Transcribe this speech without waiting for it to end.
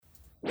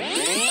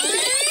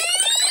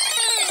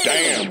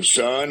Damn,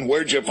 son,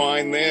 where'd you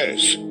find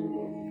this?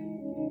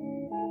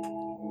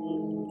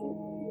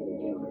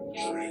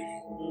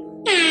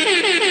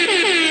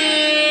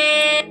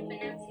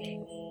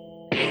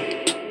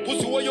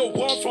 Pussy, what you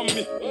want from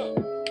me?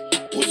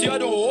 Pussy, I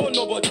don't owe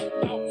nobody.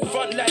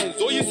 Front lines,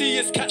 all you see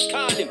is cats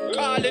calling.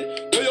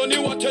 They only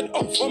wanted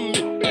up from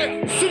me.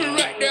 Hey, see me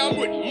right there, I'm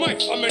with my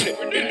family.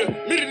 In the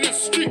middle of the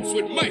streets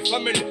with my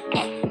family.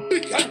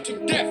 Big hand to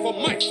death for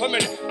my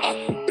family.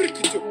 Brick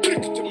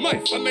to my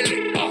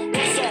family.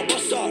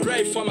 Boss up,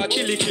 right from a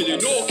killy,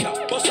 no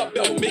cap. Boss up,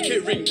 bell, make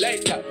it ring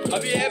like that.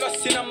 Have you ever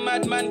seen a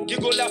madman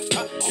giggle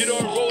after? You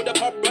don't roll up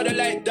a brother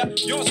like that.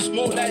 You don't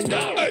smoke like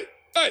that.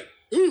 Hey,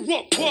 who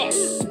want what?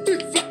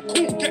 Big fat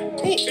cool, get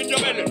caught in your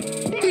melon.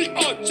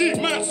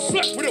 BRG, man, I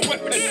slap with a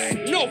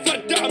weapon. No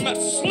Van Damme, man,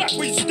 slap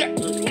with step.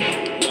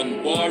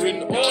 One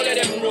warring, all of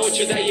them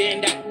roaches, I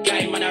ain't that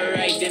guy, man, I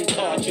rising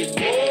torches.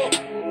 Oh,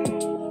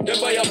 them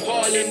by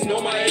appalling,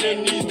 no my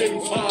enemies,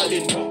 them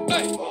falling.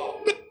 Hey,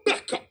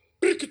 back up,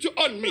 break it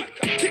on me.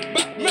 Kick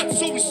back, man,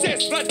 so he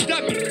says, Van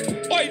Damme.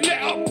 I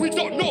let up, we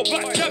don't know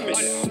about damage.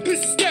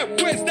 This is their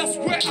ways, that's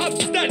where I'm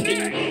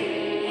standing.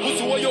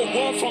 Pussy, what you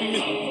want from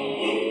me?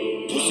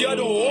 Pussy, I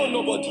don't owe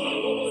nobody.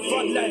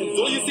 Front lines,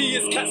 all you see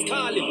is cats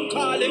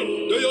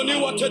calling. They only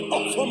wanted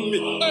up from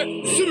me.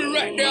 Hey, see me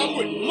right there, I'm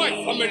with my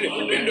family.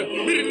 In the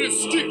middle of the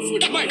streets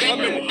with my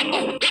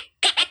family.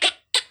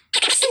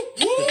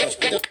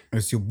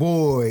 It's your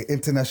boy,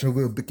 International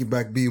Will Bicky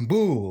Back being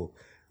Bull.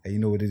 And you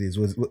know what it is.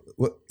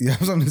 What you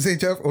have something to say,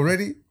 Jeff,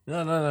 already?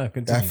 No,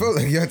 continue. I felt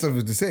like you had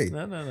something to say.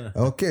 No.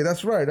 Okay,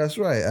 that's right.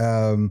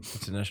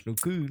 International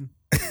Coon.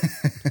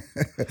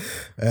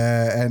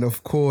 And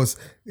of course,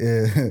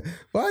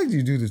 why do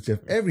you do this, Jeff?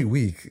 Every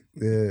week,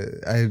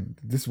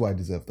 this is what I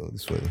deserve, though.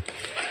 This way.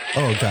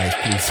 Oh, guys,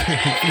 please,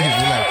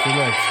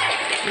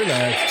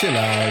 relax, chill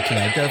out.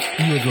 Jeff,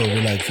 you as well,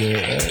 relax.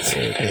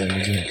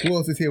 Who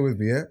else is here with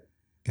me? Yeah,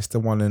 it's the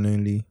one and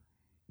only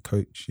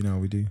coach. You know how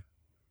we do.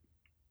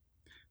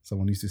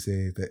 Someone used to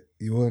say that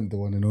you weren't the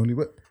one and only,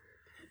 but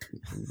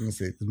I'm gonna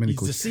say there's many he's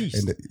coaches.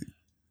 deceased.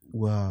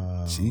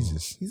 Wow.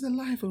 Jesus. He's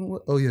alive and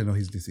what? Oh, yeah, no,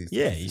 he's deceased.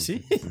 Yeah, you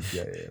see?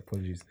 Yeah,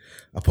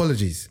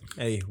 apologies.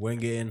 Hey,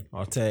 Wenger in,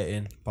 Arteta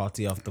in,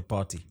 party after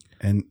party.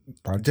 And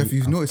Jeff,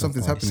 you've noticed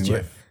something's happening,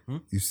 right?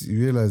 You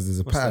realize there's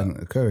a pattern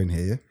occurring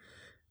here, yeah?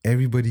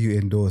 Everybody you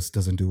endorse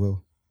doesn't do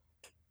well.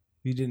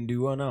 He didn't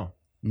do well now.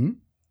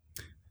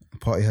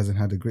 Party hasn't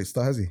had a great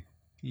start, has he?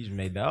 He's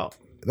made that up.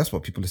 That's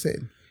what people are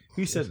saying.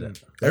 Who said that?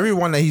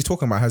 Everyone that he's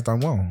talking about has done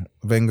well.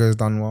 Wenger's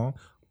done well.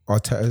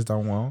 Arteta's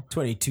done well.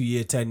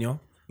 22-year tenure.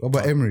 What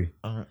about Emery?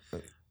 No.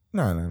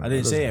 I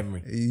didn't say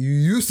Emery. You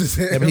used to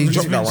say but Emery. he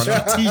dropped that one.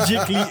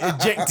 Strategically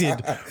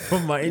ejected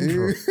from my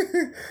intro.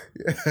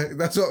 Yeah,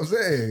 that's what I'm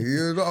saying.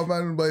 You're not a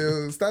man by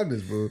your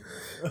standards, bro.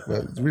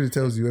 But it really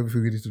tells you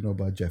everything you need to know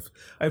about Jeff.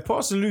 Hey,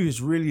 Pastor Lou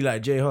is really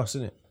like Jay Huss,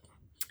 isn't it?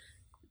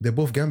 They're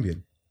both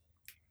Gambian.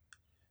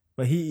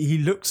 But he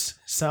looks,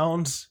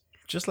 sounds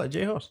just like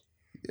Jay Huss.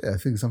 Yeah, I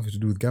think it's something to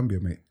do with Gambia,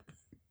 mate.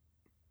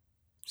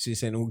 So you're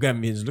saying all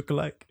Gambians look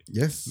alike?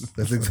 Yes,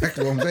 that's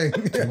exactly what I'm saying.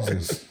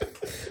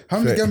 How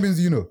many Gambians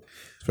do you know?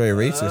 It's very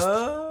racist.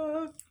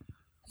 I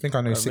think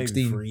I know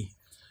 16. 3.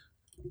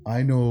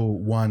 I know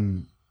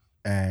one,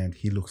 and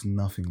he looks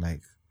nothing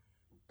like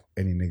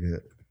any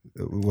nigga.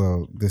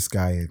 Well, this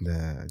guy in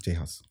J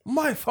House.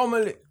 My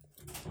family.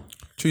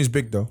 Tune's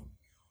big though.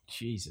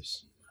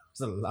 Jesus. It's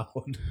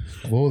loud.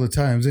 Of all the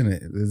times, innit?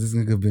 This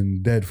nigga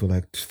been dead for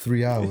like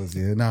 3 hours.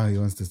 Yeah, now he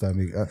wants to start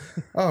making.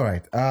 All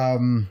right.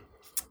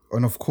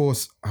 And of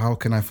course, how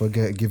can I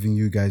forget giving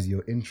you guys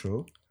your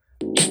intro?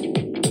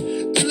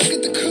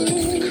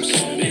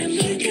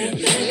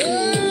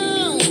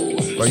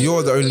 But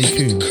you're the only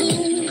coon.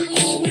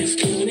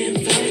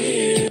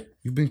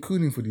 You've been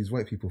cooning for these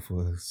white people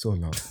for so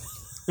long.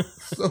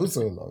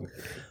 so long.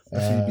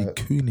 You've been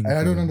cooning. And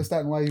I don't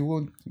understand why you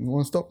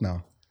won't stop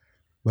now.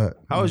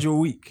 But how was your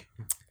week?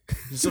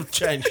 Stop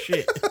chatting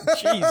shit.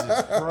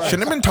 Jesus Christ.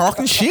 Shouldn't have been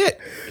talking shit.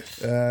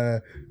 Yeah,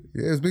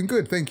 it's been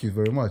good. Thank you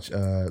very much.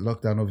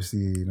 Lockdown,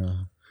 obviously,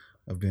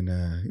 I've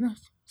been,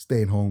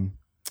 staying home,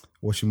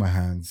 washing my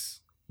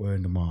hands,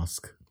 wearing the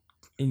mask.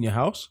 In your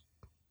house?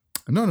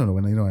 No.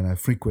 When I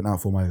frequent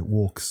out for my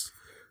walks,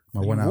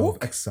 my 1 hour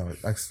walk? of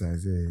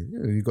exercise.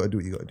 Yeah, you got to do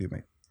what you got to do,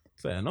 mate.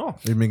 Fair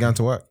enough. You've been going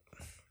to work.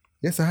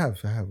 Yes, I have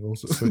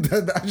also.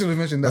 that actually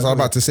mentioned that. That's what I was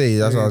about to say.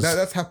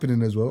 That's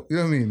happening as well. You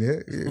know what I mean?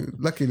 Yeah.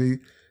 Luckily,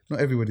 not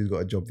everybody's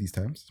got a job these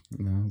times.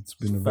 It's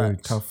been a very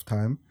tough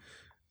time.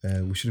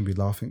 We shouldn't be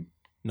laughing.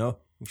 No,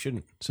 we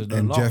shouldn't. So don't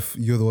and laugh. Jeff,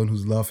 you're the one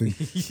who's laughing.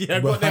 Yeah, I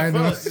got there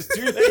first. It's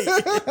too late.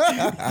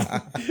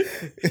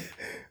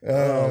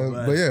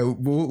 But yeah,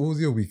 what was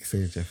your week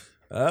saying, Jeff?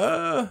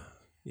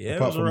 Yeah,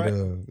 apart from right.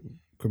 the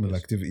criminal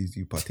activities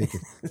you partake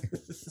in.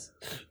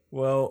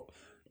 Well,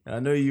 I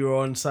know you were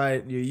on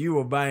site. You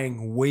were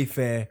buying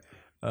Wayfair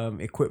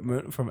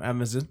equipment from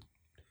Amazon.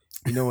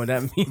 You know what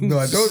that means? No,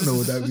 I don't know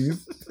what that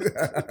means.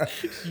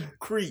 You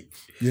creep.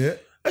 Yeah.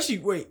 Actually,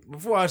 wait.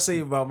 Before I say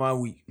about my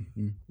week,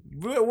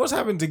 What's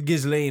happened to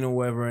Ghislaine or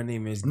whatever her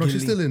name is? No,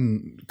 she's Gilly? still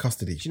in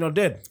custody. She's not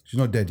dead. She's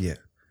not dead yet.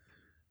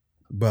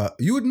 But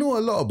you would know a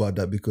lot about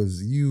that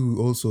because you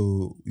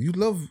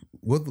love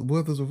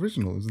Werther's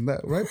Original, isn't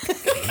that right?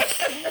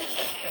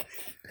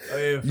 Oh,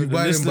 yeah, for You the buy them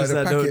by listeners the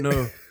that don't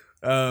packet.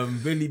 know,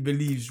 Billy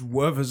believes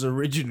Werther's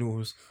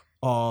Originals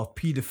are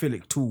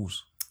paedophilic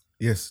tools.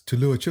 Yes, to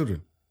lure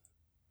children.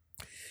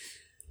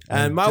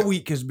 And my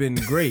week has been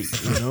great,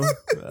 you know.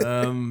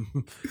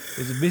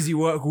 It's a busy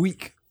work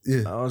week.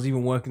 Yeah. I was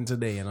even working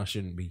today and I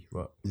shouldn't be,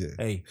 but Yeah.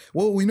 hey.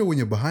 Well, we know when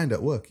you're behind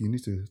at work, you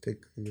need to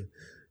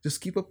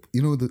just keep up.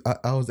 You know the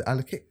hours that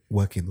allocate.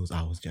 Work in those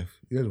hours, Jeff.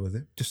 You know what I'm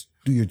saying? Just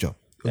do your job.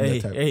 on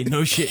that time. Hey,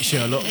 no shit,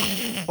 Sherlock.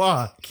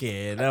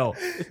 Fucking hell.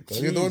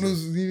 You're the one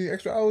who's needing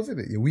extra hours in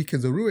it. Your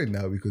weekends are ruined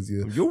now because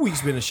you're. Your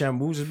week's been a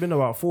shambles. There's been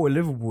about 4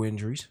 Liverpool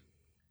injuries.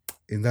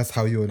 And that's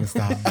how you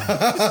understand.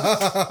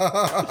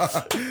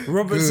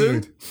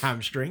 Robertson, Good.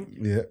 hamstring.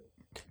 Yeah,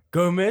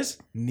 Gomez,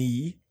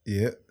 knee.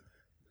 yeah.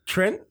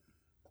 Trent,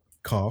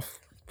 Calf.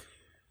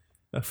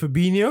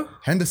 Fabinho.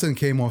 Henderson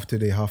came off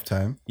today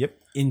halftime. Yep,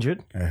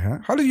 injured.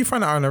 How did you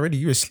find that out already?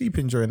 You were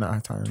sleeping during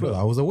that time. Well,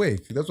 I was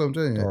awake. That's what I'm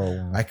telling you. Oh,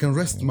 wow. I can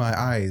rest my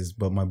eyes,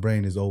 but my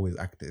brain is always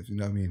active. You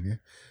know what I mean? Yeah.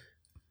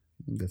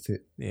 That's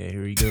it. Yeah,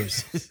 here he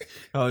goes.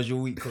 How was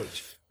your week,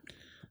 coach?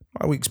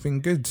 My week's been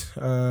good.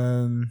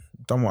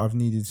 Done what I've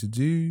needed to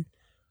do.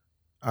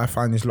 I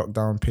find these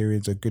lockdown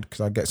periods are good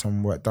because I get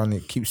some work done.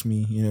 It keeps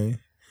me,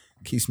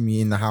 keeps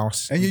me in the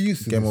house. And you're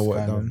used to get this my work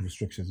kind of done.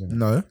 restrictions. Isn't it?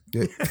 No,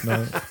 Yeah.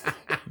 no,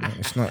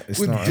 it's not. It's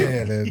With not.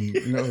 jail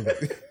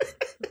and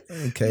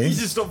Okay, You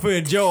just stop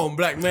putting Joe on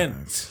black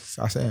men.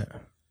 that's it.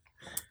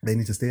 they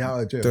need to stay out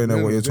of jail. Don't know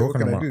what you're What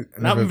talking can I about. do?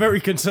 And I'm very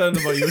concerned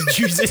about your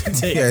juice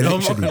intake. Yeah, No, I'm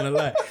not literally. gonna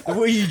lie. The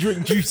way you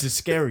drink juice is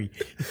scary.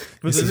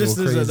 For This the is all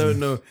listeners that crazy. don't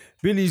know,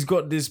 Billy's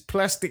got this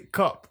plastic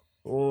cup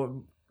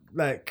or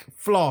like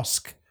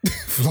flask.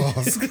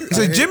 Flask. It's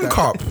a gym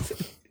cup.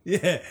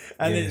 Yeah,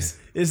 and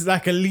it's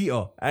like a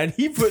liter, and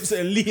he puts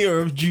a liter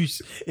of juice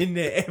in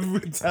there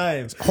every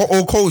time. Hot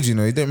or cold,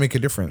 it don't make a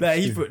difference. Like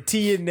he put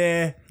tea in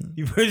there,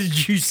 he put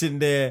juice in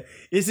there.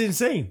 It's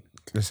insane.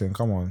 Listen,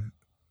 come on.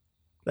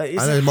 Like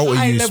it's I know a high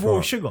multi-use, level bro.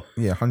 of sugar.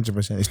 Yeah,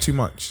 100%. It's too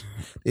much.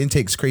 The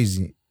intake's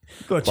crazy.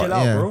 You gotta chill But,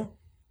 out, yeah. bro.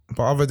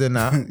 But other than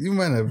that, You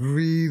man are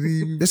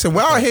really. listen,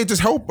 we're out here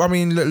just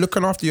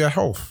looking after your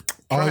health.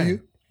 Are Try.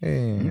 you?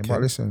 Yeah,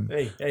 but listen,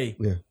 Hey,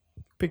 Yeah.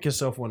 pick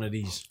yourself one of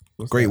these.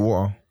 great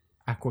water.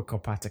 Aqua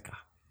Carpatica.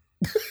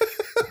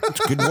 It's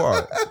good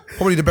water.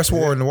 Probably the best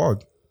water in the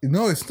world.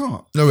 No, it's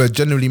not. No, it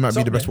genuinely might be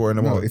up the best there. water in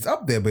the No, world. it's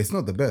up there, but it's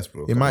not the best,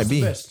 bro. It might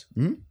be. Best.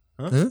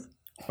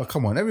 Oh,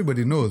 come on.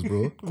 Everybody knows,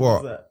 bro.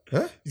 What? That?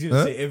 Huh? He's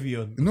gonna say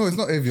Evian. No, it's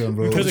not Evian,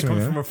 bro. Because It's it comes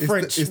yeah? from a the,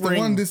 French it's the spring.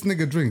 one this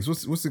nigga drinks.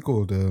 What's it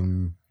called?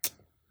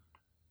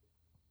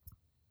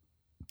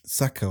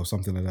 Saka or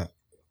something like that.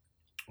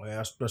 Oh,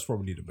 yeah, that's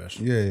probably the best.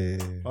 Yeah.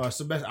 Oh, it's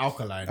the best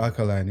alkaline.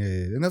 Alkaline,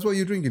 yeah. And that's what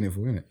you're drinking it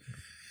for, isn't it?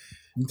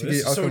 You need to Well,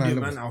 get it's sodium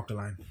levels. and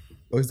alkaline.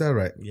 Oh, is that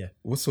right? Yeah,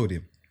 What's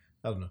sodium?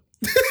 I don't know.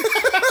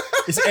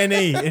 It's Na.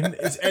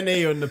 It's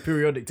Na on the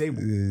periodic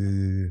table.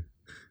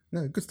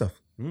 No, good stuff.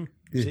 Yeah.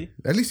 See?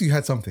 At least you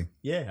had something.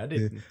 Yeah, I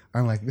did.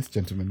 Unlike this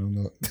gentleman, or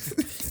not.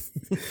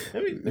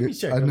 Let me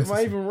check. Am I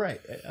Unnecessary. even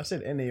right? I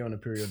said Na on the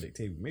periodic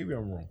table. Maybe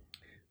I'm wrong.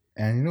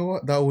 And you know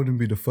what? That wouldn't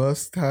be the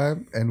first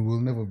time, and will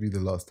never be the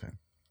last time.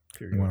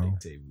 Periodic Wow.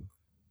 table.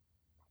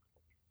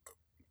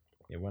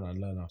 Yeah, when I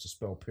learn how to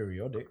spell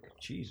periodic,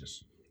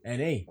 Jesus.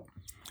 Na.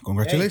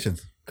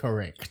 Congratulations.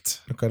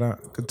 Correct. Look at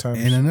that. Good times.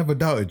 And I never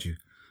doubted you.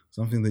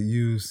 Something that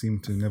you seem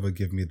to never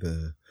give me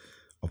the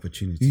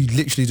opportunity. You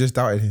literally just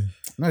doubted him.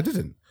 No, I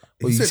didn't.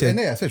 Well, He you said said-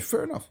 NA. I said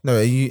fair enough. No,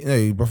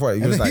 before he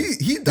And was then like,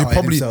 he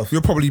doubted himself.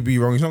 You'll probably be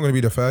wrong. It's not going to be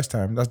the first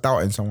time. That's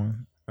doubting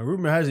someone. And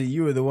rumor has it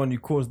you were the one who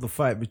caused the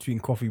fight between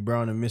Coffee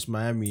Brown and Miss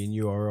Miami in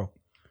URL.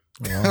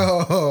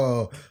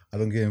 Oh, I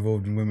don't get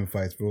involved in women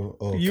fights, bro.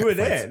 Or You cat were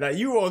there. fights. Like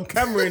you were on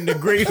camera in the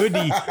grey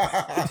hoodie.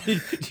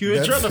 You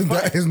were trying to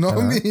That fight. is not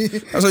me.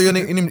 That's why you're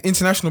in an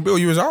international bill.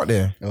 You was out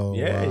there. Oh,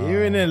 Yeah, wow.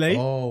 you're in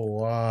LA. Oh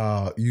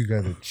wow, you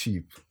guys are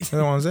cheap. You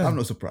know what I'm saying? I'm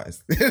not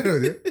surprised.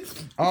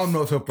 I'm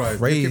not surprised. Keep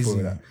Crazy.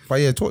 with that. But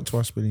yeah, talk to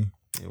us, Billy.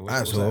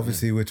 So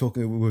obviously we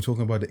were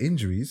talking about the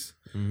injuries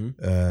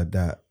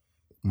that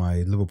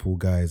my Liverpool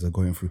guys are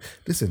going through.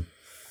 Listen,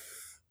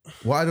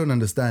 what I don't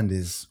understand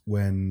is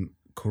when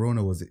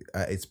Corona was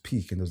at its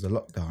peak and there was a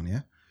lockdown,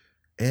 yeah,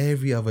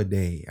 every other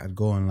day I'd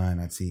go online,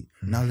 I'd see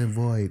null and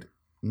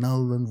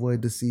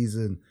void the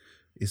season.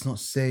 It's not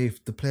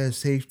safe. The player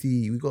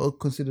safety, we got to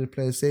consider the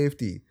player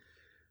safety.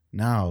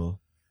 Now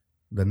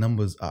the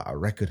numbers are at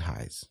record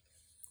highs.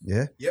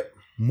 Yeah. Yep.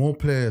 More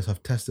players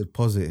have tested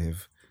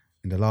positive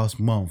in the last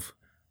month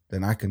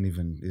than I can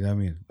even, you know what I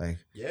mean? Like,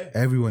 Yeah,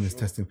 everyone is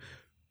testing.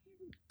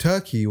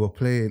 Turkey were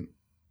playing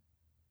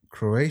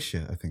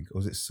Croatia, I think. Or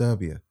was it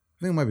Serbia? I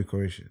think it might be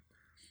Croatia.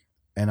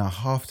 And at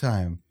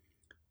halftime,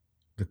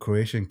 the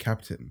Croatian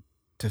captain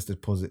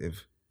tested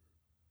positive.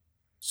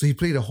 So he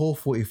played a whole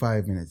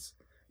 45 minutes.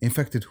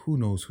 Infected who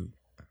knows who.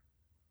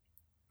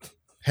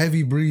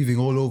 Heavy breathing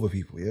all over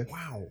people, yeah?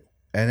 Wow.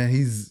 And then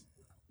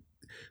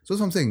So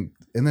that's what I'm saying.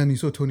 And then you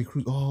saw Tony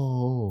Cruz.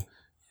 Oh,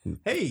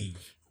 Hey,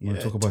 you want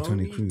to talk about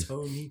Tony Cruz?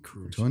 Tony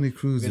Cruz. Tony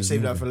Cruz. We're gonna is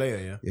save that moving. for later,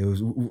 yeah. Yeah,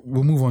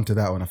 we'll move on to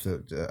that one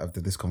after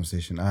this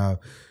conversation.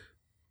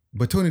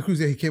 But Tony Cruz,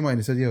 yeah, he came out and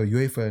he said, "Yo,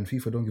 UEFA and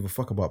FIFA don't give a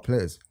fuck about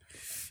players."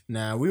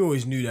 Nah, we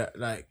always knew that.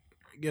 Like,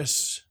 I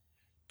guess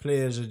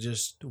players are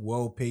just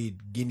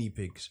well-paid guinea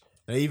pigs.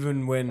 Like,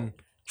 even when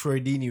Troy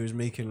Deeney was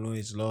making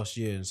noise last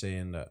year and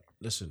saying that,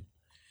 listen,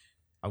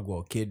 I've got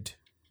a kid,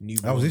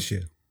 newborn. That was this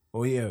year.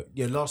 Oh yeah,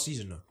 last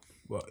season though.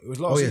 Well, it was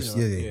last Oh yes,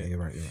 season. yeah, right? you're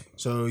right.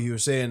 So he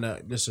was saying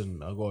that,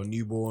 listen, I got a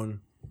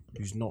newborn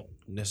who's not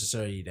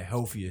necessarily the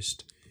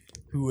healthiest.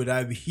 Who would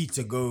I be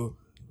to go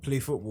play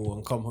football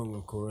and come home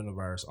with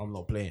coronavirus? I'm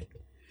not playing.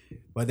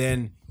 But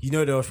then,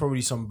 there was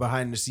probably some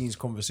behind the scenes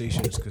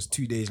conversations because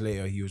 2 days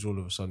later, he was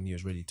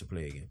ready to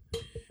play again.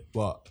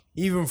 But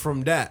even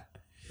from that,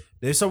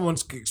 if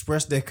someone's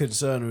expressed their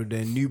concern with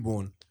their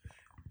newborn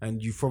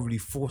and you probably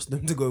forced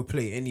them to go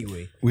play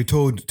anyway. We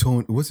told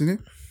Tony, what's his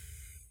name?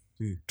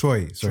 Who?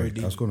 Troy. Sorry,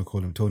 Troy I was going to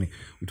call him Tony.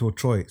 We told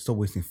Troy, stop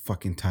wasting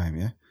fucking time,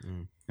 yeah?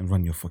 And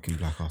run your fucking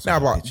black ass. Nah,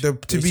 off but the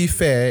pitch. to be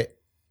fair,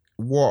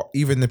 what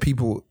even the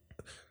people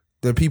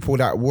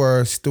that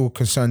were still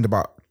concerned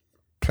about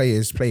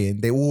players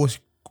playing, they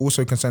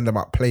also concerned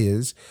about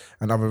players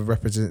and other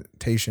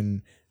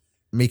representation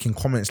making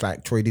comments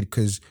like Troy did,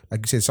 because like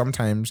you said,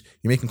 sometimes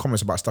you're making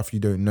comments about stuff you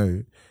don't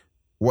know.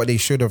 What they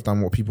should have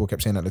done, what people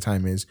kept saying at the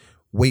time, is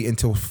wait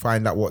until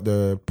find out what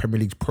the Premier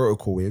League's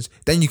protocol is.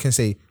 Then you can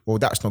say, well,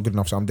 that's not good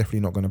enough, so I'm definitely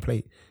not going to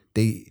play.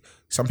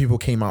 Some people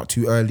came out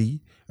too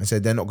early and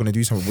said they're not going to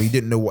do something, but you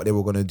didn't know what they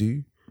were going to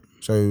do.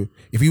 So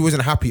if you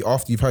wasn't happy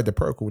after you've heard the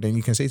protocol, then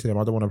you can say to them,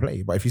 I don't want to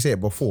play. But if you say it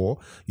before,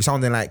 you're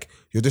sounding like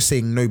you're just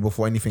saying no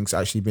before anything's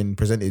actually been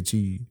presented to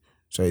you.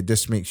 So it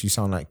just makes you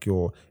sound like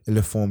you're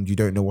ill-informed, you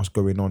don't know what's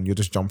going on, you're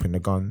just jumping the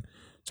gun.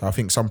 So I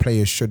think some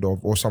players should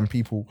have, or some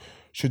people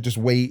should just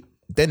wait.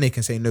 Then they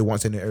can say no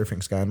once they know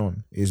everything's going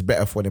on. It's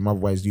better for them,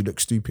 otherwise you look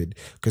stupid.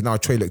 Because now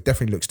Trey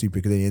definitely looks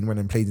stupid because they went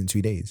and played in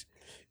 2 days.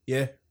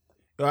 Yeah.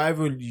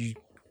 Either you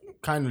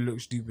kind of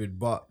look stupid,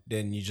 but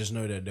then you just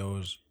know that there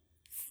was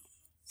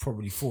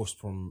probably forced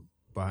from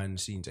behind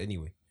the scenes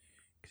anyway.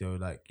 They were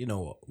like, you know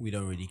what, we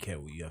don't really care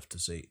what you have to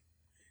say.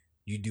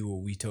 You do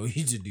what we tell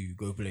you to do,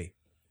 go play.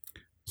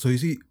 So you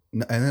see,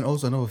 and then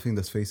also another thing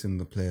that's facing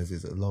the players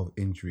is a lot of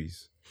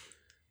injuries.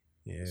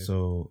 Yeah.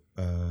 So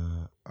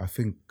I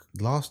think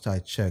last I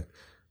checked,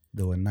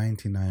 there were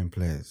 99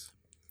 players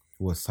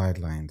who were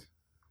sidelined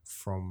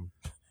From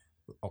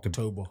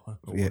October,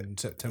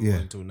 September Yeah.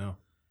 until now.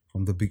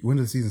 from when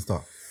did the season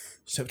start?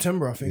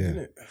 September, I think, Yeah.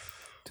 isn't it?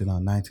 To now,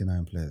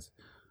 99 players,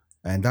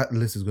 and that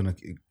list is gonna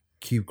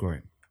keep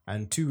growing.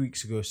 And 2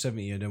 weeks ago,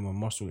 70 of them were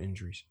muscle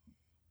injuries.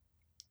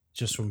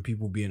 Just from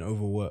people being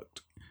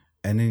overworked.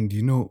 And then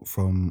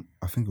from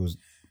I think it was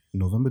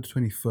November the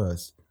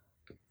 21st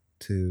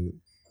to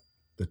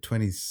the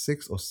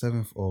 26th or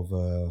 7th of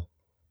the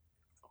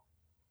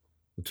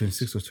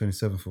 26th or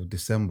 27th of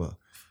December.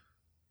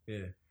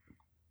 Yeah.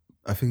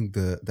 I think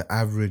the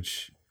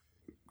average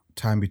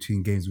time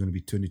between games is going to be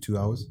 22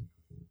 hours.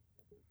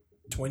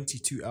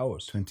 22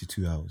 hours.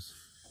 22 hours.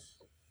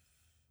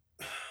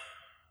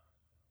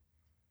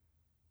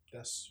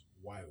 That's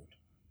wild.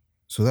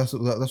 So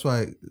that's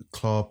why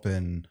Klopp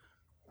and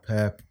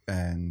Pep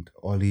and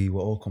Oli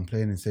were all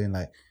complaining, saying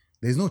like,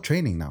 there's no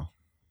training now.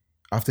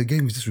 After a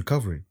game, it's just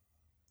recovery.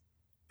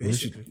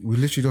 Basically. We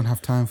literally don't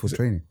have time for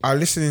training. I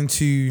was listening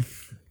to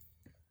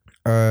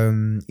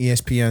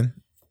ESPN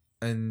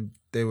and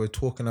they were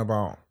talking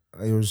about,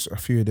 there was a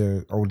few of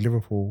the old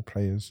Liverpool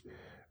players,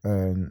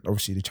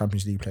 obviously the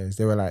Champions League players.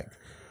 They were like,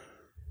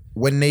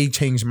 when they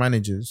changed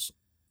managers,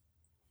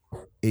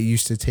 it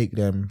used to take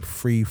them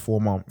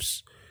 3-4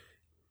 months,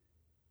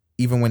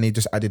 even when they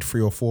just added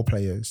 3 or 4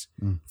 players,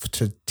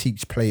 to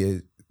teach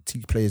players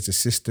the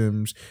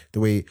systems, the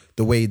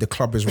way the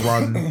club is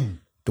run,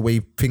 the way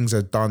things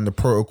are done, the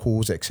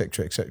protocols,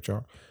 etc.,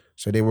 etc.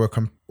 So they were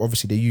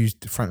obviously they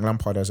used Frank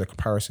Lampard as a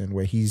comparison,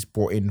 where he's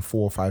brought in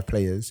 4 or 5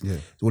 players,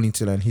 willing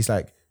to learn. He's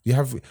like, you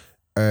have,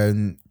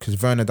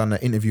 because Werner done an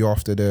interview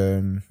after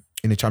in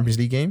the Champions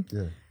League game.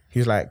 Yeah. He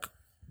was like,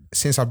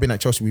 since I've been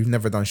at Chelsea, we've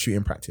never done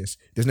shooting practice.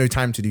 There's no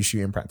time to do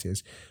shooting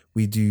practice.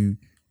 We do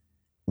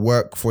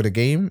work for the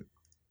game,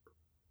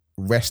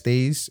 rest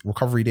days,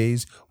 recovery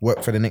days,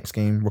 work for the next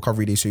game,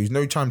 recovery days. So there's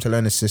no time to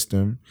learn the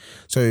system.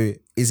 So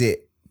is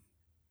it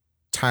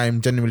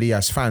time generally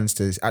as fans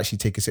to actually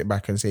take a sit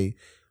back and say,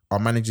 our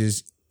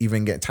managers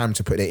even get time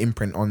to put their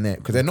imprint on there?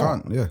 Because they're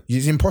not. Yeah.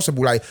 It's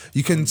impossible. Like,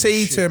 you can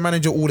say to a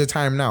manager all the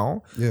time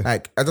now,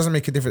 like, it doesn't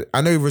make a difference. I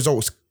know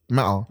results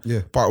matter,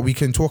 but we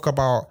can talk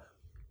about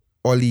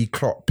Oli,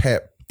 Klopp,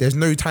 Pep. There's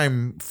no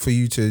time for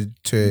you to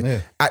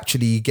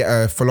actually get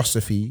a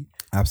philosophy.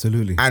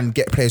 Absolutely. And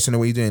get players to know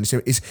what you're doing.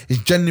 So it's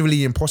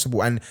genuinely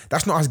impossible. And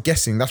that's not us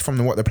guessing. That's from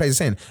what the players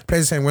are saying.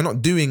 Players are saying, we're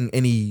not doing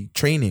any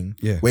training.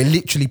 Yeah. We're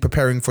literally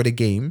preparing for the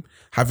game,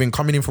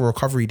 coming in for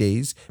recovery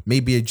days,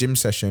 maybe a gym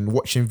session,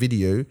 watching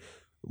video,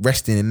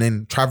 resting, and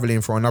then traveling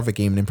for another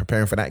game and then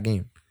preparing for that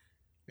game.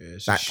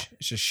 It's, Like-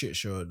 it's a shit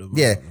show at the moment.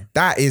 Yeah, man.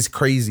 that is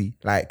crazy.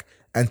 Like,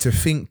 and to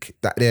think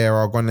that there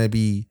are gonna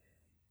be,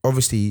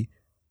 obviously,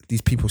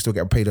 these people still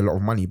get paid a lot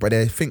of money, but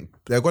they think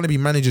they're gonna be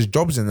managers'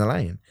 jobs in the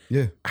line.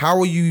 Yeah.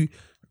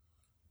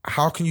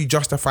 How can you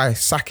justify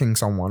sacking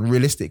someone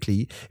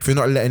realistically if you're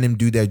not letting them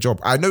do their job?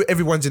 I know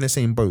everyone's in the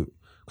same boat,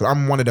 because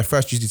I'm one of the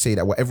first used to say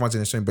that. Well, everyone's in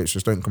the same boat, so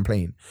just don't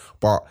complain.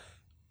 But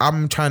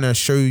I'm trying to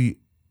show you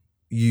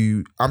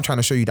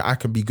that I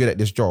can be good at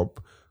this job,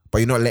 but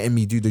you're not letting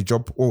me do the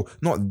job, or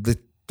not the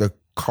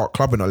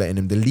club are not letting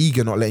them, the league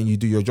are not letting you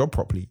do your job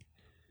properly.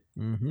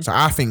 So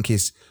I think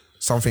it's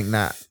something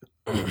that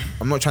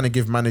I'm not trying to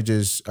give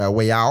managers a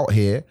way out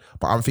here,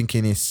 but I'm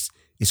thinking it's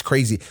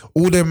crazy.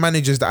 All the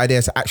managers that are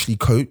there to actually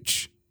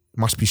coach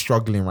must be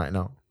struggling right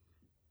now,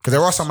 because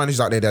there are some managers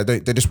out there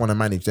that they just want to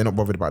manage. They're not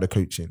bothered about the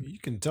coaching. You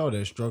can tell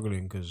they're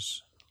struggling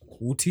because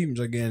all teams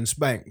are getting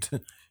spanked.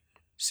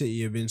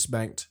 City have been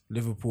spanked.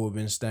 Liverpool have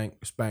been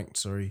spanked.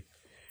 Sorry,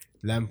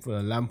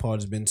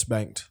 Lampard's been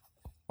spanked.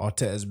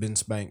 Arteta's been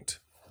spanked.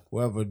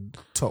 Whoever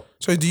top.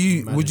 So would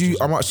you? managers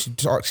I'm actually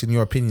just asking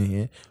your opinion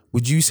here.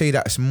 Would you say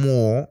that's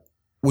more?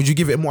 Would you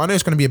give it more? I know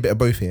it's going to be a bit of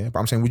both here, but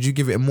I'm saying, would you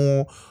give it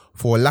more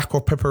for lack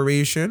of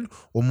preparation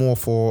or more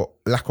for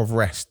lack of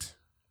rest?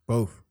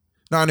 Both.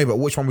 No, I know, but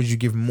which one would you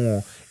give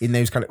more in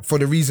those kind of, for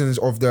the reasons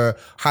of the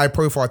high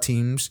profile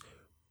teams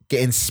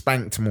getting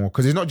spanked more?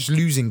 Because it's not just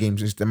losing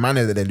games, it's the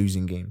manner that they're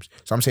losing games.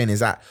 So I'm saying, is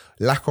that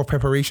lack of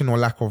preparation or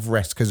lack of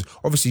rest? Because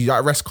obviously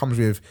that rest comes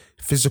with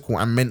physical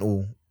and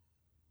mental.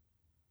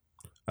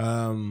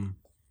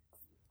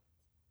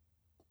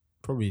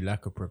 Probably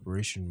lack of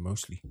preparation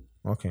mostly.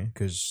 Okay.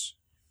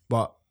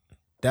 But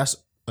that's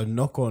a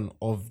knock on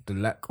of the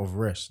lack of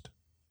rest.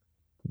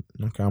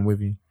 Okay, I'm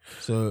with you.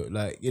 So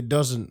like it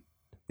doesn't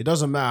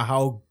matter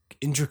how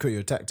intricate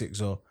your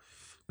tactics are.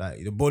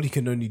 Like the body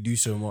can only do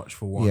so much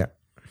for one. Yeah.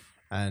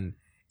 And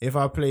if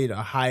I played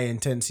a high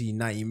intensity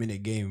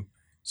 90-minute game,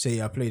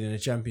 say I played in the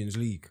Champions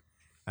League,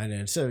 and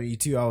then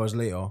 72 hours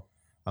later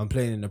I'm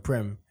playing in the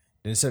Prem,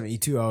 then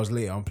 72 hours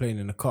later I'm playing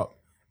in the Cup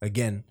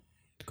again,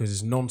 because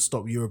it's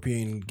non-stop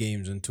European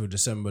games until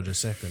December the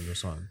 2nd or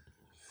something.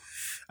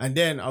 And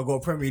then I got a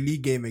Premier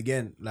League game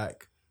again.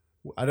 Like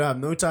I don't have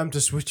no time to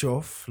switch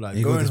off. Like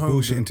You got going this home.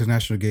 bullshit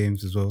international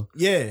games as well.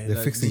 Yeah, They're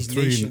like fixing these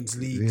 3 Nations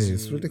Leagues. yeah,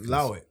 it's and ridiculous.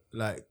 Allow it.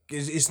 Like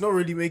it's not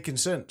really making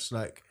sense.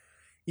 Like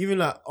even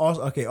like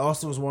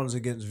Arsenal's ones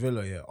against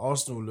Villa. Yeah,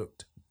 Arsenal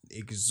looked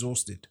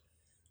exhausted.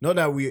 Not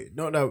that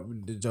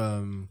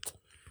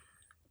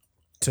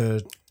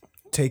to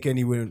take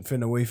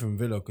anything away from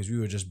Villa, because we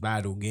were just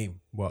bad all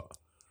game. But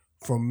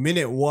from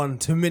minute 1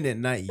 to minute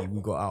 90,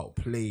 we got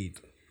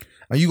outplayed.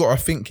 And you got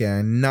to think,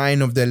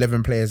 9 of the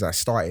 11 players that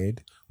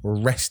started were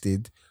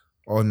rested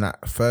on that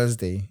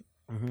Thursday,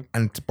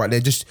 but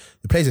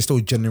the players are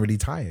still generally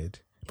tired,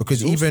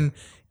 because even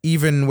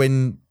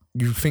when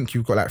you think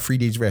you've got like 3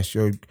 days rest,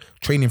 you're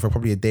training for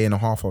probably a day and a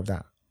half of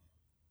that.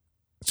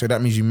 So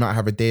that means you might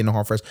have a day and a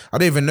half rest. I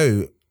don't even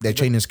know their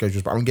training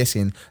schedules, but I'm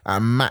guessing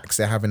at max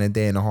they're having a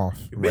day and a half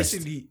rest.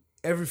 Basically,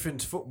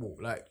 everything's football.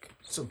 Like,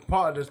 so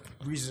part of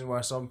the reason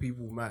why some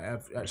people might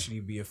actually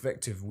be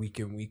effective week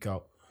in, week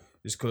out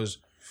is because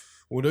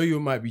although you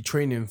might be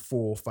training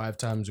 4 or 5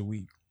 times a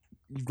week,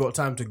 you've got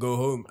time to go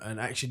home and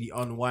actually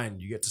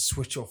unwind. You get to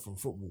switch off from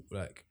football.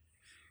 Like,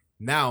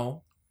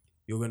 now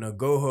you're going to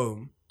go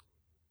home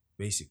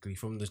basically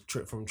from the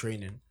trip from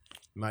training.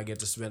 You might get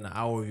to spend an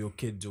hour with your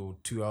kids or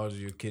 2 hours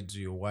with your kids or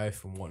your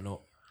wife and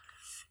whatnot.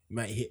 You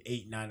might hit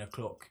 8, 9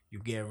 o'clock.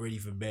 You're getting ready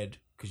for bed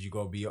because you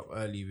got to be up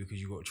early because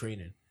you got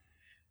training.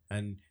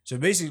 And so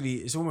basically,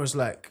 it's almost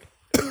like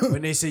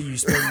when they say you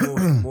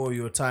spend more of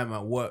your time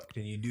at work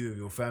than you do with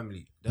your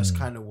family, that's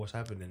kind of what's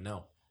happening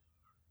now.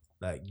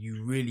 Like,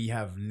 you really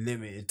have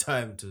limited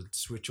time to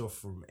switch off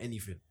from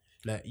anything.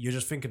 Like, you're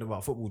just thinking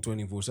about football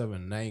 24/7,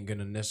 and that ain't going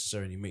to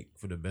necessarily make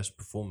for the best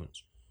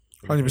performance.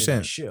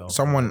 100%.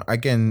 Someone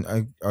again,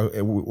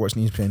 watched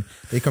ESPN.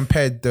 They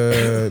compared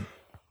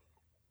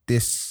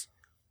this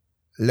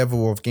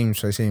level of games,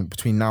 so they're saying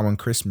between now and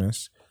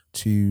Christmas,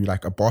 to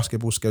like a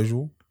basketball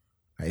schedule.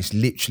 Like, it's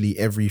literally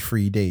every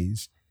 3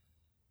 days,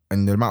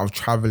 and the amount of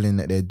traveling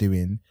that they're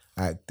doing,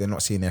 like they're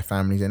not seeing their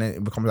families, and then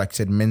it becomes, like I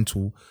said,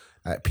 mental.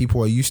 Like,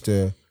 people are used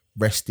to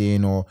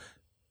resting or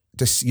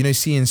just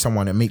seeing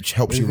someone that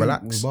helps you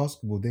relax. With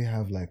basketball, they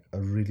have like a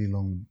really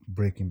long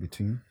break in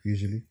between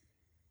usually.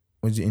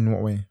 Was it in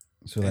what way?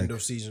 So End like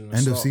of season.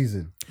 end of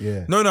season,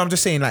 yeah. No, I'm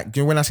just saying, like,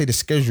 when I say the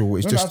schedule,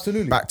 it's No, just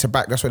absolutely. back to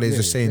back. That's what they're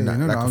just saying. That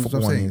like a I'm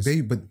football one saying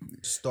is. but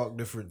Stark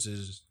difference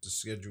is the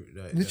schedule.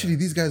 Like, literally,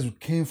 these guys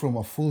came from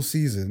a full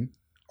season.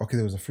 Okay,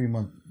 there was a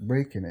 3-month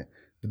break in it,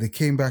 but they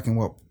came back and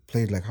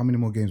played like how many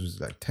more games was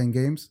it? Like 10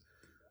 games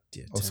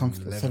yeah, or 10,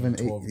 something, 11, 7,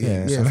 8. 12 Yeah.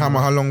 games. And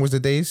how long was the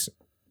days?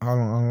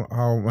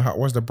 How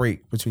was the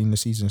break between the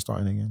season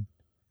starting again?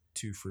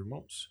 2-3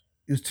 months.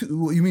 It was 2.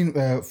 What you mean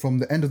from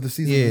the end of the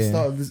season to the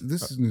start of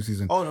this new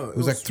season? Oh no, it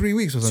was like 3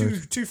 weeks or something.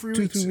 2-3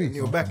 2, weeks. 3 And weeks.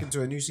 you're back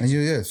into a new season.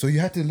 And yeah, so you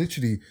had to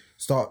literally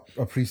start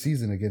a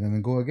pre-season again and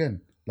then go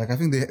again. Like I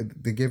think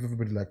they gave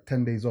everybody like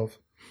 10 days off,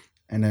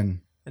 and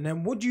then And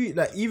then what do you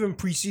like? Even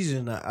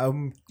preseason, like,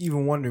 I'm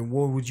even wondering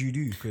what would you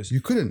do because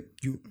You couldn't.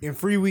 you in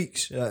 3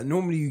 weeks.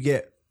 Normally, you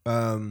get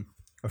a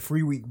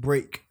 3-week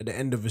break at the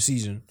end of the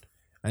season,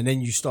 and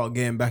then you start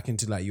getting back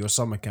into like your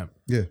summer camp.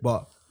 Yeah.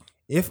 But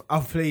if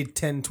I've played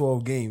 10,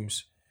 12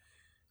 games,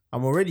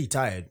 I'm already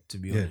tired, to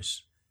be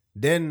honest.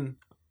 Then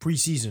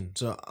preseason,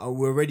 so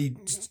we're already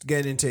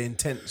getting into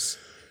intense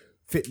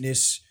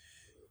fitness,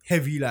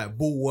 heavy like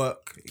ball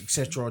work,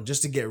 etc.,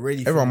 just to get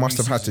ready. Everyone for the must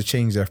new have had to season.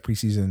 change their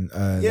preseason,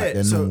 like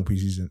their so- normal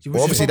preseason. which But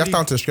is obviously, that's probably-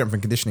 down to the strength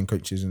and conditioning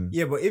coaches. And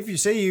Yeah, but if you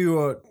say you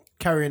are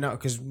carrying out,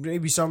 because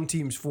maybe some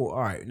teams thought,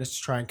 all right, let's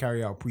try and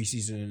carry out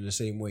preseason in the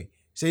same way.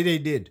 Say they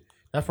did.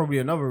 That's probably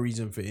another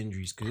reason for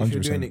injuries. Because if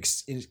you're 100%. doing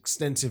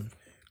extensive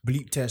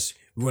bleep tests,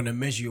 we want to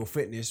measure your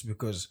fitness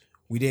because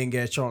we didn't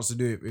get a chance to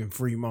do it in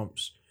 3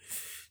 months.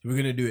 We're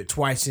going to do it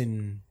twice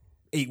in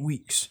 8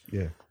 weeks.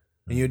 Yeah.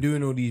 And you're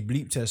doing all these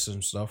bleep tests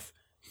and stuff.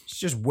 It's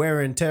just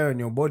wear and tear on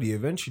your body.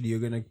 Eventually, you're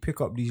going to pick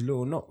up these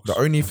little knocks. the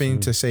only thing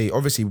to say,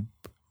 obviously,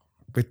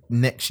 with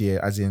next year,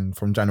 as in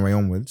from January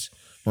onwards,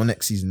 or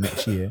next season,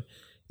 next year,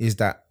 is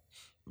that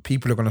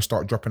people are going to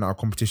start dropping out of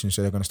competition,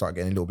 so they're going to start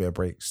getting a little bit of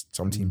breaks.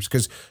 Some teams,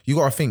 because you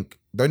got to think.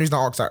 The only reason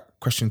I asked that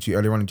question to you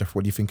earlier on, Jeff,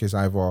 what do you think is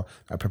either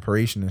like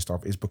preparation and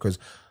stuff, is because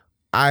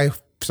I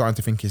starting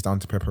to think it's down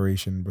to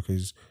preparation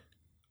because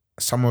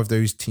some of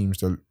those teams,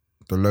 the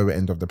lower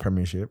end of the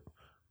Premiership,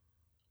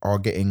 are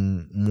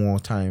getting more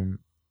time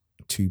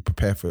to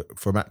prepare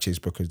for matches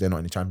because they're not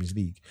in the Champions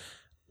League.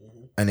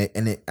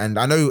 And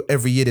I know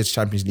every year there's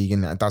Champions League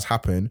and that does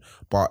happen,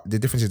 but the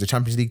difference is the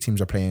Champions League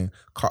teams are playing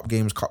cup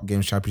games,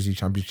 Champions League,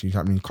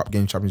 cup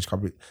games, Champions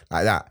Cup,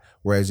 like that.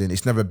 Whereas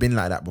it's never been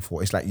like that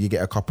before. It's like you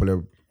get a couple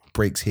of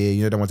breaks here.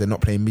 You know, the ones that are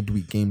not playing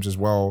midweek games as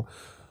well.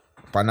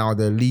 But now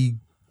the league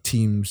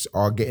teams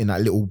are getting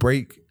that little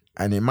break,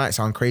 and it might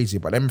sound crazy,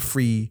 but them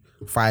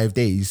 3-5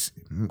 days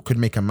could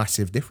make a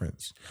massive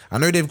difference. I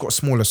know they've got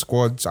smaller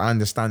squads. I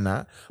understand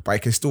that, but it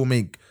can still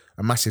make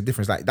a massive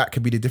difference. Like that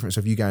could be the difference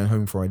of you going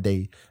home for a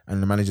day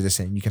and the manager just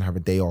saying you can have a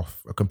day off,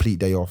 a complete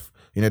day off.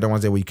 You know, the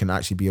ones there where you can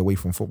actually be away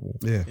from football.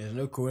 Yeah. There's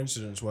no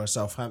coincidence why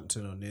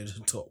Southampton are near the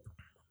top.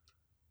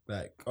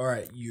 Like, all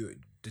right,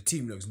 the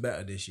team looks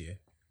better this year,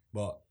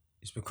 but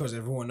it's because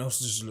everyone else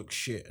just looks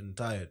shit and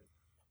tired.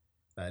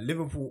 Like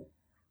Liverpool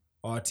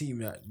are a team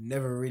that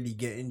never really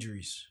get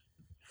injuries,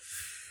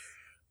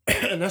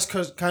 and that's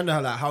cause kind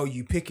of like how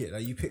you pick it.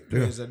 Like you pick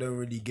players that don't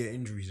really get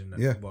injuries and that.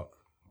 Yeah. But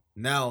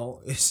now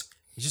it's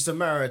just a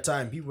matter of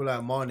time. People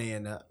like Mane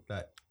and that,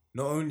 like,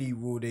 not only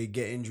will they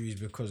get injuries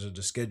because of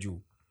the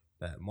schedule,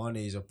 like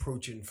Mane is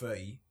approaching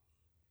 30.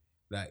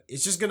 Like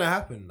it's just gonna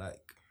happen. Like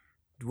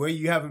where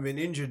you haven't been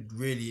injured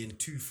really in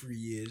 2-3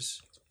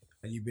 years,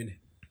 and you've been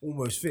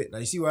almost fit. Like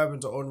you see what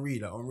happened to Henry.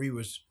 Like Henry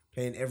was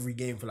playing every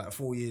game for like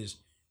 4 years,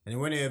 and then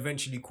when they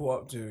eventually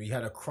caught up to him, he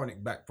had a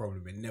chronic back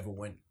problem. It never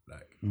went.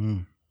 Like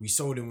we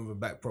sold him with a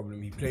back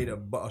problem. He played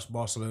at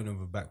Barcelona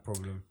with a back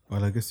problem.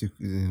 Well, I guess you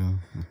know.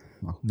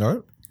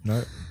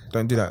 No,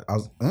 don't do that.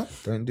 Huh?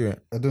 Don't do it.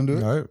 I don't do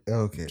it. No,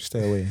 Okay.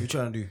 stay away. What you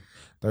trying to do?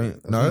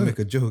 Don't. No. No, Make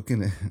a joke,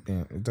 innit?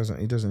 yeah, it doesn't.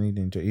 He doesn't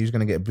need to. He's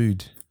gonna get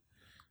booed.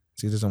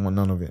 So he doesn't want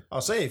none of it.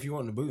 I'll say if you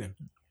want the booing.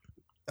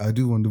 I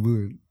do want to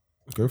boo.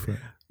 Go for it.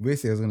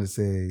 Basically, I was gonna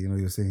say, you know,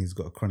 you're saying he's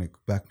got a chronic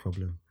back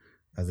problem.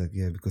 I was like,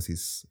 yeah, because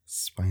he's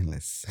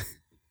spineless.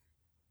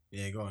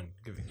 Yeah, go on.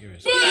 Give it.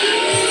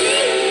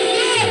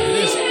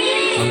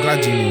 I'm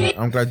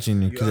glad you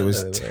knew because it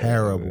was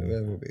terrible.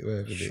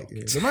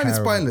 The man is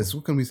spineless.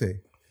 What can we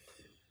say?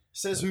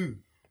 Says who?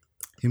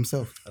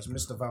 Himself. That's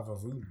Mr.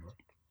 Vavavoom, bro.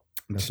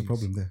 That's the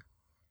problem there.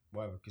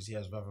 Why? Because he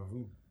has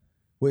Vavavoom.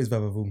 What is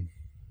Vavavoom?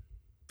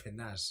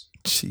 Penaz.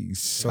 Jeez,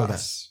 Spell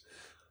that.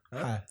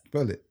 Huh?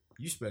 Spell it.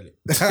 You spell it.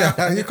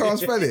 You can't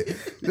spell it.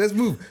 Let's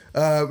move.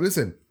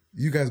 Listen,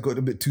 you guys got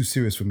a bit too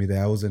serious for me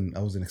there. I wasn't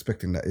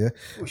expecting that. Yeah.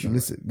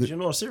 Listen, You're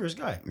not a serious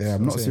guy. yeah,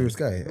 I'm not a serious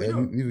guy.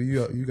 Neither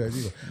you guys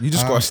either. you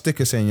just got a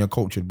sticker saying you're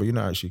cultured, but you're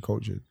not actually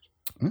cultured.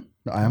 No,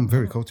 I am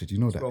very cultured. You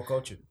know that. Well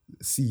cultured.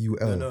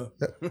 CUL. No.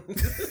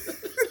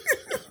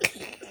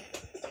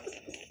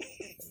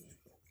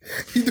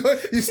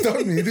 You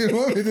stopped me. You didn't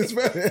want me to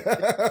spell it.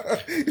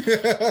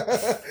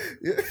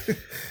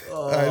 Yeah.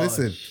 All right,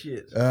 listen.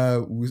 Shit.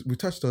 We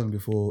touched on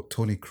before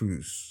Tony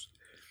Cruz,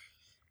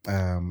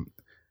 and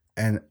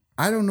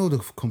I don't know the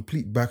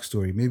complete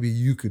backstory. Maybe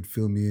you could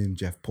fill me in,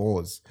 Jeff.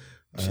 Pause.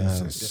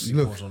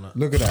 Definitely pause on that.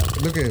 Look at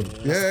that. Look at him.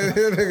 Yeah,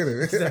 look at him.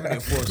 Definitely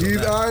a pause on His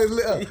that. eyes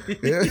lit up.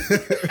 Yeah.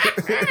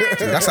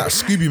 Dude, that's like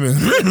Scooby Man.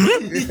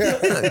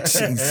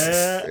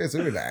 Yeah,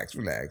 so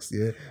relax.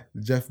 Yeah,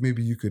 Jeff.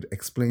 Maybe you could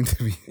explain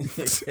to me.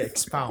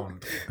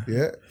 Expound.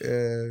 Yeah.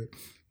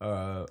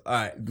 All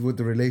right. What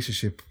the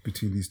relationship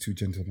between these two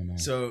gentlemen are.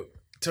 So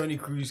Tony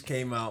Cruz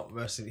came out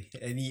recently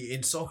and he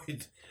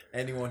insulted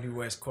anyone who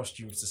wears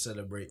costumes to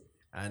celebrate,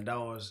 and that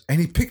was And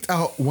he picked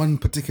out one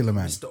particular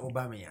man. Mr.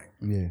 Aubameyang.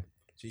 Yeah.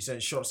 So he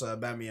sent shots at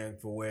Aubameyang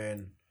for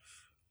wearing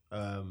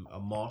a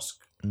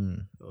mask,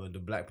 or the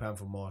Black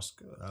Panther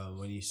mask,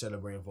 when he's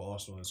celebrating for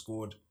Arsenal and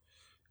scored.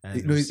 And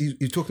You know,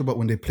 you talked about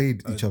when they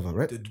played each other,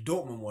 right? the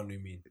Dortmund one, you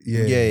mean?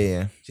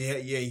 Yeah. So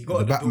he got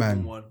The the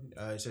Batman. Dortmund one.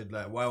 He said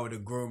like, "Why would a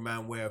grown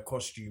man wear a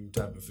costume?"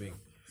 type of thing.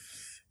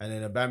 And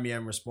then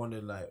Aubameyang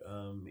responded like,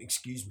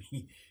 "Excuse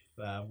me,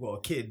 like, I've got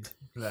a kid.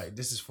 Like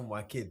this is for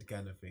my kid,"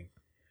 kind of thing.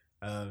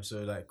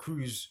 So like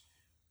Cruz,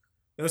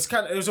 it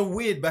was a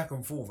weird back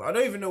and forth. I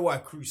don't even know why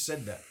Cruz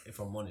said that. If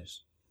I'm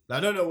honest, I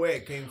don't know where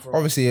it came from.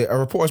 Obviously, a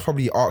reporter's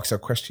probably asks a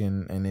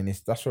question, and then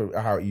that's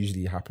how it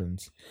usually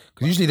happens.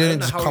 Because usually they don't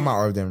just come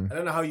out of them. I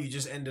don't know how you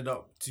just ended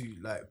up to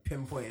like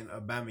pinpointing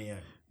Aubameyang.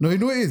 No, you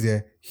know what it is,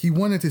 yeah? He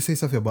wanted to say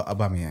something about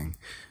Aubameyang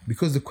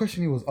because the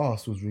question he was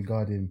asked was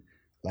regarding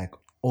like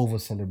over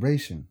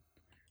celebration.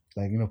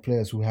 Like, you know,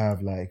 players who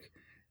have like,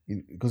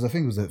 because I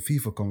think it was a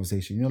FIFA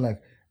conversation, you know,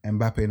 like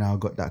Mbappe now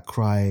got that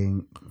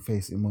crying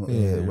face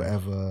emoji,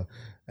 whatever.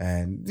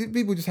 And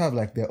people just have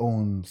like their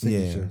own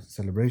signature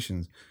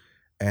celebrations.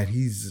 And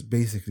he's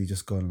basically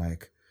just gone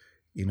like,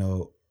 you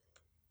know,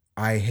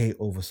 I hate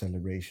over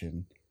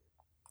celebration.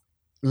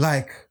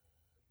 Like,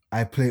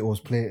 we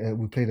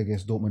played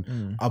against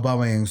Dortmund.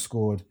 Aubameyang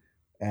scored,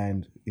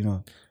 and you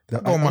know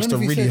That goal must have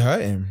really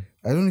hurt him.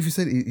 I don't know if he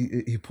said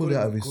he pulled it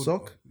out of his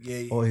sock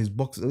or his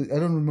box. I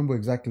don't remember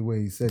exactly where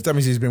he said. That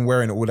means he's been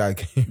wearing it all that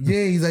game.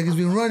 Yeah, he's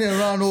been running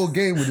around all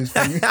game with this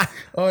thing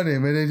on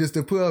him, and then just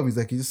to put it up, he's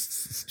like, he's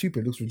just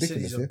stupid. Looks He said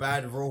ridiculous. he's a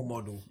bad role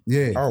model.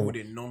 Yeah. He called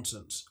it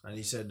nonsense, and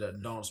he said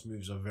that dance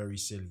moves are very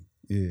silly.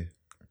 Yeah.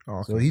 Oh,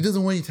 okay. So he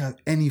doesn't want you to have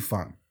any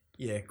fun.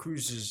 Yeah,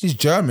 Cruz is. He's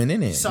German, You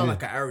innit? sound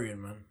like an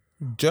Aryan man.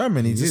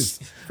 German. He's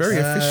just very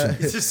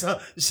efficient.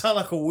 You sound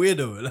like a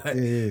weirdo. Like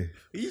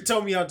Yeah. you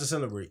told me how to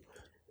celebrate.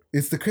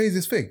 It's the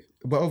craziest thing.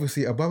 But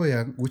obviously,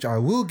 Aubameyang, which I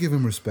will give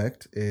him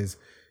respect, is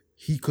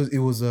because it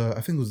was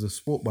I think it was the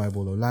Sport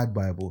Bible or Lad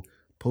Bible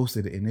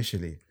posted it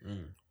initially,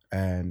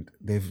 and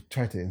they've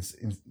tried to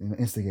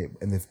instigate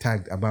and they've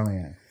tagged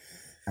Aubameyang,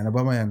 and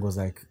Aubameyang was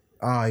like,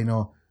 you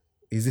know,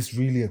 is this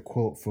really a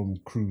quote from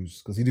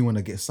Cruz? Because he didn't want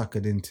to get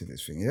suckered into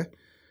this thing, yeah.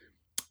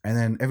 And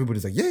then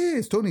everybody's like, yeah,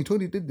 it's Tony.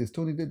 Tony did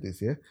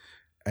this, yeah.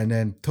 And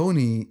then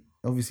Tony,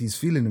 obviously, he's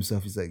feeling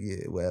himself. He's like,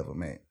 yeah, whatever,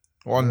 mate.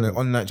 On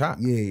that chat.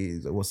 Yeah,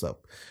 he's like, what's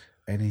up?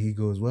 And then he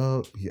goes,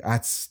 well, he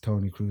adds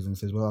Tony Cruz and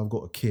says, well, I've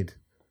got a kid.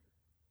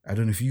 I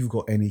don't know if you've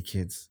got any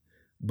kids,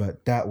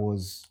 but that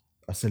was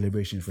a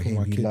celebration for him.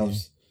 my He kid,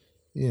 loves,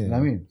 Yeah. you know what I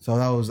mean? So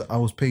I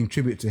was paying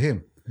tribute to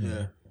him.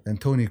 Yeah.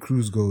 And Tony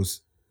Cruz goes,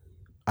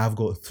 I've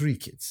got 3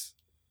 kids.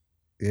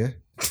 Yeah?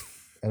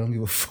 I don't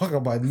give a fuck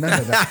about none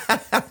of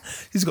that.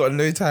 He's got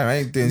no time. I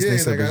ain't doing Yeah,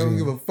 this. like, I don't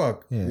give a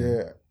fuck. Yeah.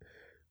 Yeah.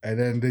 And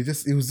then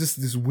it was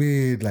just this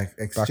weird like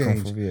Back exchange.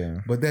 and forth, yeah.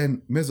 But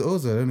then Mesut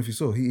Ozil, I don't know if you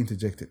saw, he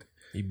interjected.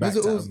 He backed Mesut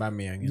out Ozil-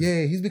 Aubameyang.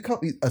 Yeah, he's become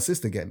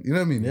assist again. You know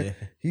what I mean? Yeah.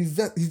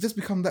 Yeah. He's just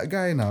become that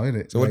guy now, isn't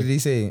it? So what did he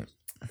say?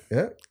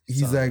 Yeah.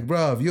 He's like,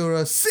 bruv, you're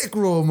a sick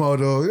role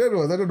model. You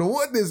know, I don't know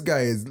what this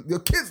guy is. Your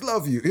kids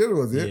love you. You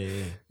know what? Yeah.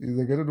 Yeah. He's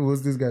like, I don't know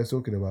what this guy's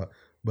talking about.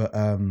 But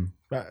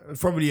But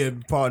probably a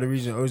part of the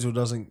reason Ozil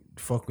doesn't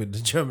fuck with the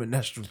German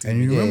national team.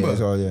 and you remember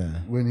Yeah.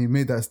 when he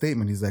made that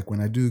statement, he's like, when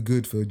I do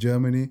good for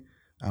Germany,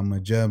 I'm a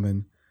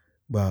German.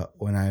 But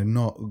when I'm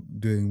not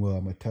doing well,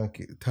 I'm a Turk,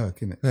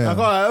 innit? I can't,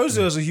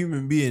 Ozil as a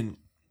human being,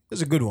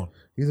 is a good one.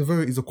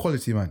 He's a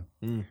quality man.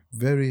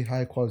 Very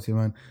high quality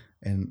man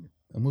and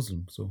a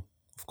Muslim, so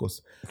of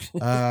course.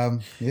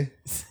 Yeah.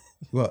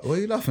 What are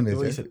you laughing at? The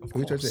way you Jeff? said, of What are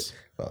you trying to course. say?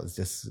 Well, it's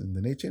just in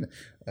the nature,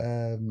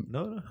 innit?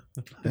 No.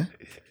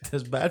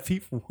 There's bad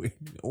people in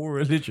all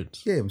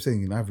religions. Yeah, I'm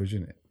saying in average,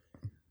 innit?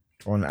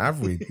 On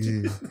average.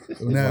 Yeah.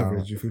 On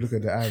average, if you look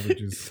at the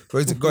averages.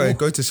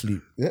 Go to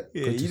sleep. Yeah.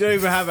 Yeah, you don't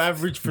even have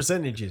average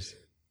percentages.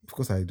 Of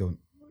course I don't.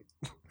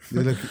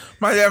 Yeah, look,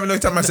 Man, you haven't no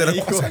time I said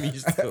You got me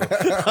still.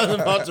 I was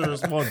about to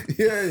respond.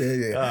 yeah.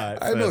 Alright,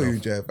 I fair know you,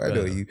 enough. Jeff. I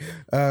know you.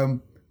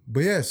 But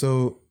yeah,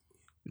 so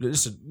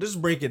Listen, let's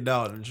break it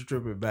down and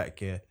strip it back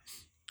here.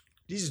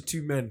 These are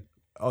 2 men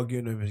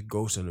arguing over his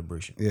goal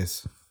celebration.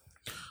 yes.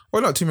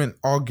 Well, not two men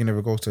arguing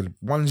over goals.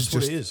 One's That's what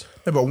just it is.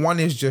 no, but one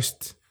is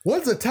just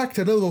One's attacked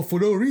another for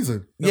no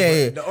reason.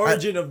 yeah. The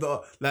origin of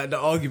the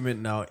argument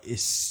now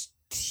is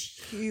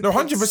stupid. No,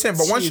 100%.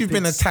 But once you've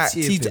been attacked,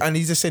 stupid. and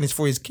he's just saying it's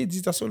for his kids.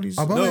 That's all he's.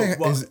 Aubameyang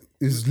but-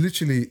 is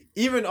literally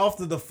Even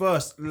after the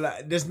first,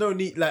 like, there's no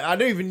need. Like, I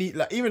don't even need.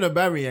 Like, even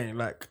Aubameyang,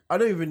 like, I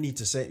don't even need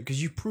to say it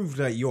because you proved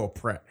that you're a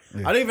prat.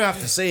 I don't even have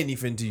to say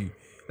anything to you.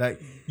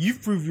 Like,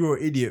 you've proved you're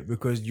an idiot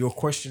because you're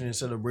questioning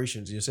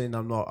celebrations. You're saying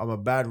I'm a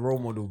bad role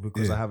model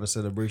because I have a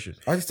celebration.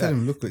 I just tell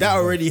him, look at That you,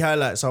 already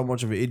highlights how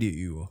much of an idiot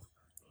you are.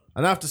 I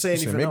don't have to say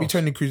anything So maybe else.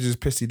 Tony Cruz is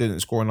pissed he didn't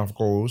score enough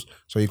goals,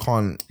 so he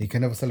can't. he can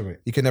never celebrate.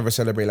 He can never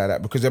celebrate like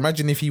that because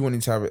imagine if he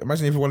wanted to have it.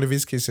 Imagine if one of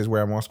his kids says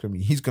wear a mask with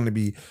me, he's gonna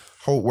be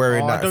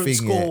wearing I that don't thing.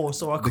 score,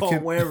 so I can't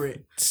kid- wear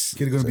it.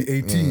 Kid gonna be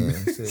 18. Yeah,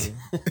 so,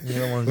 you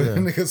don't want But to- the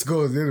nigga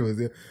scores anyways.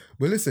 Yeah.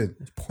 But listen,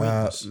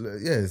 pointless.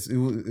 yes, it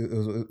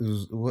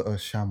was what a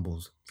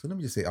shambles. So let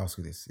me just ask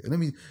you this. Let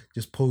me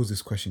just pose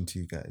this question to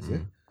you guys.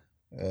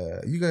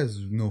 Yeah, you guys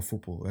know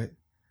football, right?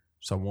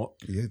 Somewhat.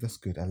 Yeah, that's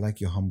good. I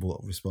like your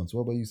humble response.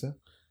 What about you, sir?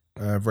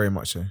 very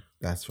much so.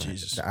 That's right.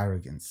 Jesus. The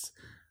arrogance.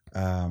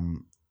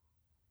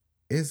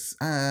 Is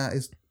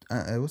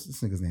what's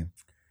this nigga's name?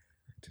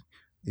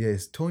 Yeah,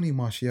 it's Tony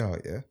Martial.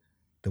 Yeah,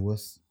 the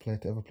worst player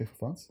to ever play for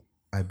France.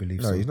 I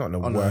believe No, so. he's not the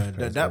Oh, worst.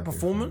 no, that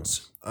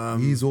performance,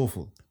 He's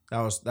awful.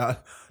 that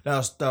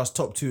was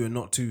top 2 and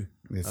not 2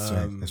 That's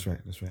right.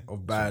 That's right.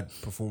 of bad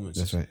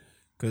performances. That's right.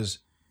 Because,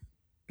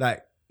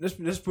 like,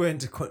 let's put it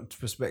into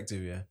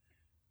perspective. Yeah,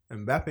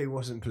 Mbappe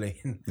wasn't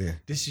playing. Yeah.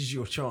 This is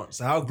your chance.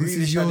 How This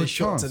is Grealish your had a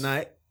shot chance.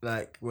 tonight,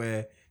 like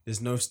where there's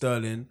no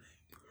Sterling.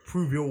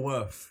 Prove your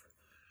worth.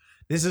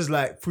 This is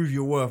like prove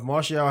your worth.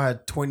 Martial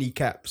had 20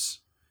 caps,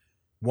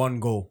 1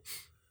 goal.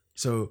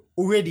 So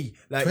already,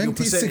 like your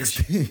percentage.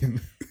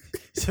 2016.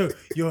 So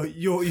you're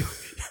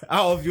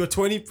out of your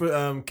 20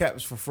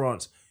 caps for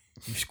France,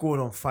 you've scored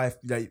on 5.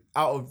 Like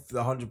out of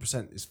the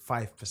 100% is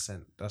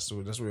 5%. That's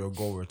where your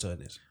goal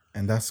return is.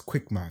 And that's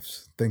quick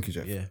maths. Thank you,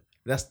 Jeff. Yeah,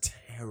 that's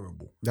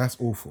terrible. That's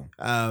awful.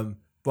 But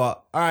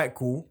all right,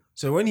 cool.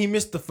 So when he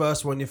missed the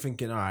first one, you're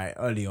thinking, all right,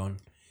 early on,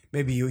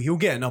 maybe he'll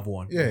get another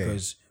one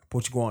because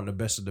Portugal aren't the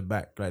best at the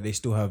back. Like they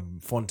still have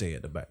Fonte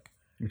at the back.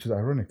 Which is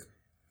ironic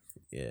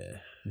Yeah.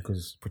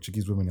 because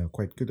Portuguese women are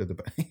quite good at the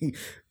back.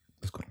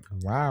 Let's go.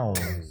 Wow.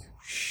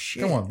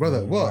 Come on,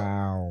 brother. What?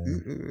 Wow. What?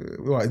 we're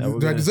Do I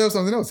gonna- deserve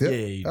something else? Yeah.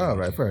 Yeah, you do, All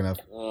you right, fair enough.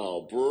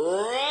 Oh,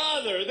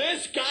 brother,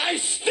 this guy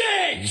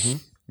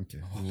stinks! Okay.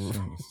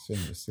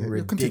 Shameless. Yeah,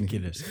 continue.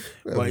 Ridiculous.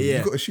 Well, But you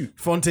yeah, gotta shoot.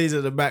 Fonte's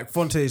at the back.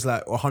 Fonte's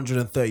like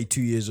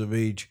 132 years of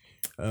age.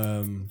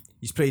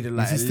 He's played at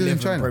like Is he still in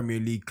 11 China? Premier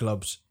League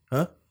clubs.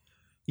 Huh?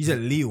 He's at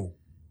Lille,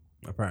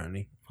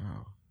 apparently.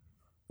 Wow.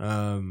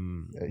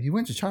 Um, He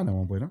went to China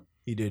one point, huh?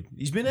 he did.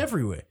 He's been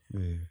everywhere.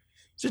 Yeah.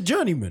 He's a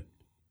journeyman.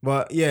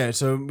 But yeah,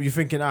 so you're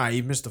thinking,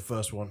 he missed the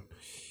first one.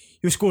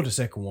 He'll score the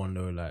second one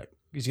though. Like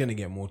he's gonna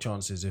get more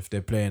chances if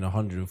they're playing a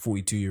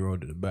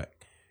 142-year-old at the back.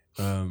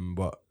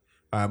 But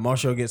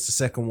Martial gets the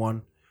second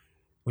one,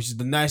 which is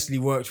the nicely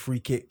worked free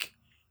kick,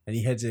 and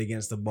he heads it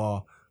against the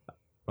bar.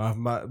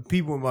 My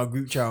people in my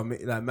group chat,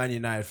 like Man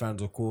United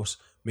fans, of course,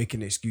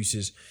 making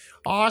excuses.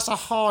 Oh, it's a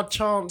hard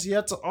chance. He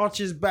had to arch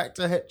his back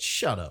to head.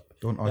 Shut up.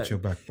 Don't arch your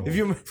back, bro. If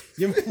you're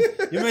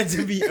meant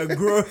to be a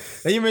grow,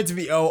 and you're meant to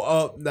be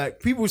like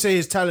people say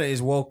his talent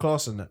is world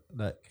class and that,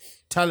 like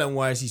talent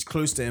wise he's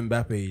close to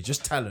Mbappe,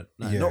 just talent,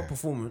 like, Yeah. not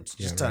performance,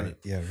 just talent.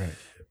 Right. Yeah, right.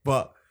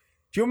 But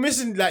if you're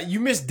missing, like you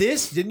missed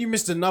this, then you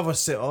missed another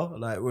sitter,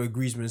 like where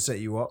Griezmann set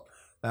you up,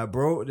 like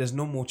bro, there's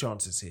no more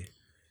chances here.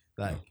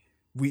 Like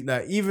we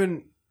like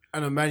even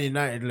on a Man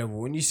United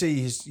level, when you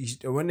say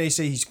when they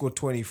say he scored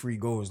 23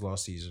 goals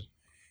last season,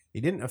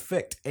 he didn't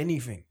affect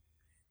anything.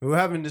 We were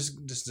having this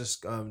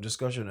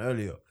discussion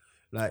earlier,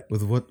 like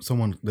With what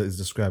someone that is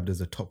described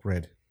as a top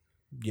red.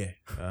 yeah,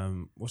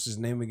 what's his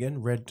name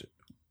again? Red,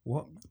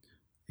 what?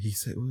 He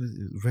said what was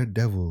it? Red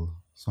Devil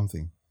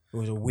something. It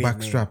was a weird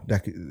name.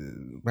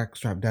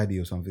 Backstrap daddy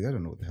or something. I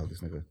don't know what the hell this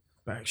nigga.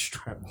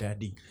 Backstrap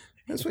daddy.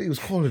 That's what he was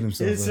calling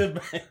himself. It's bro. a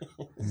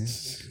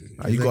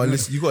back, You gotta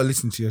listen. You gotta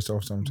listen to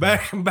yourself sometimes.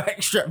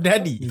 backstrap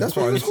daddy. That's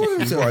what he was calling You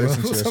himself. gotta bro.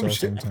 listen to Some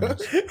yourself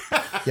shit.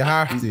 sometimes. You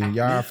have to.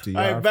 You have to. You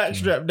Alright, have to.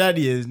 backstrap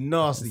daddy is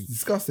nasty.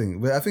 Disgusting.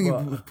 But I think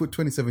he put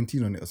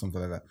 2017 on it or something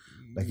like that.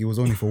 Like he was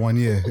only for 1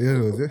 year. You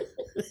know, was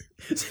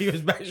it? So he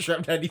was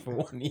backstrap daddy for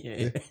 1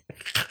 year.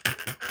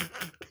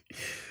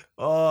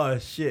 Oh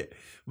shit.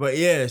 But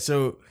yeah,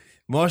 so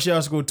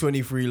Martial scored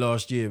 23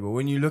 last year, but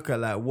when you look at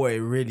like what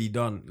it really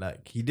done,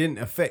 like he didn't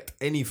affect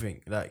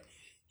anything. Like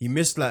he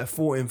missed like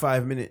 4 in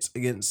 5 minutes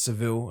against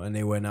Seville and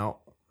they went out.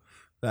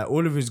 Like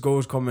all of his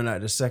goals coming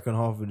like the second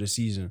half of the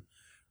season.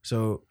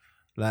 So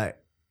like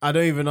I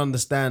don't even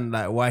understand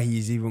like why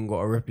he's even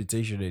got a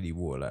reputation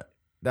anymore. Like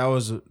that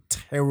was a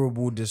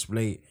terrible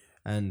display,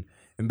 and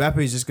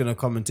Mbappe is just gonna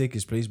come and take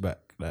his place back.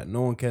 Like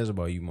no one cares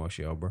about you,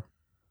 Martial, bro.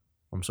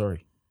 I'm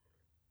sorry.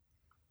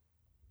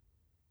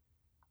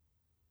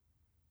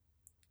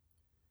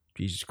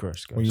 Jesus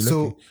Christ, guys. When you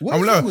So look- what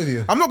I'm is not- wrong with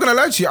you? I'm not gonna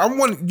lie to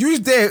you. You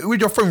was there with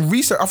your friend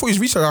research. I thought he was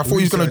researching. I thought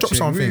he was gonna drop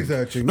something.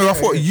 Researching. No, I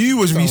thought you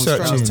was Someone's trying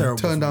researching. to Terrible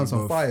turn down for some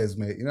both. fires,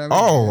 mate. You know what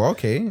I mean? Oh,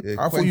 okay. Yeah,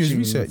 I thought you was quenching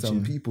researching.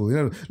 some people. You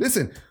know,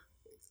 listen,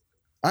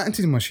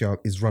 Anthony Martial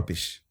is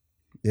rubbish.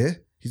 Yeah,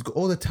 he's got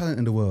all the talent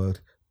in the world,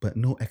 but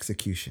no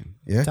execution.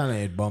 Yeah,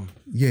 Talented bum.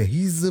 yeah,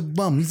 he's a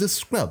bum. He's a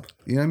scrub.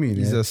 You know what I mean?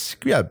 He's yeah? a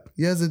scrub.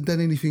 He hasn't done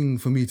anything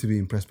for me to be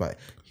impressed by.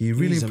 He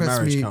really He's a impressed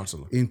marriage me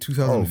counselor. in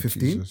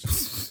 2015.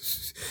 Oh,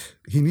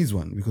 He needs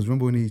one because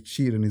remember when he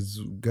cheated on his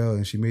girl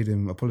and she made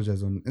him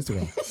apologize on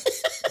Instagram?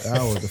 That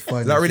was the funniest.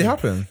 Did that really thing.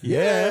 happen?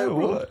 Yeah,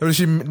 what? Or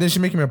did she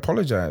make him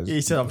apologize? He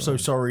said, "I'm so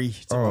sorry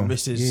to my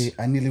missus." Yeah,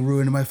 I nearly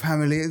ruined my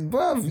family.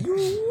 Bruv, you're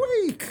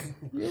weak.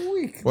 You're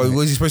weak. Well,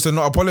 was he supposed to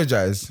not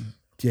apologize?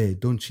 Yeah,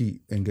 don't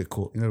cheat and get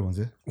caught. You know the ones,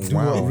 yeah? Do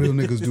Wow. what real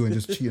niggas do and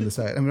just cheat on the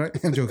side. I mean,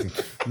 right? I'm joking.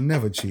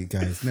 Never cheat,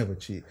 guys. Never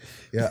cheat.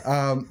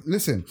 Yeah.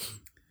 Listen.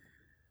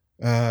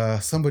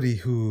 Somebody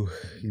who,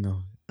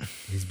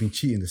 he's been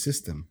cheating the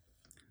system.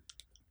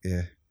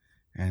 Yeah.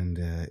 And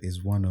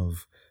is one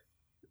of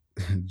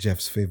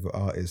Jeff's favorite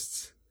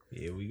artists.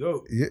 Here we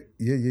go.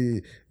 Yeah.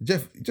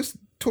 Jeff, just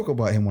talk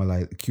about him while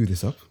I cue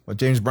this up. Or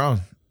James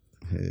Brown?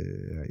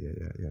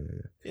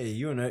 Yeah. Hey,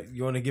 you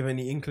wanna give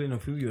any inkling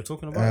of who you're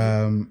talking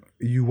about?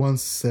 You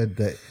once said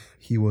that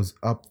he was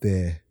up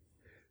there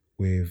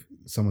with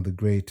some of the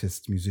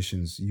greatest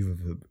musicians you've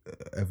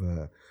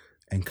ever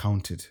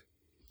encountered.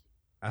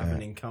 I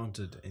haven't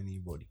encountered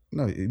anybody.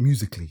 No,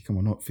 musically. Come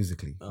on, not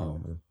physically. Oh.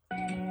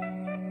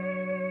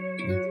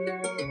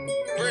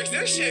 Breaks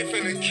that shit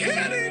finna kill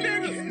these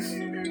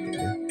niggas.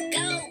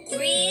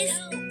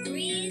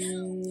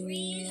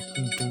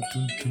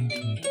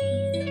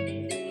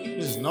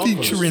 This is Narcos.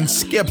 Featuring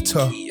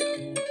Skepta.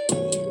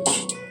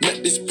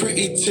 Met this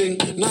pretty ting,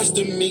 nice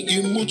to meet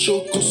you,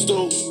 mucho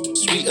gusto.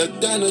 Sweeter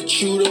than a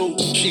chulo,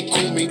 she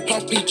call me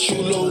Papi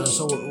Chulo.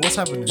 So what's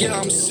happening? Yeah,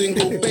 I'm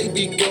single,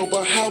 baby girl,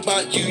 but how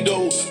about you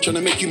though?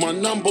 Tryna make you my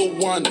number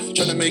one,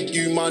 tryna make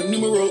you my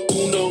numero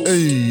uno.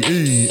 Hey.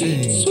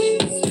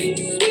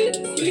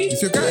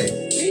 It's your guy.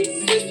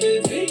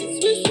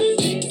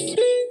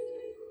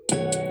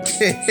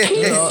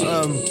 No.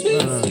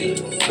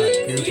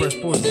 Can you press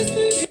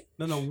pause?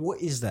 No. What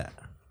is that?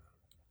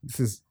 This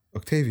is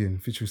Octavian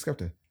featuring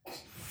Skepta.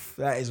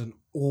 That is an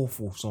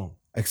awful song.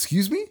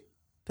 Excuse me?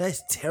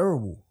 That's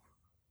terrible.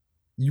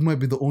 You might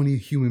be the only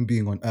human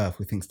being on earth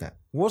who thinks that.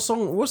 What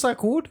song? What's that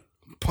called?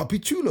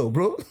 Papi Chulo,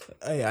 bro.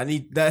 Hey, I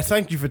need that.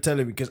 Thank you for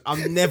telling me because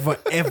I'm never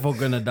ever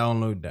gonna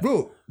download that.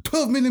 Bro,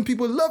 12 million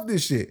people love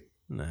this shit.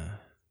 Nah.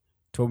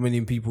 12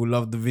 million people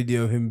loved the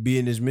video of him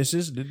being his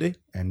missus, did they?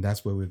 And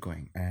that's where we're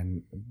going.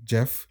 And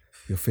Jeff,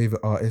 your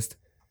favorite artist,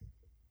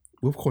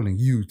 we're calling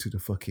you to the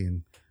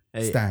fucking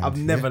stand. I've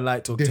never yeah?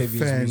 liked Octavian's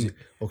Defend music.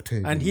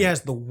 Octavian. And he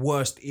has the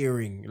worst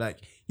earring. Like,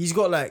 he's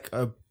got like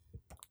a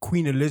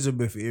Queen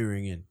Elizabeth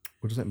earring in.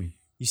 What does that mean?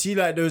 You see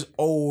like those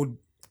old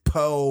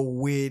pearl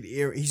weird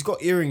earrings. He's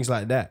got earrings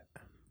like that.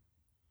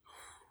 I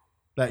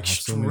Like have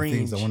so many strange.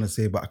 things I want to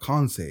say, but I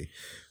can't say.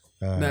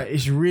 No,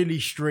 it's really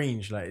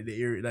strange. Like the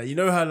ear, like you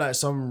know how like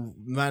some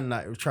man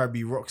like try to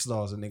be rock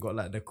stars and they got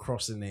like the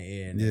cross in their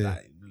ear and Yeah. it,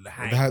 like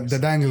hangs. The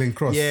dangling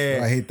cross.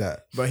 Yeah. I hate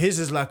that. But his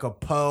is like a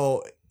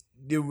pearl.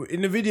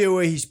 In the video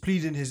where he's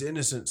pleading his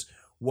innocence,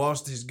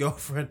 whilst his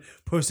girlfriend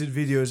posted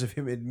videos of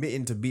him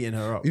admitting to beating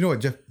her up. You know what,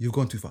 Jeff? You've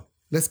gone too far.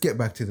 Let's get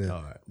back to the.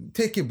 All right.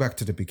 Take it back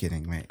to the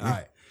beginning, mate. Yeah? All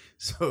right.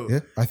 So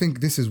Yeah, I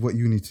think this is what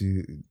you need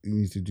to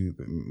do.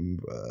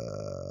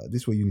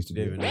 This is what you need to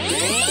do.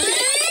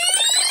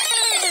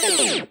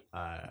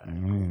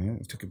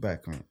 Took it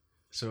back, man.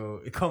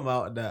 So it come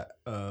out that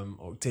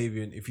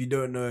Octavian, if you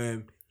don't know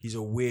him, he's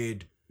a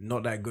weird,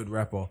 not that good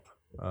rapper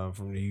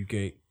from the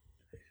UK,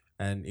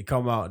 and it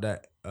come out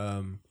that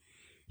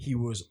he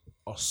was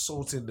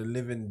assaulting the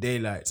living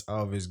daylights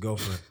out of his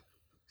girlfriend,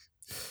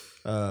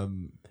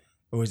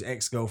 or his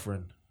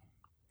ex-girlfriend.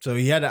 So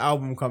he had an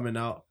album coming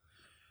out.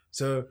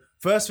 So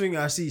first thing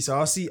I see,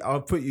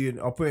 I'll put it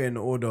in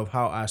the order of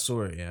how I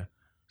saw it. Yeah.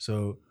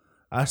 So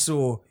I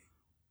saw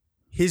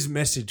his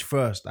message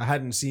first. I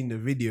hadn't seen the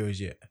videos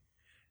yet.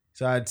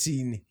 So I'd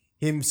seen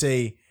him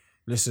say,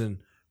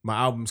 listen, my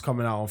album's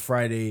coming out on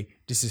Friday.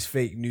 This is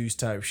fake news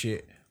type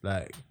shit.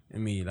 Like,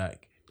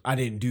 I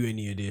didn't do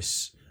any of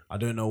this. I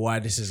don't know why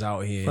this is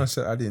out here. I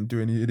said I didn't do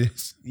any of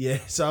this. Yeah.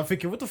 So I'm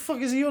thinking, what the fuck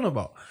is he on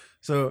about?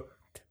 So,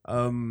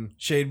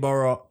 Shade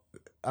Borough,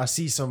 I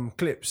see some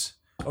clips.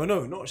 Oh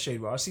no, not Shade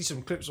Borough. I see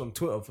some clips on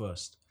Twitter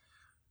first.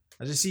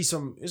 I just see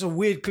it's a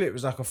weird clip.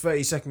 It's like a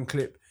 30-second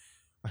clip.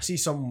 I see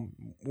some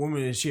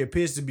woman and she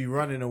appears to be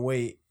running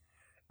away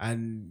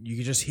and you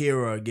can just hear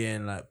her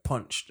again, like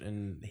punched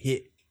and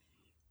hit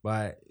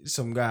by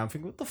some guy. I'm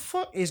thinking, what the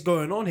fuck is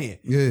going on here?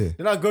 Yeah.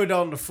 Then I go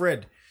down the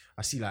thread.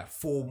 I see like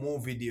 4 more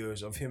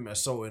videos of him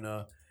assaulting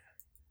her.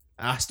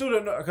 And I still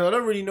don't know, because I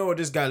don't really know what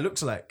this guy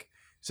looks like.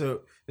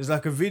 So there's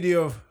like a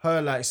video of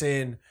her like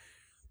saying,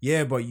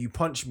 yeah, but you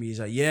punched me. He's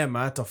like, yeah,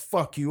 man, I had to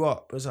fuck you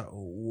up. It's like,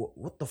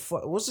 what the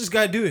fuck? What's this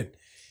guy doing?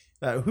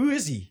 Like, who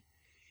is he?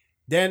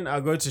 Then I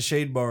go to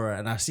Shade Borough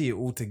and I see it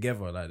all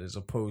together. Like, there's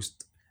a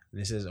post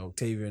and it says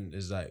Octavian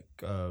is like,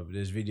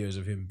 there's videos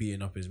of him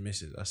beating up his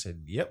missus. I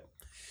said, yep.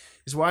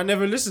 It's why I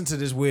never listened to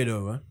this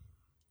weirdo, man.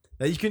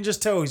 Like, you can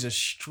just tell he's a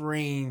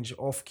strange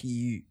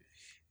off-key.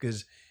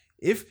 Because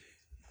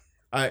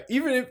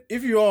even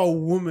if you are a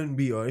woman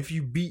beater, if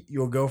you beat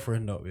your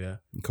girlfriend up, yeah.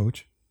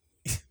 Coach,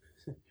 he's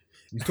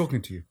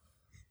talking to you.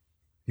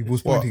 He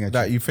was What, pointing at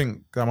that you. you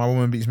think that my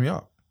woman beats me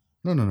up?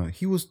 No.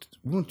 He was.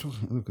 Look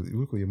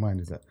what your mind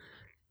is at.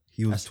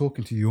 He was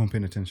talking to you. You weren't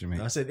paying attention,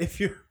 mate. I said, if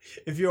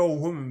you're a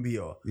woman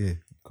beater, Yeah,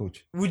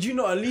 coach. would you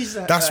not at least?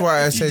 That's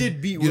why I if you said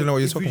did beat you don't know what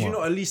you're talking Would you about.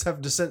 not at least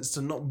have the sense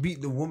to not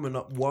beat the woman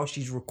up while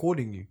she's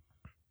recording you?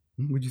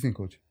 What do you think,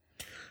 coach?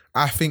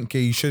 I think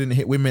you shouldn't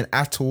hit women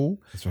at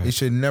all. That's right. It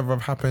should never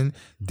have happened.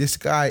 This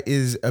guy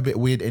is a bit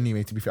weird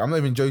anyway, to be fair. I'm not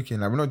even joking.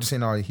 Like, we're not just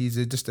saying, oh, he's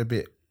just a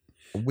bit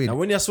weird. Now,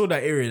 when I saw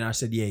that area, I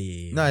said,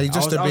 yeah. No, he's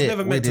just I a was bit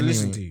never meant weird to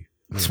listen anyway. to you.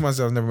 To myself,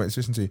 I was never meant to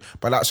listen to you.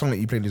 But that song that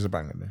you played is a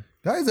banger, then.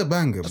 That is a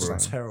banger, That's bro. a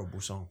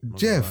terrible song. Not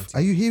gonna lie Jeff, to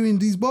are you hearing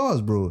these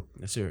bars, bro?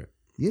 Let's hear it.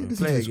 Yeah, listen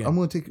to play it this. again. I'm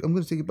gonna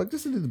take it back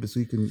just a little bit so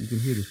you can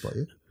hear this part.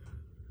 Yeah.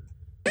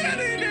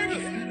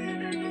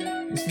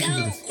 Listen to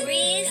this.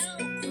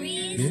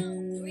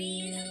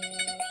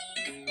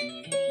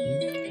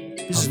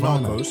 This is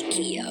Narcos.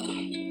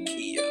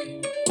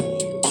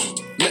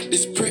 Met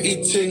this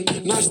pretty ting,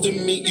 nice to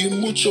meet you,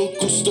 mucho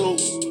gusto.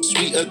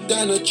 Sweeter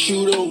than a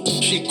churro,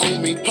 she call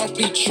me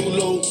Papi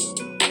Chulo.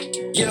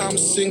 Yeah, I'm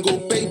single,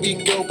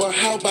 baby girl, but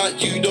how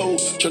about you though?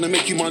 Tryna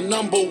make you my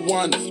number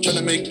one,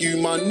 tryna make you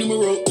my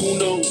numero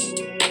uno.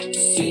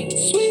 Sweet,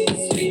 sweet,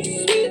 sweet,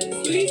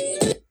 sweet,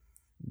 sweet.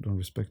 Don't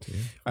respect it.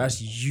 Yeah?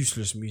 That's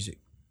useless music.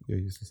 You're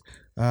useless.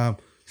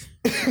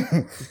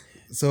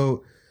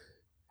 So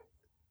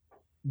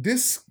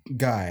this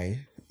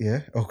guy,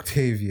 yeah,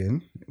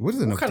 Octavian. What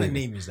is an What kind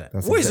Octavian? of name is that?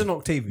 That's What is exact- an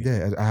Octavian?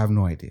 Yeah, I have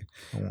no idea.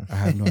 I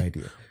have no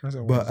idea.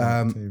 But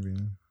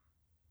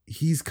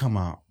he's come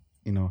out,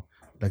 you know,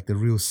 like the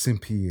real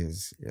simp he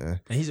is, yeah,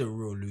 And he's a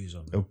real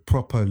loser. a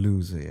proper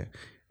loser, yeah.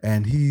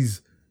 And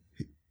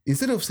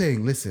instead of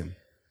saying, "Listen,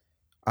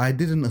 I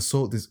didn't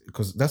assault this,"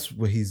 because that's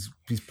where he's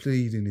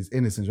pleading his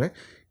innocence, right?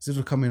 Instead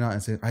of coming out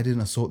and saying, "I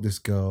didn't assault this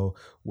girl.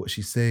 What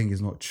she's saying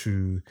is not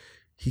true,"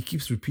 he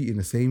keeps repeating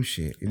the same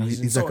shit. And And he's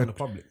he's like insulting the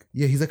public.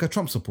 yeah, he's like a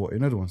Trump supporter.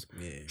 In other words,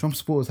 Trump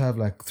supporters have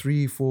like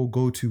 3-4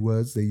 go-to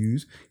words they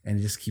use, and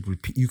they just keep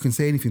repeat. You can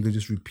say anything, they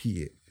just repeat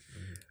it.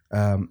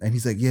 And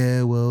he's like,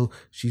 "Yeah, well,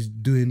 she's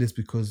doing this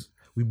because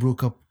we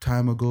broke up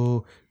time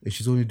ago. And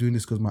she's only doing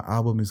this because my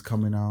album is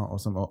coming out or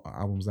some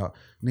album's out."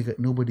 Nigga,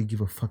 nobody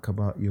give a fuck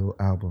about your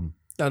album.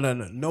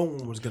 No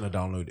one was gonna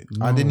download it.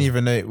 I didn't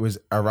even know it was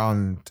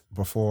around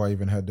before I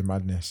even heard the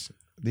madness.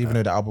 I didn't even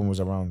know the album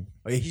was around.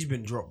 Oh, yeah, he's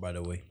been dropped, by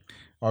the way.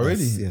 Oh,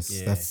 really? Yes,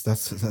 Yeah. that's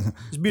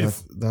It's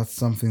beautiful. That's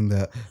something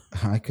that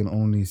I can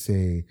only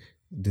say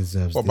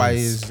deserves. What, by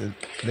this. his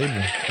label?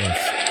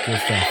 Yes, good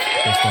stuff.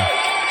 Good stuff.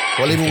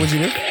 What label was he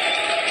with?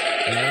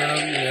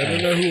 I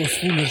don't know who was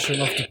foolish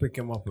enough to pick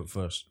him up at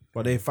first,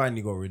 but they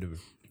finally got rid of him.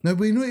 No,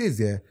 but you know what it is,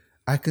 yeah?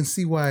 I can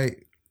see why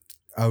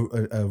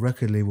a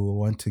record label will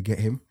want to get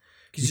him.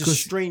 He's Because- a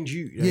strange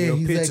youth. yeah, Yeah,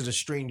 he's appear like- to the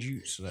strange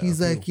youths. that He's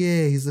appeal. like,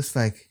 yeah, he's just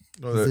like,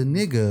 he's a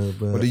nigga,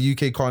 but Or the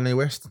UK Kanye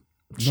West?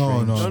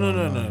 no, No,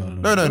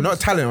 not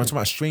talent. I'm talking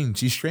about strange.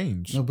 He's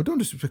strange. No, but don't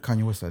disrespect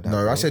Kanye West like that.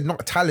 No, bro. I said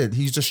not talent.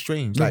 He's just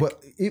strange. no, like,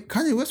 but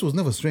Kanye West was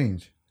never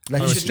strange.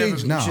 Like He he's should strange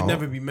never, now. He should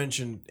never be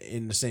mentioned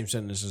in the same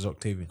sentence as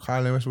Octavian.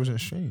 Kanye West wasn't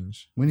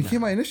strange. When he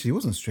came out initially, he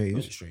wasn't strange.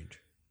 Wasn't strange.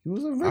 He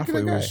was a I regular thought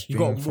he guy. was He got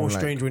strange more from, like-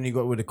 strange when he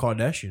got with the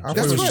Kardashians. I thought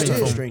That's he was right, strange yeah.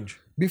 from- strange.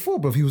 Before,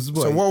 but he was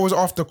what? So what was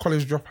after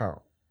college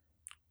dropout?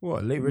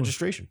 What, late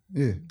registration?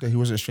 Yeah. That he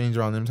wasn't strange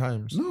around them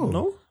times. No.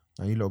 No?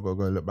 Now you lot gotta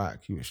go look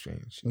back. He was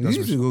strange. You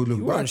need to go look He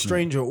back. wasn't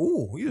strange at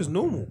all. He was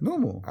normal.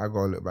 Normal. I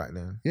gotta look back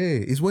then. Yeah,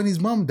 it's when his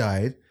mum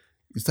died,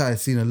 you started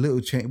seeing a little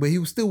change, but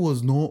he still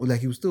was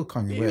he was still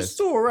Kanye He was West.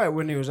 still alright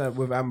when he was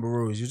with Amber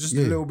Rose. He was just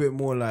a Yeah. little bit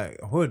more like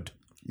hood.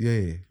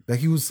 Yeah, like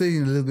he was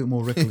saying a little bit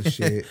more reckless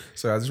shit.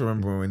 So I just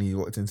remember when he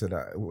walked into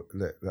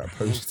that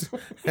post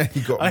and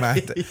he got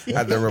mad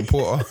at the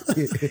reporter.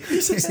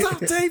 He said, "Stop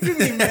taping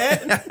me,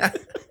 man."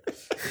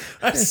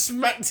 I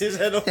smacked his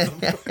head off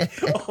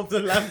the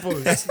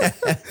lamppost.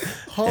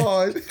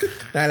 Hard.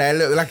 And it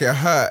looked like it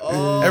hurt.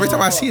 Every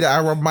time I see that,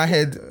 I rub my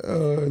head.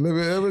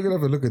 We're gonna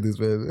have a look at this,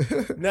 man.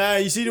 Nah,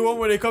 you see the one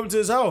where they come to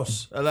his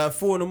house at like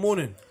 4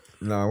 a.m.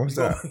 No, what's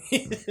that?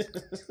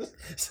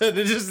 So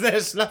they're just there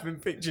snapping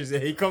pictures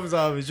and he comes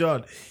out of his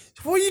yard.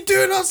 "What are you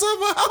doing outside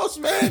my house,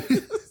 man?"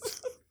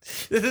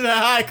 They said,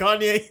 "Hi,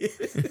 Kanye."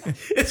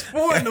 It's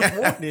 4 a.m.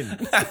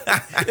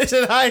 They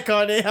said, "Hi,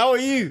 Kanye, how are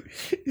you?"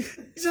 He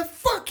said,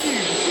 "Fuck you."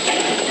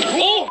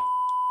 Oh,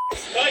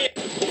 Kanye.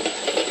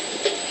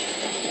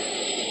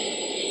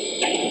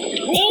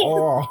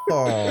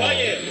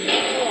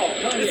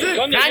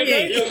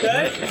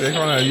 Take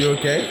on, are you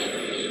okay?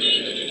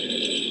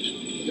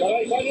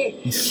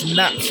 He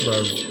snaps,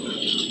 bro.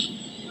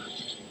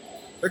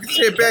 Look at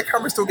your bare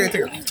camera still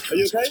getting. Are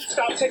you okay?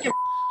 Stop taking.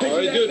 All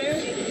right, good.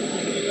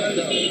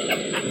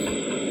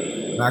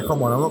 Nah,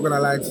 come on, I'm not gonna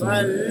lie to you.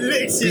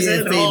 Being famous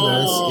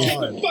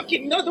is,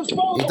 Fucking another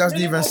photo. it doesn't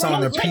even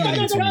sound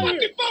appealing to me.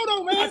 Fucking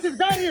photo, man. I just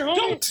got here, homie.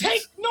 Don't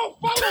take no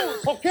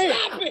photos. Okay.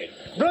 Stop it,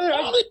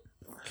 brother.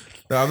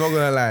 No, I'm not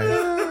gonna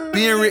lie.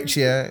 Being rich,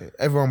 yeah,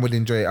 everyone would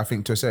enjoy it, I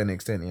think, to a certain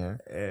extent,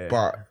 yeah.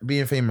 But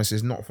being famous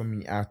is not for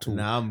me at all.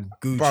 Nah, I'm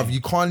Gucci. Bruv,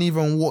 you can't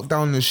even walk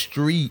down the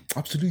street.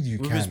 Absolutely, you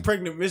With his can.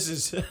 pregnant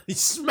missus,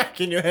 he's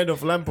smacking your head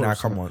off lamppost. Nah,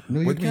 come on.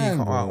 No, you What do mean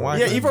can, bro. Why Yeah,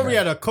 can't he you? probably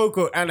had a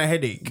cocoa and a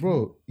headache.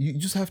 Bro, you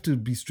just have to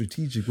be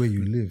strategic where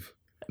you live.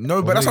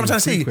 No, but that's what I'm trying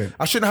to say. Frequent.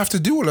 I shouldn't have to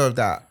do all of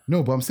that.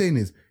 No, but I'm saying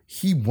is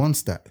he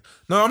wants that.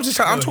 No, I'm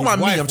talking about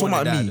me. I'm talking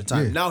about me.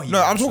 Yeah. Now he No,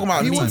 I'm wants talking it.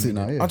 about He me. wants it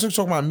now, yeah. I'm just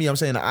talking about me. I'm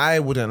saying I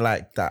wouldn't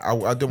like that. I don't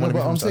No, want to but be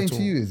I'm famous saying at to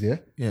all. you is, yeah,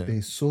 Yeah.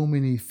 there's so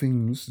many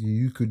things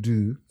you could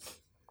do,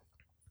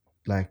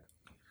 like,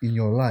 in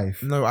your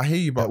life No, I hear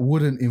you, that but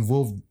wouldn't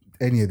involve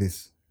any of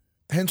this.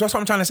 hence that's what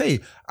I'm trying to say.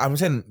 I'm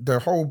saying the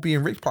whole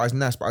being rich part is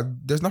nice, but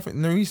there's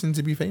no reason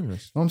to be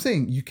famous. I'm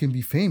saying you can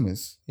be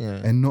famous Yeah.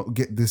 and not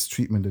get this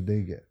treatment that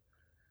they get.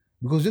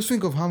 Because just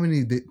think of how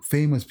many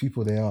famous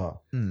people there are.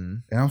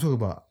 And I'm talking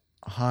about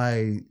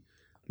high,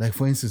 like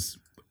for instance,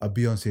 a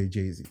Beyonce,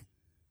 Jay-Z.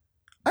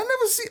 I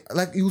never see,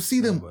 like you'll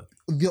see them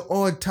the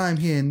odd time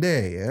here and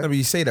there, yeah. No, but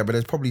you say that, but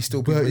there's probably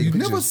still people. But you taking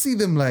never pictures. see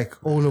them like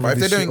all over. But if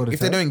this they shit all don't, the if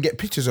they time. don't get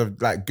pictures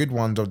of like good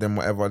ones of them,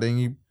 whatever, then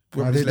you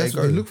Nah, probably that's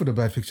let what it they go. look for the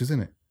bad pictures,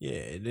 isn't it?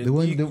 Yeah,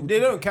 They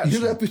don't catch You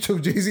know them. that picture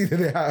of Jay-Z that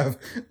they have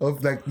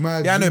of like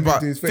mad. Yeah, I know, zoom but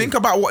into his face? think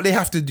about what they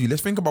have to do.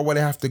 Let's think about what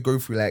they have to go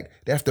through. Like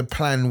they have to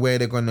plan where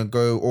they're gonna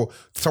go, or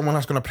someone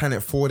else gonna plan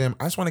it for them.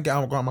 I just want to go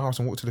out of my house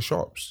and walk to the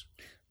shops.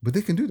 But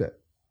they can do that.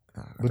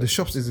 But the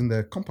shops is in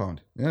their compound.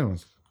 You know what I mean?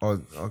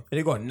 Or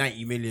They got a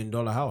 $90 million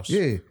house.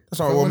 Yeah. that's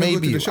If I all. Or wanna go to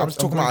maybe the I'm shops,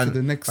 talking going about to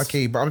the next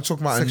okay, but I'm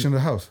talking about section of the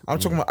house. I'm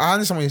talking about. I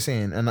understand what you're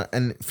saying,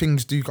 and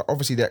things do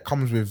obviously that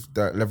comes with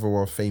the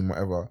level of fame,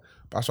 whatever.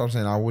 But that's what I'm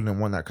saying. I wouldn't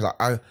want that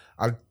because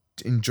I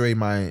enjoy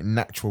my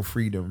natural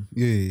freedom.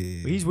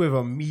 Yeah. But he's with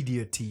a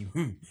media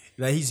team.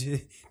 Like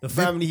he's the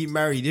family he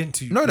married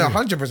into. No,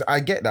 100%. I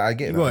get that. I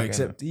get You that. gotta I get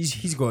accept.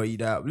 He's got to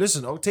eat out.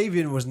 Listen,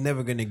 Octavian was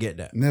never gonna get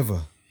that.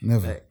 Never.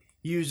 Like,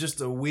 he was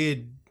just a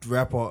weird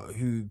rapper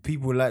who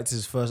people liked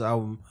his first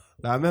album.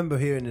 Like, I remember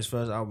hearing his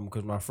first album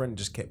because my friend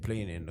just kept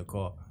playing it in the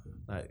car.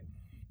 Like,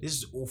 this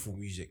is awful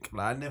music.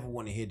 Like, I never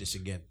want to hear this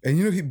again. And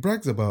you know, he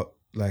brags about,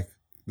 like,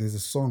 there's a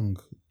song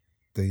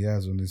that he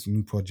has on this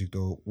new project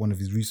or one of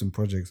his recent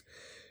projects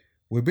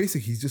where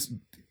basically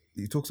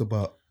he talks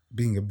about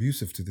being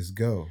abusive to this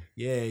girl.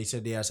 Yeah, he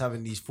said he was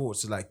having these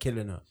thoughts of like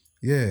killing her.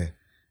 Yeah.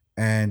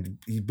 And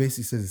he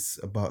basically says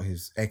about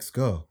his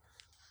ex-girl,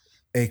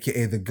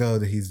 aka the girl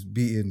that he's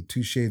beaten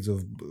 2 shades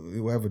of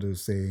whatever the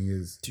saying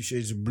is. 2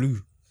 Shades of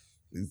Blue.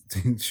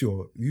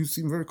 Sure. You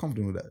seem very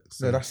confident with that.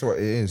 No, that's what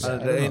it is.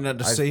 That ain't that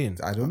the saying.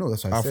 I don't know.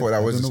 That's why I I said. thought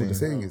that was I don't the know what the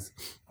saying.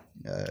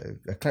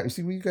 saying is. You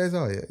see what you guys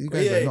are. Yeah? You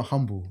guys Yeah. are not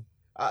humble.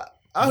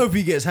 I hope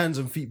he gets hands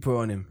and feet put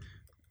on him.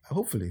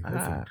 Hopefully. You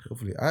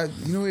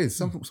know what it is?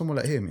 Someone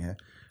like him, yeah.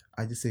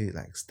 I just say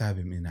like stab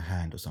him in the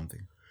hand or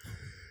something.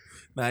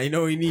 Nah, you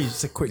know what he needs?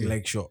 It's a quick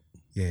leg shot.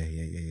 Yeah.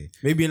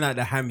 Maybe in like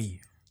the hammy.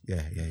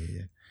 Yeah.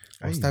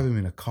 Or stab him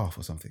in a calf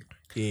or something.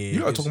 Yeah. You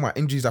lot are talking about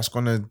injuries that's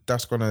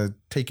gonna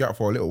take you out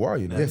for a little while,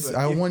 you know. Yes,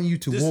 I want you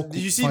to walk.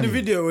 Did you see funny. the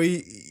video where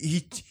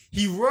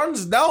he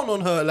runs down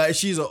on her like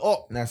she's a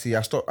op? Now see,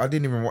 I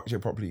didn't even watch it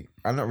properly.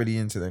 I'm not really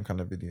into them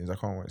kind of videos. I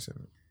can't watch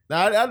them.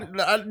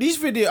 Now, these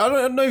videos,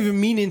 I'm not even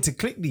meaning to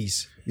click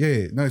these.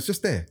 Yeah, no, it's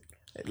just there.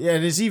 Yeah,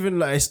 there's even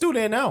like it's still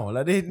there now.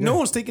 Like no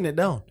one's taking it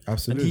down.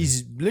 Absolutely. And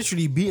he's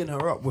literally beating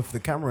her up with the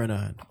camera in her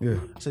hand. Yeah.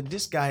 So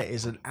this guy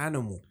is an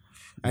animal.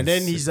 And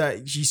then he's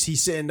like,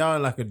 he's sitting down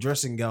in like a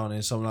dressing gown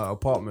in some like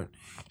apartment.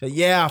 Like,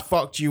 yeah, I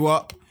fucked you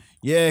up.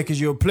 Yeah,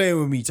 because you were playing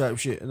with me type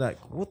shit. Like,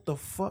 what the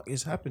fuck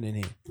is happening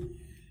here?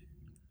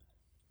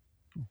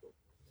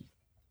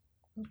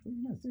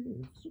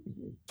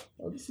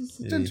 Oh, this is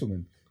a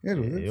gentleman. Yeah,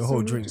 Your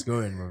whole drink's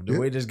going, bro. The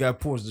way this guy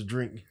pours the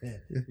drink.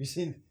 You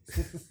seen?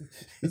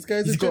 This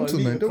guy's He's a got a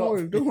gentleman.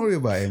 lean Don't worry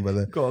about him,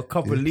 brother. Got a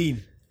cup of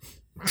lean.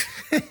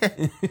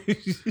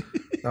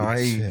 No,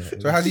 I hear you.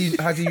 So how do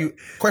you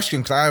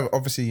question? Because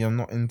I'm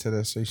not into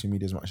the social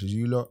media as much as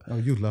you lot. Oh,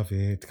 you love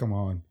it. Come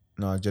on.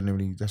 No,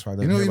 generally that's why I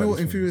don't. You know hear about what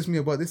these infuriates me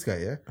about this guy,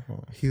 yeah?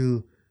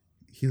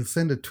 He'll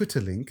send a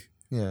Twitter link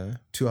things. Yeah.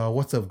 to our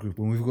WhatsApp group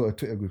when we've got a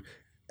Twitter group.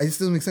 It just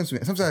doesn't make sense to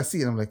me. Sometimes I see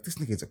it and I'm like, this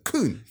nigga is a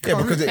coon. Yeah,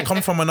 because it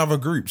comes from another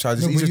group, so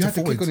it's No, but easier you to have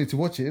to click forward. on it to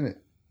watch it, innit?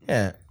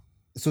 Yeah.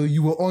 So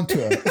you were on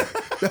Twitter.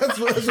 that's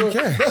what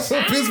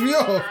pissed me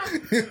off.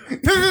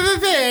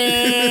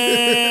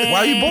 Why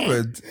are you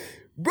bothered?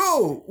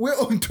 Bro, we're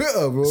on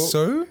Twitter, bro.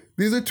 So?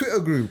 There's a Twitter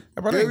group.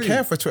 But I don't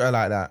care for Twitter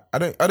like that. I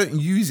don't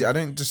use it. I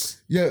don't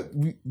just. Yeah,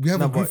 we have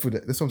a group but- for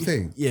that. That's what I'm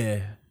saying.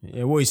 Yeah.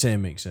 What he's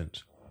saying makes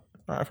sense.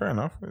 Alright, fair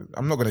enough.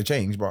 I'm not gonna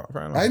change, but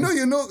fair enough. I know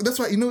you know. That's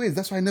why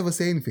That's why I never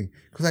say anything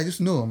because I just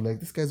know I'm like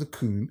this guy's a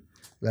coon.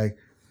 Like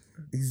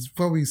he's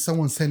probably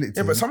someone sent it to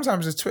Yeah, but him.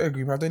 sometimes the Twitter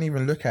group I don't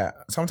even look at.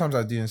 Sometimes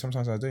I do, and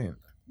sometimes I don't.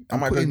 I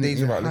might go putting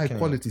days without high looking.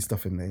 quality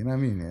stuff in there. You know what I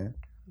mean?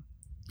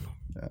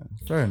 Yeah.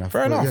 Fair enough.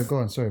 Fair But enough. Yeah, go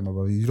on. Sorry, my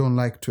brother. You don't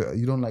like Twitter.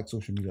 You don't like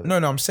social media. No,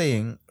 I'm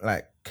saying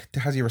like,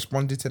 has he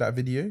responded to that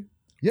video?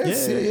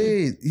 Yes. Yeah,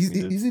 Yeah.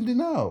 He's in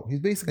denial. He's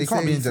basically He can't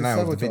saying be in it's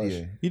denial with the sabotage.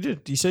 video. He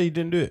did. He said he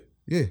didn't do it.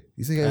 Yeah.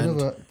 He said he And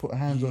never put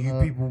hands on You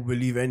her. people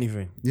believe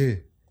anything. Yeah.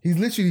 He's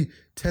literally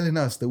telling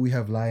us that we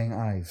have lying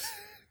eyes.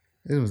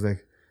 It was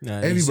like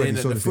Nah, he's everybody saying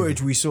that saw the the video.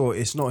 footage we saw,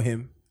 it's not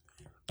him.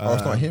 Oh,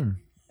 it's not him.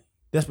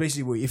 That's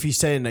basically what. If he's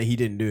saying that he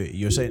didn't do it,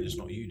 you're saying it's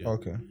not you. Then.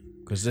 Okay.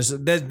 Because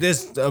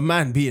there's a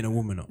man beating a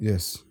woman up.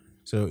 Yes.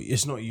 So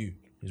it's not you,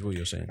 is what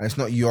you're saying. And it's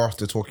not you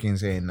after talking and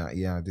saying that.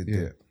 Yeah, I did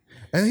do it.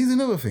 And here's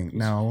another thing.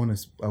 Now I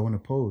want to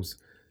pose.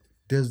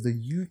 Does the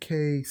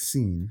UK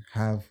scene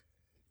have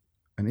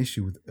an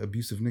issue with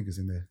abusive niggas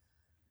in there?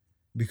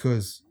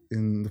 Because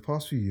in the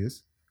past few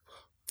years,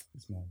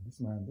 this man,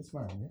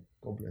 yeah.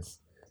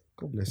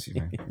 God bless you,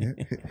 man. Yeah.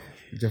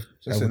 Jeff,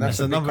 Listen, that's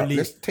a big another cup. lead.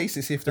 Let's taste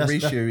it, see if the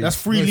ratio is.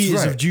 That's 3 That's liters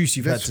right. of juice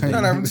you've That's had today.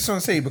 right. No, I'm just want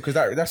to say because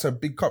that's a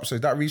big cup, so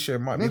that ratio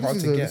might be hard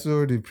to this get. is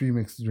already a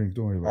pre-mixed drink.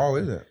 Don't worry about Oh,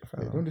 it. is it?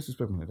 Yeah, don't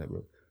disrespect me like that,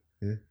 bro.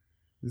 Yeah.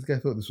 This guy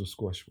thought this was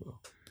squash, bro.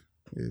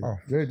 Yeah, Oh.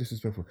 very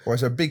disrespectful. Well,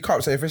 it's a big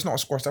cup, so if it's not a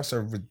squash, that's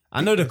a.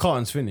 I know the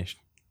carton's finished.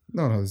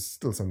 No, there's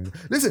still something.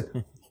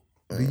 Listen,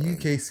 the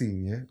UK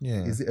scene, yeah,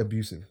 Yeah. is it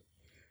abusive?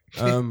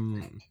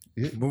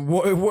 But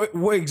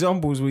what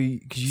examples were you?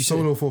 Because you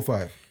Solo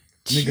 4-5.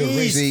 Nigga Jeez,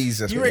 raped.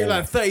 Jesus, you rate man.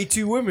 like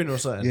 32 women or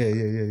something.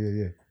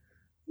 Yeah.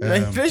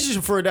 Like, let's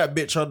just throw that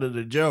bitch under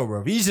the jail,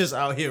 bro. He's just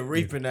out here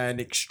raping at an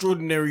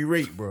extraordinary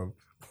rate, bro.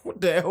 What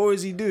the hell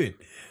is he doing?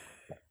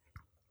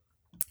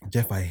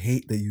 Jeff, I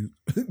hate that you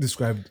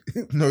described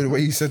No, the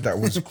way you said that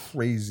was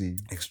crazy.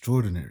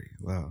 extraordinary.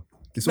 Wow.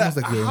 It's almost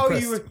like you're how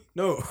impressed.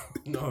 No.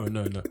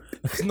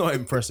 That's not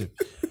impressive.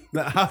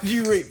 Like, how do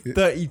you rate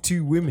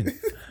 32 women?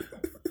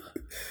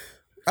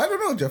 I don't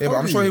know, Jeff. Yeah, but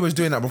I'm How sure do he you- was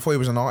doing that before he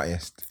was an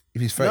artist.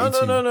 If he's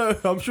 32. No.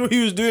 I'm sure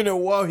he was doing it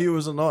while he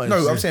was an artist.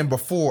 No, I'm saying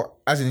before,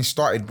 as in he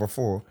started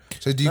before.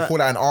 So do you call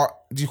that an art?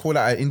 Do you call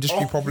that an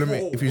industry problem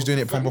if he was doing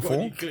it from Thank God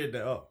before? you cleared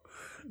that up.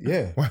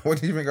 Yeah.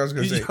 What do you think I was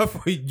going to say? I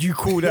thought you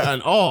call that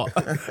an art,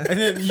 and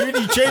then you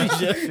only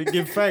changed it to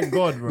give thank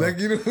God, bro. Like,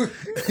 you know,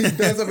 he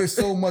does have it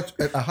so much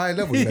at a high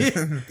level. Like,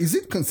 is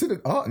it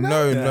considered art now?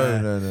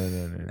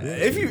 No.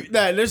 If you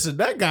listen,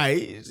 that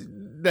guy,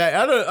 that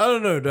I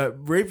don't know, that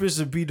rapists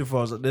and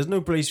pedophiles. There's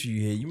no place for you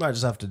here. You might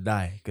just have to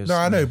die. Cause, No,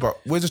 I know, but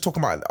we're just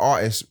talking about the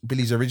artist,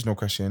 Billy's original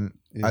question,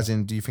 as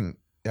in, do you think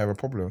they have a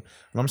problem?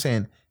 And I'm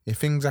saying, if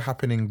things are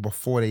happening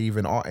before they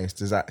even artists,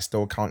 does that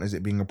still count as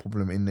it being a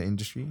problem in the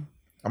industry?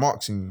 I'm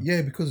asking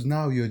Yeah, because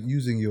now you're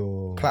using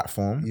your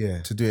platform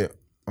to do it.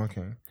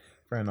 Okay,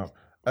 fair enough.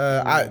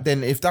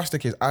 Then if that's the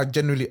case, I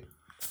generally,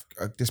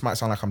 this might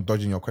sound like I'm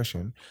dodging your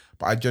question,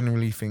 but I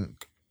generally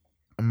think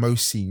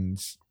most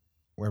scenes,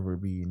 whether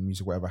it be in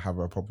music, whatever, have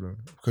a problem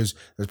because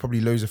there's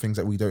probably loads of things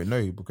that we don't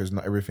know because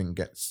not everything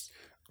gets.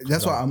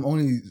 That's why I'm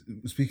only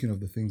speaking of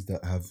the things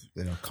that have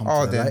come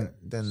Oh, to the light.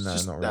 then no,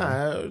 not really.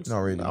 Nah, Not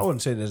really. I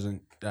wouldn't say there's an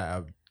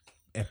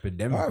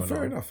epidemic. All or right,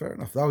 fair not.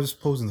 enough. I was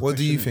just posing the What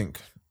do question. you think?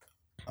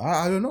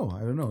 I don't know.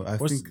 I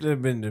think There's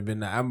been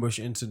an ambush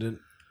incident.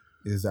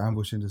 there's the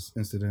ambush in this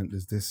incident.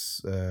 There's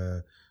this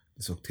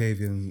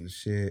Octavian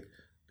shit.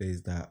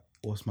 There's that.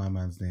 What's my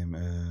man's name?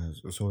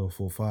 Solo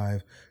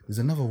 4-5. There's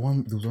another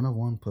one. There was another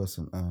one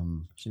person.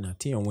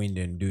 Tion Wayne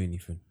didn't do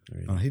anything.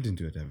 Really. No, he didn't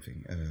do a damn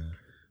thing.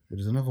 But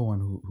there's another one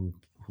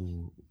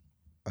who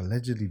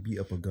allegedly beat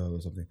up a girl or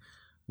something,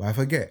 but I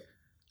forget.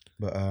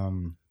 But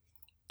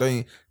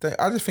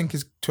I just think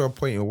it's to a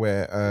point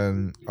where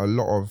a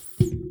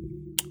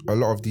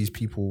lot of these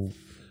people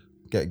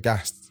get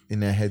gassed in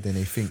their head and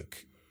they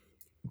think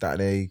that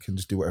they can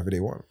just do whatever they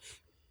want.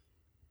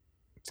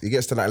 It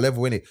gets to that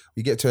level, innit?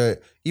 You get to,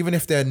 even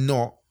if they're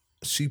not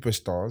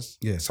superstars,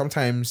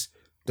 sometimes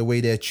the way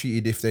they're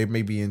treated, if they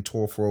may be in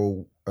tour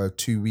for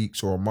 2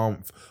 weeks or a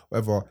month,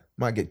 whatever,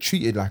 might get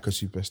treated like a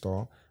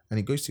superstar and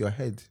it goes to your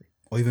head.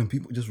 or even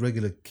people, just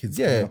regular kids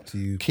coming up to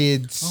you.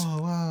 Kids.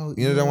 Oh wow!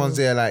 You know the ones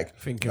there like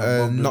Thinking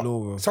above the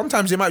law.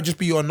 sometimes it might just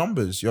be your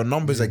numbers. Your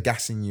numbers are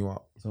gassing you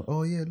up. So,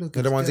 oh yeah, look.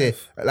 They're the ones there.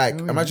 Like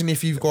imagine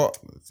if you've got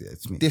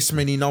it's me. this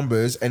many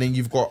numbers and then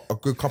you've got a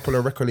good couple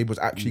of record labels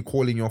actually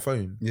calling your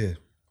phone. Yeah,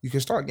 You can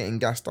start getting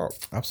gassed up.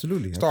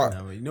 absolutely. Start.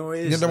 Nah, but you know what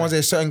it You is? know the ones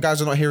there. Certain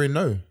guys are not hearing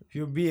no. If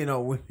you're beating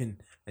up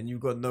women and you've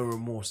got no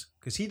remorse,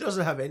 because he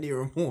doesn't have any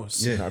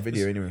remorse. Yeah. That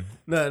video anyway.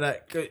 No,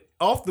 like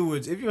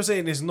afterwards, if you're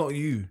saying it's not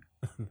you,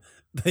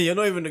 then you're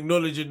not even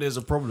acknowledging there's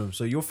a problem.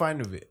 So you're fine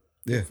with it.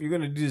 Yeah. If you're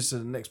gonna do this to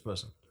the next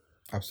person.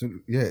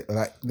 Absolutely. Yeah.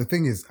 Like the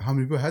thing is, how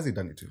many people has he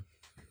done it to?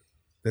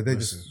 That they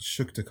just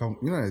shook to come.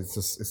 You know, it's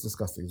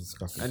disgusting. It's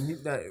disgusting.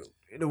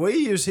 And the way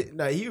he was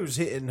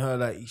hitting her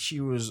like she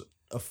was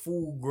a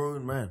full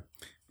grown man.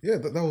 Yeah,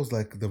 that was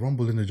like the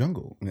rumble in the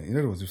jungle. In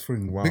other words, he was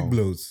throwing big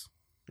blows.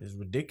 It's Yeah,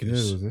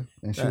 ridiculous. it was it.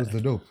 And she was the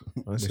dope.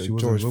 But said she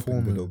wasn't George roping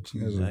Foreman. the dope.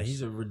 Yeah, Nah,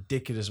 he's a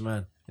ridiculous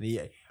man, and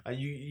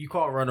you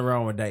can't run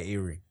around with that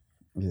earring.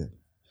 yeah.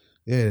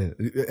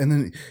 And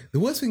then the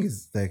worst thing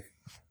is like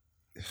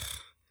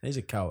He's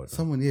a coward.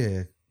 someone,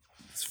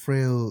 this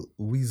frail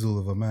weasel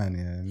of a man,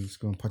 and he's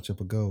going to punch up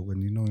a girl when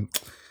you know,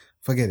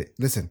 forget it.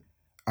 Listen,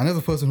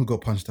 another person who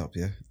got punched up,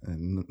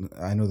 and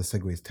I know the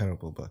segue is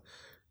terrible, but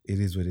it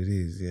is what it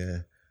is,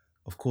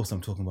 Of course,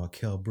 I'm talking about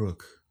Kell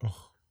Brook.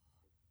 Oh,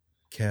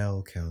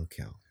 Kell.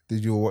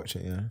 Did you all watch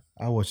it? Yeah.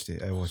 I watched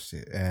it,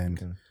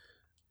 and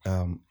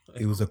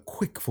it was a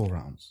quick 4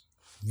 rounds,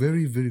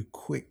 very, very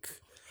quick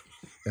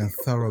and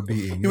thorough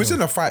beating. He was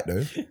in a fight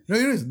though. No,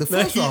 you know, the No,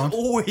 first he's round.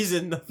 always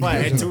in the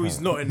fight until he's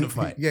not in the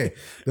fight. Yeah,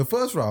 the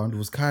first round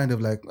was kind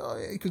of like, oh,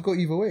 yeah, it could go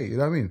either way. You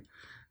know what I mean?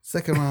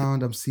 Second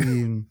round, I'm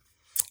seeing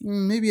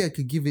maybe I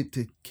could give it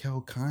to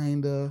Kel,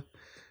 kinda.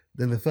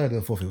 Then the third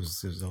and the fourth, it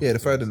was Yeah, the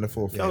third and the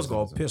fourth. I was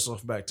gonna piss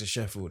off back to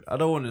Sheffield. I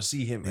don't want to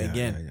see him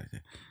again. Yeah.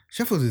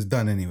 Sheffield is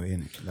done anyway,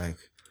 isn't it? Like,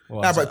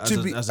 Well, Nah, as, but a, to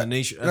as, be- a, as a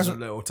nation, as a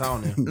little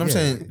town. Here. You know what I'm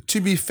saying?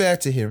 To be fair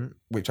to him,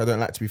 which I don't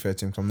like to be fair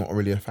to him because I'm not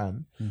really a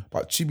fan,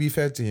 but to be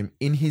fair to him,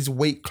 in his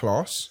weight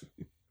class,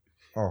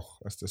 oh,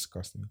 that's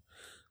disgusting.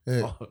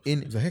 it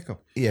was a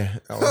hiccup. Yeah.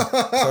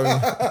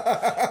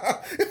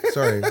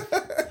 Sorry.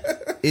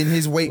 In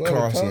his weight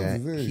class,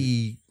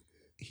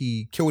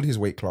 he killed his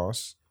weight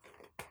class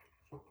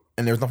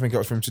and there was nothing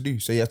else for him to do.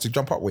 So he had to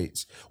jump up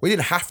weights. Well, he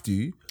didn't have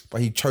to,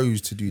 but he chose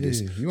to do this.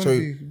 yeah. You wanna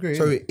be great,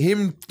 so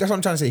him, that's what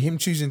I'm trying to say. Him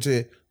choosing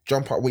to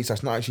jump up weights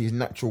that's not actually his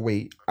natural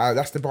weight.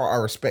 That's the part I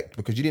respect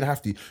because you didn't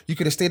have to. You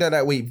could have stayed at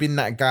that weight, been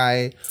that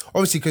guy.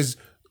 Obviously, because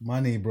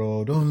Money,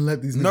 bro. Don't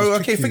let these. no, niggas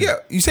okay, trick you.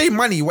 forget. You say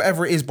money,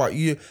 whatever it is, but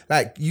you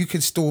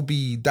could still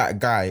be that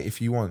guy if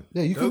you want.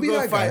 Yeah, you can Don't be go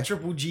that fight guy.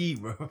 Triple G,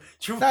 bro.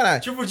 No.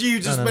 Triple G, you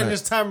just No, spend no.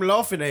 his time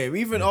laughing at him.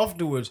 Even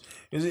afterwards,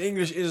 his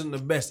English isn't the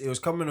best. It was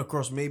coming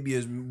across maybe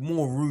as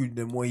more rude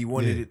than what he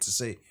wanted it to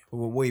say,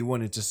 or what he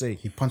wanted to say.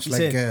 He punched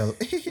like said- Gail.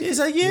 He's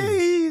like,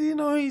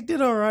 he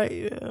did all right,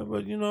 yeah,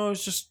 but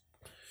it's just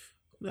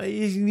like,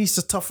 he needs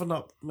to toughen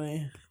up,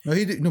 man. No,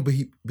 he did. No, but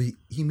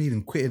he made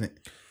him quit in it.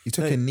 He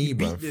took Like, a knee, he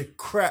bro. beat the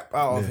crap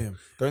out of him.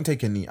 Don't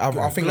take a knee.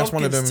 I think that's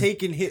one of them. Golovkin's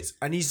taking hits,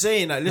 and he's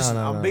saying like, "Listen,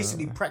 No, I'm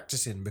basically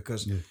practicing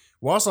because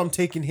whilst I'm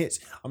taking hits,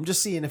 I'm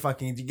just seeing if I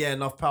can get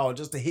enough power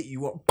just to hit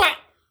you up." Bah!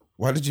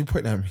 Why did you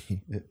put that on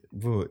me? Yeah,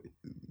 bro,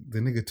 the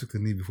nigga took the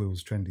knee before it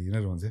was trendy. You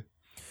know the ones, yeah?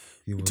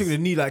 He was, Took the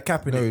knee like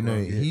capping it. No,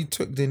 bro. he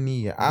took the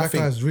knee. I Black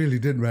think. guys really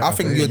did right. I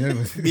after think him, you're.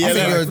 yeah.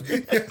 I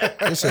think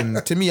you're.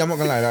 Listen, to me, I'm not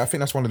gonna lie. I think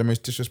that's one of the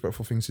most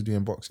disrespectful things to do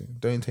in boxing.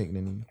 Don't take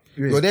the knee.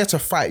 You're there to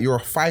fight. You're a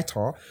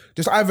fighter.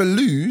 Just either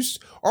lose,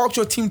 ask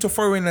your team to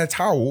throw in a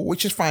towel,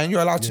 which is fine.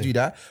 You're allowed to do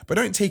that, but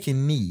don't take a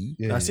knee.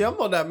 Yeah, Now, see, I'm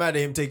not that mad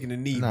at him taking the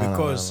knee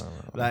because,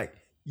 like,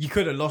 you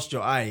could have lost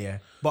your eye, yeah.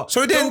 But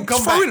So then don't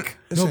come throw it- back.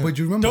 No, but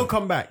you remember Don't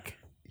come back.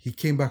 he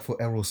came back for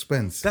Errol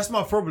Spence, That's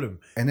my problem.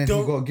 and then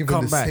Don't he got given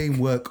come the back. same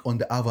work on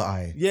the other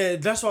eye. Yeah,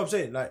 that's what I'm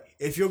saying. Like,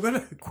 if you're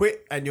gonna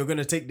quit and you're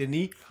gonna take the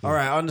knee, all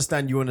right, I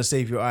understand you want to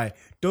save your eye.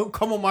 Don't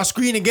come on my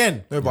screen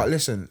again. No, but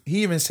listen,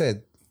 he even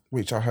said,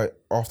 which I heard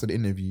after the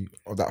interview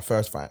of that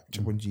first fight,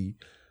 Triple G,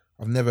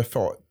 I've never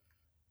felt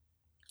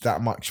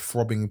that much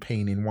throbbing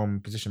pain in one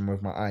position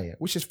with my eye, yeah,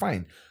 which is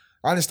fine.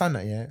 I understand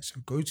that, yeah. So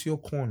go to your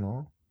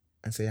corner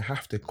and say, I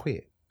have to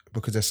quit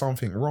because there's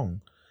something wrong.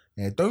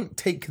 Yeah, don't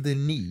take the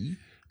knee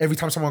every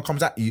time someone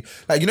comes at you.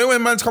 Like,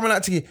 when man's coming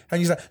at you and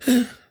he's like,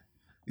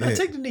 Now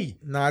take the knee.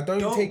 nah,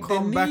 don't take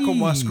come the knee. back on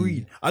my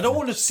screen. I don't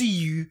want to see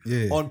you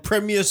Yeah. on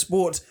Premier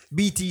Sports,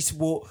 BT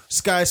Sport,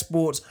 Sky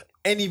Sports,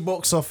 any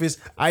box office,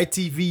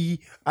 ITV,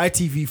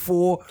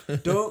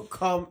 ITV4. Don't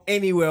come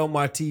anywhere on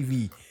my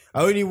TV.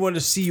 I only want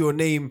to see your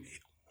name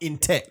in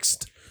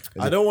text.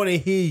 I don't want to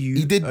hear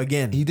you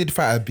again. He did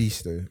fight a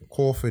beast though.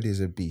 Crawford is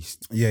a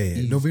beast.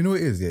 Yeah. No, but you know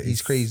what it is, yeah.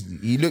 He's crazy.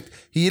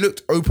 He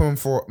looked open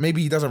for.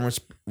 Maybe he doesn't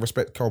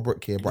respect Kell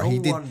Brook here, but No he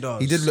did. one does.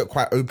 He did look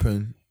quite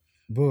open.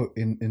 Bro,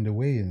 in the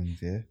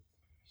weigh-ins, yeah,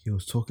 he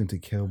was talking to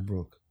Kell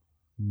Brook,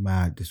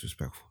 mad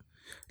disrespectful.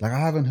 Like I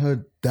haven't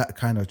heard that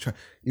kind of trash.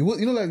 It was,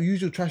 like the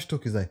usual trash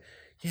talk is like,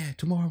 yeah,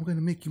 tomorrow I'm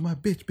gonna make you my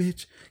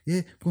bitch. Yeah,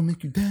 I'm gonna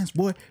make you dance,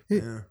 boy.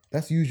 Yeah.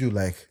 That's usual.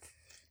 Like,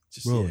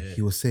 bro,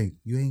 he was saying,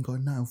 you ain't got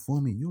nothing for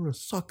me. You're a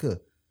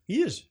sucker.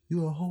 He is.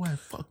 You a hoe ass,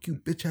 fuck you,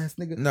 bitch ass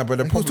nigga. No, but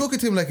the Like, he was problem- talking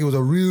to him like it was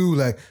a real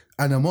like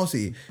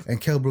animosity,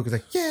 and Kell Brook is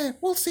like, yeah,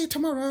 we'll see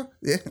tomorrow.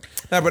 Yeah,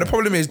 No, but the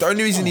problem is the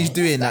only reason he's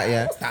doing that,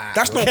 yeah,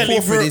 that's not Kelly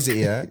Crawford, Brook. is it?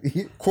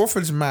 Yeah,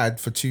 Crawford's mad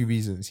for two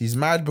reasons. He's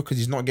mad because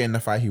he's not getting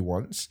the fight he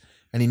wants,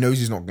 and he knows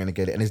he's not going to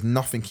get it, and there's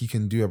nothing he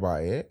can do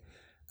about it.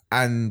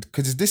 And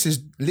because this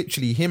is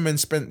literally him and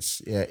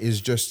Spence, yeah, is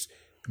just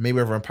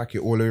Mayweather and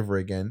Pacquiao all over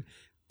again.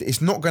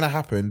 It's not going to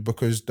happen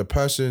because the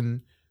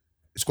person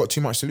has got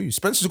too much to lose.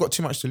 Spencer's got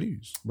too much to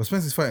lose. but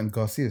Spencer's fighting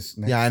Garcia's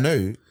next. Yeah, I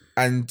know,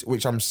 and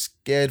which I'm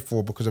scared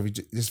for because of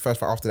his first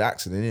fight after the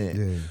accident,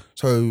 innit? Yeah.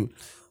 So.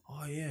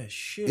 Oh yeah,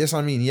 shit. Yes,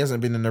 I mean he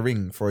hasn't been in the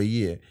ring for a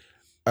year,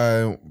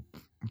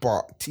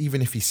 but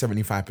even if he's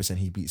 75%,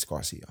 he beats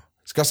Garcia.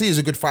 Garcia is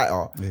a good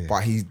fighter,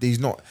 but he's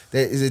not.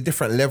 There is a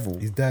different level.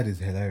 His dad is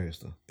hilarious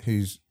though.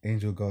 Who's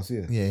Angel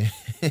Garcia. yeah,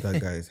 That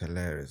guy is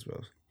hilarious,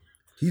 bro.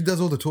 He does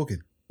all the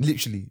talking.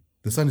 literally.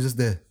 The son is just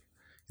there.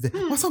 He's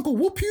like, my son gonna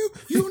whoop you.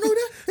 You don't know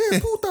that? Hey,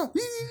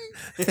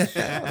 puta.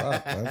 Shut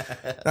up,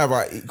 man. No,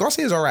 but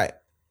Garcia's all right.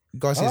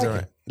 Garcia's I like all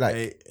right. it. Like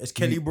Hey, has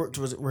Kelly Brook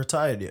was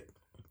retired yet?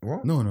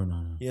 what? No.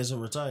 He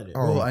hasn't retired yet.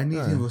 Oh, Bro, I need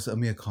no. him versus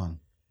Amir Khan.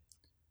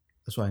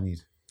 That's what I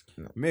need.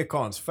 Amir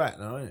Khan's fat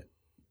now, isn't it?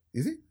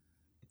 Is he?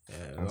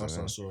 Yeah, last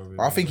I saw him.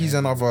 I think he's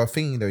another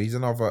thing though. He's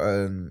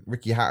another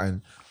Ricky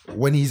Hatton.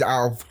 When he's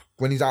out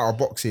of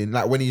boxing,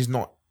 like when he's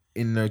not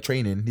in the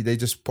training, they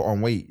just put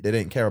on weight. They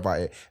don't care about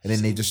it, and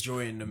then they just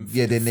enjoying them.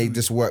 then they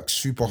just work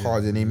super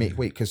hard and they make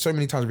weight because so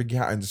many times Ricky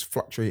Hatton just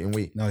fluctuate in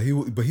weight. No,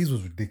 but his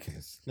was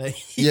ridiculous. Yeah.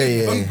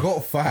 He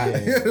got fat.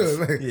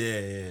 Like,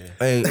 yeah.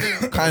 Hey,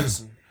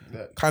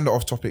 kind of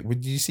off topic.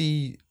 Did you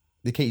see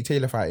the Katie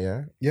Taylor fight?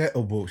 Yeah. yeah.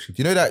 Oh, bullshit.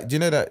 Do you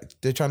know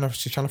that?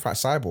 She's trying to fight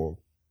Cyborg?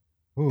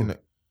 Who? In the-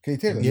 Katie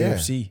Taylor. Yeah.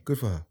 UFC. Good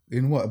for her.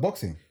 In what?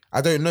 Boxing.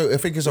 I don't know. I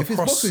think it's a If it's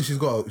cross.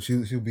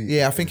 boxing, she'll be.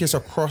 Yeah, I think it's a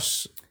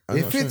cross. I'm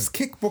If not sure. it's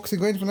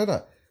kickboxing or anything like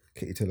that,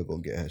 Katie Taylor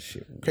gonna get her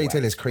shit. Katie whacked,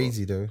 Taylor's bro.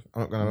 crazy though.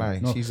 I'm not gonna lie.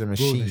 No, She's a bro,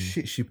 machine. the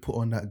shit she put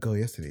on that girl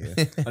yesterday.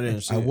 Yeah? I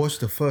didn't see I it.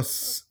 watched the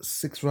first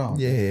 6 rounds.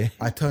 Yeah.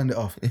 I turned it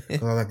off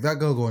because I was like, that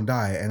girl gonna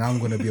die, and I'm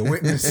gonna be a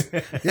witness. No.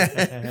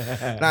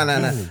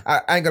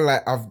 I ain't gonna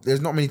lie.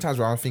 There's not many times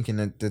where I'm thinking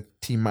that the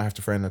team might have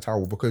to throw in the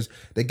towel because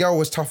the girl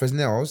was tough as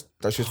nails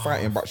that she was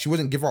fighting, but she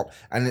wouldn't give up.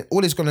 And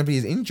all it's gonna be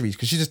is injuries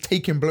because she's just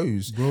taking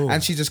blows Bro.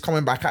 and she's just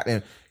coming back at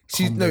them.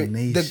 She's no.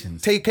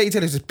 Combinations. Katie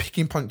Taylor's just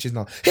picking punches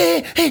now.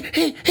 Hey, hey,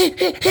 hey, hey,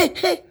 hey, hey,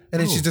 hey.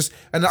 And then she's just,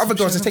 and the other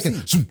girl's just taking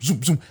zoom,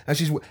 zoom, zoom, and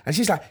she's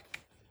like,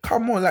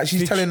 come on, like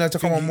she's telling her to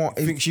come on more.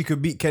 I think she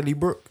could beat Kelly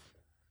Brook.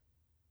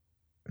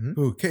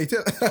 Who? Katie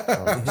Taylor?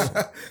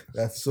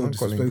 That's so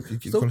disrespectful.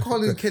 Stop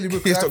calling Kelly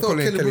Brook. Yeah, I stop thought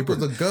calling Kelly Kelly Brook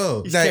was a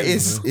girl. No, it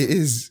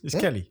is. It's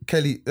Kelly.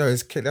 Kelly, no,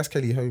 that's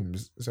Kelly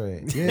Holmes.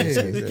 Sorry. Yeah. He's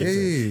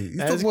talking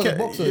about the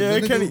boxer. Yeah,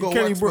 The nigga who got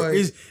Kelly waxed Brook.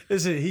 by-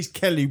 Listen, he's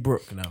Kelly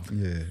Brook now.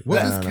 Yeah.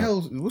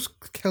 What's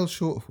Kel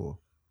short for?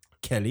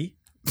 Kelly.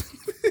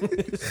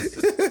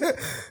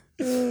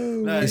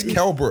 It's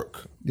Kel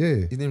Brook.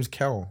 Yeah. His name's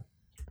Kel.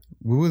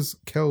 What was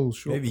Kel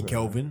short Maybe for?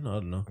 Kelvin.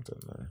 I don't know.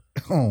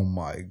 Oh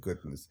my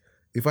goodness.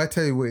 If I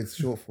tell you what it's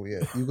short for,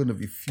 yeah, you're gonna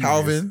be furious.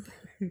 Calvin.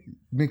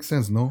 Makes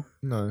sense, no?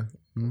 No.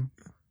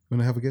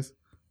 Wanna have a guess?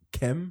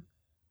 Kem.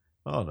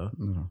 I don't know.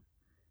 No.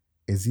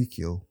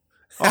 Ezekiel.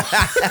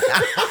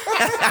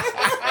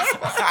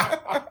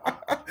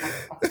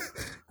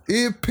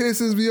 It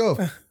pisses me off.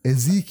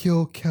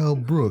 Ezekiel Kel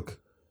Brook.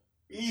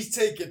 He's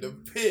taking the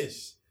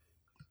piss.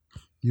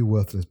 You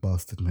worthless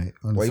bastard, mate.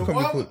 Well,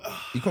 Honestly.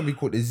 he can't be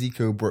called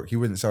Ezekiel Brook. He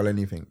wouldn't sell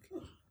anything.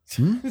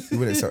 He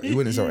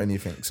wouldn't sell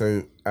anything.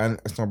 So, and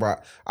it's not about.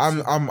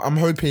 I'm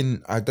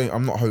hoping.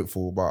 I'm not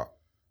hopeful, but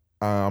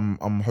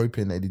I'm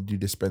hoping that they do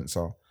the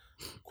Spencer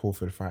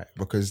Crawford fight,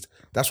 because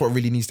that's what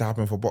really needs to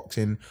happen for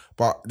boxing.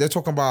 But they're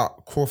talking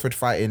about Crawford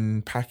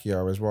fighting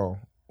Pacquiao as well,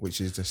 which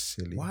is just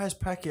silly. Why is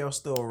Pacquiao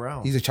still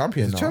around? He's a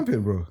champion He's now. a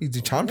champion, bro. He's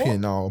the champion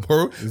now,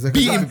 bro. He's like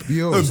beating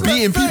BO.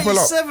 beating people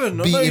up. 37. Beating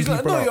No, he's like,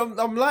 people up.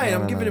 I'm lying.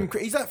 No, I'm giving no. him.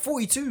 He's like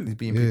 42. He's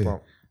beating Yeah. people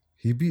up.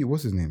 He beat,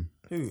 what's his name?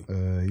 Who?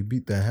 He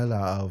beat the hell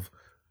out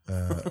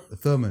of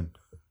Thurman.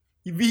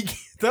 You beat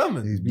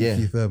Thurman. He's beat Yeah.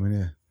 Keith Thurman,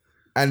 yeah.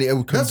 And it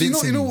will That's,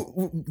 convince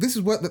this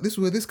is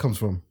where this comes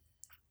from.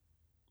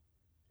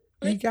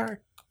 He got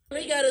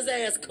He got his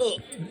ass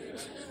cooked.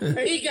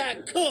 He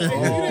got cooked. You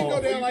didn't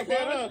go down like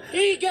that, huh?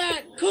 He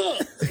got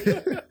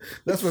cooked.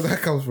 That's where that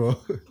comes from.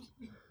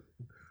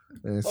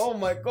 Oh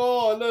my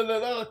God!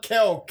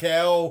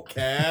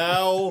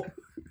 No!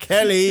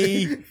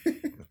 Kelly.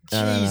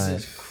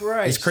 Jesus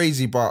Christ! It's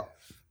crazy, but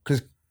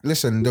because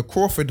listen, the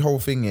Crawford whole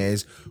thing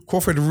is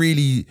Crawford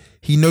really,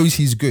 he knows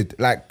he's good.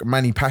 Like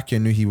Manny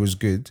Pacquiao knew he was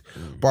good,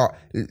 but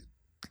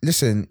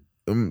listen,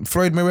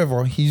 Floyd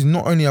Mayweather, he's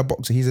not only a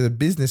boxer, he's a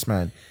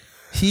businessman.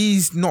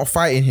 He's not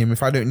fighting him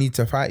if I don't need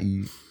to fight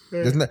you.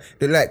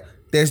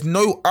 There's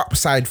no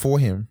upside for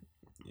him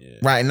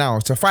right now.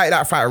 To fight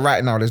that fight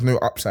right now, there's no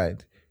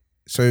upside.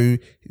 So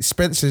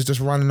Spencer's just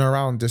running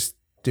around, just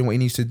doing what he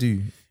needs to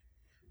do.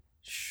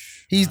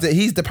 He's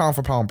the pound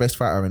for pound best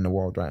fighter in the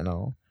world right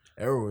now.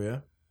 Errol, yeah.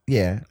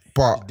 Yeah,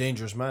 but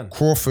Dangerous man.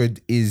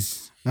 Crawford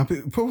is. Now,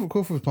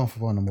 Crawford's pound for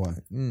pound number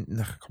one.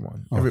 Nah, come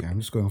on. Okay, I'm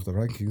just going off the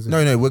rankings.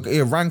 No, we're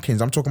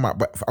rankings. I'm talking about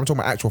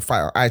actual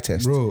fighter eye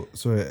test. Bro,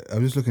 sorry,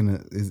 I'm just looking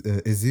at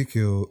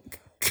Ezekiel's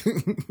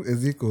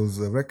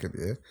record,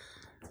 yeah?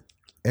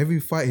 Every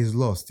fight he's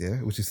lost, yeah,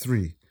 which is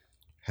 3,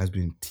 has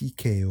been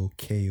TKO,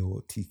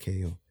 KO,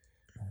 TKO.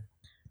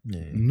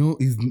 Yeah. No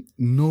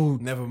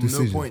Never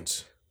decision. no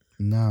points.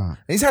 Nah. And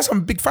he's had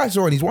some big fights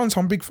already. He's won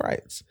some big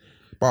fights.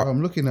 But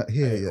I'm looking at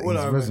here yeah, all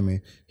I his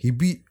resume. He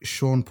beat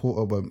Sean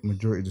Porter by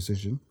majority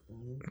decision.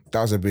 that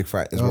was a big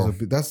fight as That well. was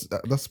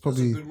that's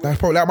probably.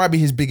 That might be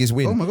his biggest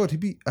win. Oh my god, he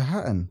beat a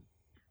Hatton,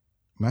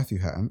 Matthew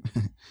Hatton.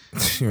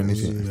 You're an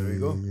idiot. There we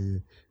go. Yeah.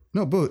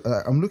 No, but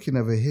I'm looking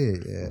over here,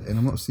 yeah, and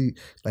I'm not seeing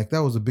like that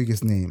was the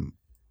biggest name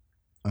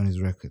on his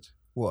record.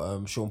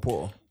 What? Sean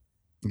Porter.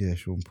 Yeah,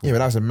 Sean Porter. Yeah, but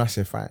that was a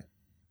massive fight.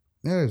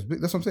 Yeah, it's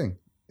big. That's what I'm saying.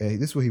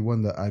 This is where he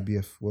won the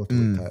IBF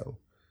welterweight title.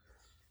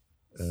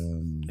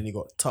 And he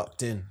got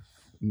tucked in.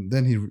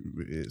 Then he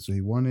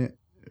won it,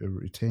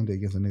 retained it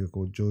against a nigga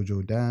called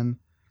Jojo Dan,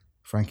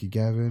 Frankie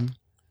Gavin,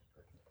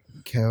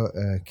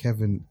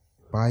 Kevin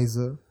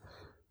Bizer,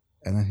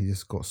 and then he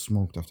just got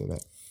smoked after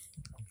that.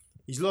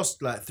 He's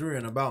lost like 3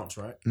 in a bounce,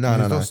 right? No.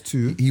 lost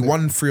 2. He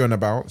won 3 on the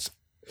bounce,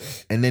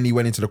 and then he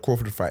went into the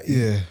Crawford fight.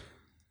 Yeah.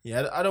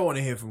 Yeah, I don't want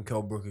to hear from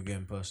Kell Brook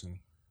again,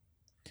 personally.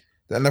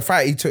 And the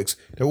fight he took,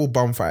 they're all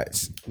bum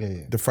fights.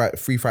 Yeah. The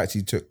 3 fights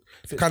he took,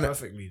 Fits kind of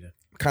perfectly there.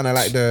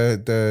 like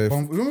the.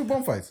 Remember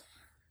Bomb Fights?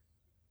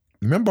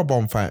 Remember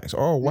bomb fights?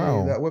 Oh wow.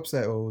 Yeah, that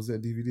website, or was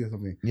it DVD or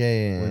something?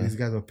 Yeah. Where these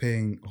guys were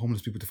paying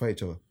homeless people to fight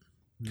each other.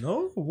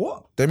 No,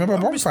 what? They remember I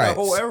bomb missed that fights.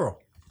 whole era.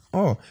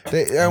 Oh,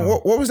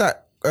 what was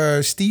that?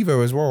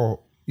 Steve-O as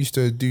well used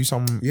to do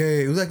some. Yeah,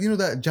 it was like, you know,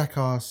 that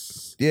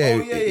Jackass. Yeah,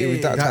 Oh, yeah, it was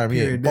yeah, that that time.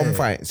 Yeah, period bomb there.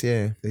 fights.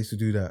 Yeah, They used to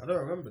do I that. don't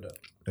remember that.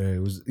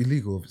 It was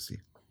illegal, obviously.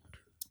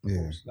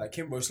 Yeah. Like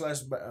Kimbo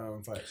Slice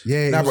fights.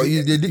 Yeah. nah, it was-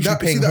 but they're literally that-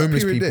 paying see that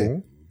homeless period there?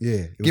 people, Yeah.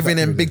 it was giving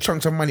that them period big there.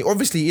 chunks of money.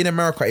 Obviously, in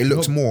America, it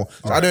looks more.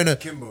 So I don't know.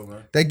 Kimbo,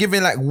 man. They're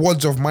giving like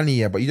wads of money,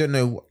 yeah, but you don't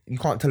know. You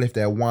can't tell if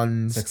they're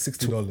ones. It's like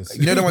 $60.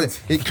 You know the one.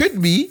 It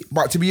could be,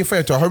 but to be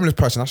fair to a homeless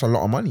person, that's a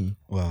lot of money.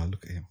 Wow,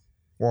 look at him.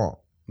 What?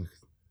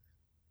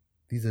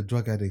 These are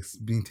drug addicts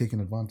being taken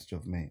advantage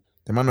of, mate.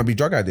 They might not be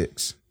drug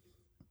addicts.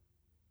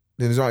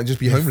 Then it just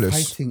be They're homeless.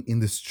 fighting in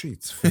the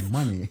streets for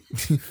money.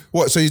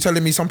 What? So you're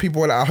telling me some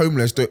people that are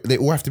homeless, they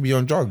all have to be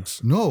on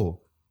drugs?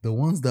 No, the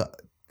ones that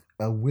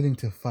are willing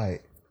to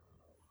fight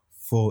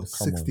for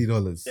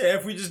 $60. Yeah,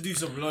 if we just do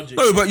some logic.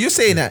 No, but you're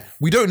saying that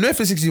we don't know if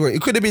it's $60.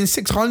 It could have been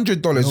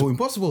 $600. No,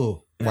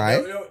 impossible.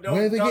 Why?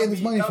 Where are they getting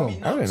this money from?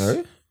 I don't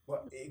know.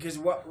 Because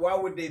why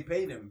would they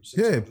pay them?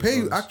 Yeah,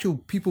 pay $600? actual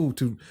people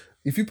to.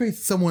 If you pay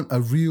someone a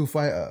real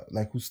fighter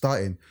like who's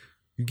starting,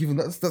 you give them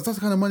that's the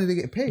kind of money they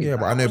get paid. Yeah,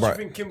 but I How know, much but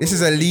do you think Kimber this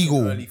is was making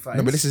illegal. early fights?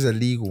 No, but this is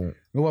illegal.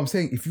 No, what I'm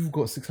saying, if you've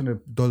got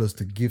 $600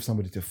 to give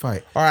somebody to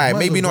fight, All right, you might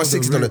maybe as well not go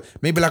the $60. real-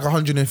 Maybe like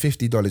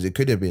 $150. It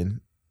could have been.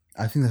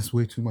 I think that's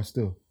way too much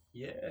still.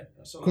 Yeah,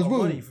 that's a lot Because of bro,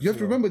 money. for you have to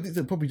sure. remember these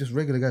are probably just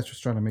regular guys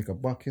just trying to make a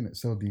buck in it,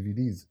 sell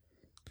DVDs.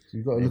 So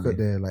you got to look at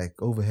their like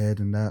overhead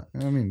and that. You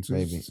know what I mean? So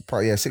Maybe. it's-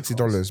 Probably, yeah,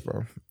 $60,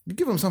 bro. you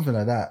give them something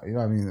like that. You know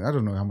what I mean? I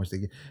don't know how much they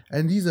get.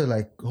 And these are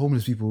like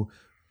homeless people,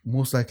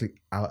 most likely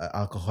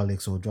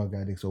alcoholics or drug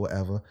addicts or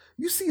whatever.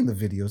 You see in the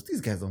videos,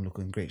 these guys don't look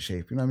in great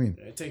shape. You know what I mean?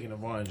 They're taking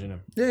advantage of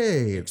them. Yeah,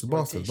 it's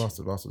bastards.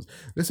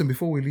 Listen,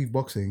 before we leave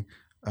boxing,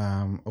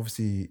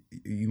 obviously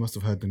you must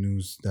have heard the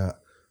news that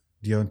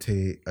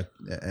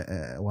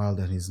Deontay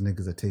Wilder and his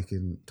niggas are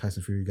taking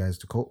Tyson Fury guys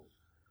to court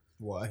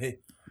Why?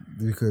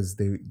 because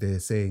they're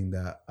saying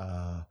that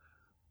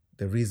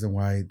the reason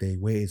why they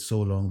waited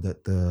so long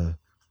that the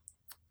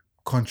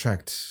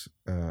contract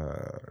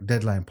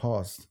deadline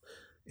passed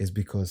is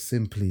because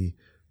simply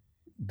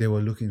they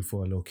were looking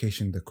for a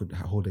location that could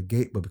hold a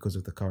gate, but because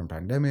of the current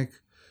pandemic,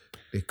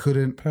 they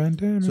couldn't.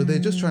 So they're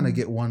just trying to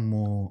get one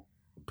more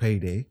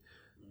payday,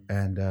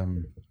 and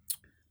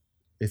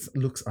it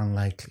looks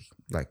unlikely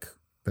like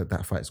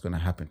that fight is going to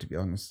happen, to be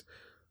honest.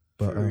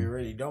 But Fury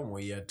already done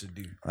what he had to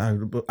do.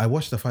 I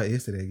watched the fight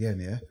yesterday again.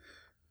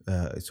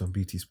 Yeah, it's on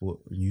BT Sport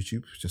on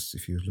YouTube. Just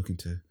if you're looking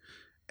to,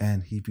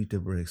 and he beat the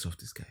brakes off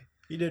this guy.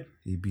 He did.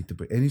 He beat the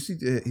brakes, and you see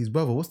his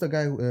brother. What's the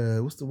guy?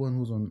 What's the one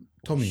who's on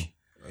Tommy?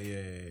 Oh,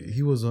 yeah.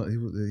 He was on.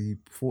 He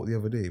fought the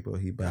other day, but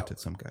he battered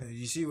some guy.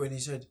 You see when he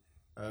said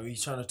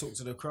he's trying to talk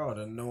to the crowd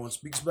and no one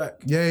speaks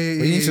back. Yeah.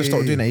 But he needs to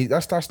stop doing it.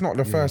 That's not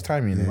the first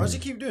time, you know. Why does he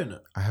keep doing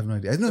that? I have no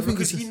idea. I don't think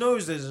Because it's he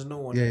knows there's no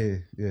one. Yeah.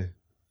 He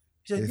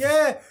said, It's-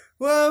 "Yeah,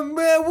 well,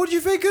 man, what do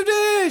you think of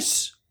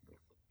this?"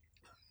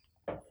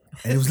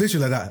 And it was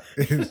literally like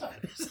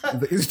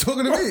that. He's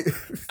talking to me.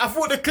 I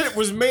thought the clip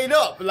was made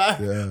up. Like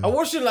Yeah. I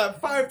watched it like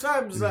 5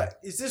 times. Like,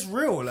 is this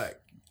real? Like,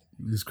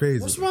 It's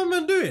crazy. what's my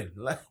man doing?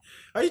 Like,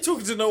 are you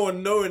talking to no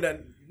one knowing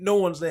that no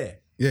one's there?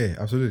 Yeah,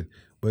 absolutely.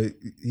 But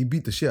he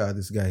beat the shit out of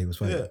this guy he was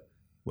fighting. Yeah.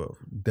 Well,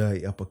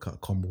 dirty uppercut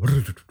combo.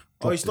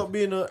 Oh, he stopped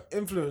being an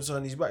influencer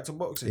and he's back to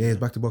boxing. Yeah, he's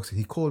back to boxing.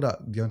 He called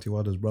out Deontay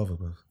Wilder's brother,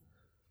 bro.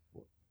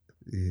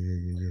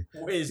 Yeah.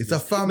 What is It's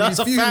this? a family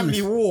That's feud. a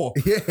family war.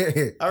 Yeah.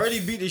 I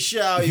already beat the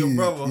shit out of your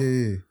brother.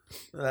 Yeah.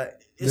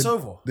 Like, it's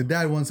over. The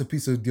dad wants a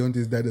piece of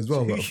Deontay's dad as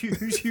well, bro.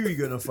 Who's Huey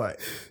gonna fight?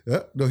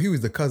 Yeah? No, he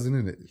was the cousin,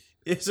 isn't it?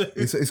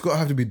 It's got to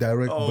have to be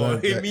direct. Oh,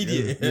 blood,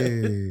 immediate.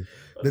 Yeah.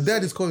 The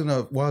dad is calling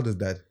out Wilder's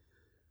dad.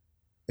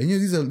 And you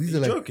know, these are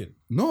like joking.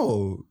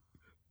 No,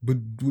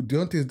 but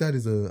Deontay's dad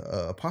is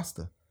a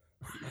pastor.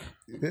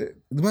 Yeah.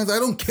 The man's, I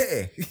don't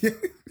care.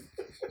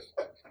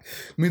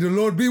 May the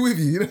Lord be with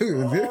you. You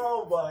know?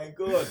 Oh my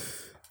god.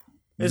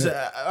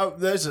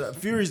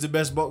 Fury's the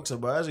best boxer,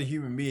 but as a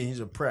human being, he's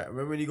a prat.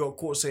 Remember when he got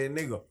caught saying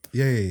nigger?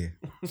 Yeah.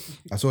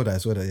 I saw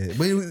that. Yeah.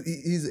 But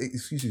his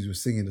excuses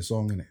was singing the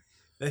song, innit?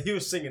 Like, he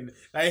was singing.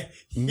 Like,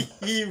 he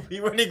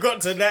when he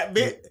got to that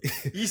bit,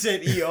 he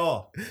said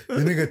ER.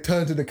 The nigga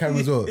turned to the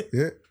camera as well.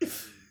 Yeah.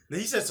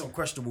 He said some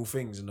questionable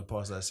things in the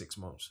past 6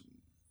 months.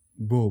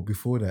 Bro,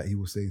 before that, he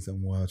was saying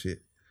some wild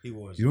shit. He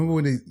was. You remember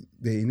when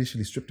they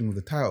initially stripped him of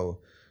the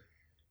title?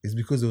 It's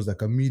because there was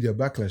like a media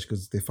backlash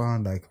because they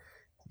found like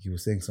he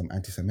was saying some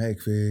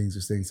anti-Semitic things, he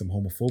was saying some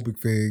homophobic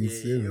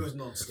things. Yeah, it was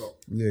non-stop.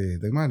 Yeah,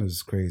 the man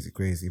was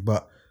crazy.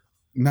 But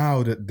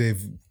now that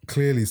they've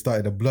clearly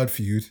started a blood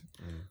feud,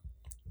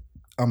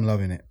 I'm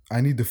loving it.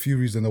 I need the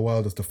Furies and the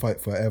Wilders to fight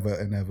forever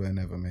and ever and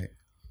ever, mate.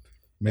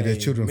 May their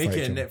children fight Make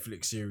each it a other.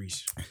 Netflix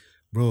series.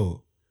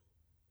 Bro,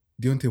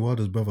 Deontay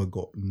Wilder's brother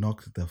got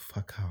knocked the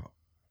fuck out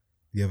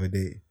the other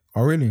day,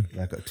 Oh, really?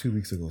 like 2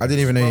 weeks ago. I didn't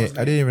even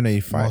know he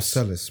fights.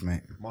 Marcellus,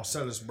 mate.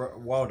 Marcellus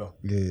Wilder.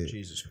 Yeah.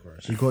 Jesus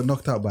Christ. He got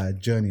knocked out by a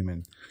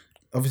journeyman.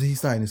 Obviously, he's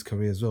starting his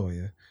career as well,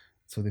 yeah?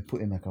 So they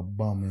put in like a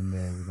bum in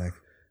there with like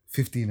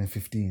 15 and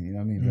 15, you know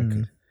what I mean?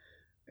 Record.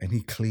 And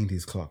he cleaned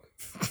his clock.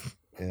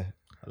 Yeah.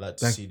 I'd like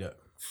to see that.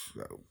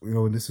 You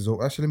know, when this is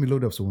over. Actually, let me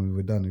load up so when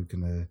we're done,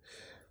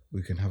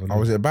 we can have a look. Oh,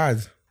 was it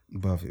bad?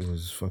 But it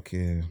was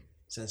fucking...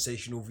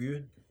 Sensational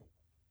viewing.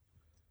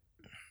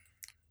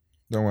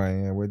 Don't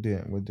worry, yeah, we're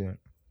doing.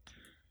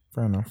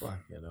 Fair enough. Fuck,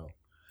 you know.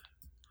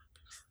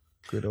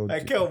 Good old.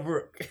 Hey, Kel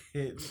Brook,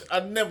 I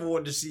never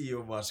want to see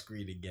you on my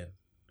screen again.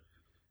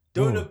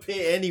 Don't Bro.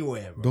 appear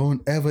anywhere, bro.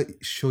 Don't ever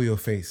show your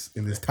face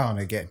in this town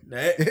again.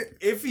 Now,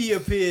 if he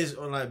appears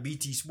on like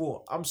BT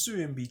Sport, I'm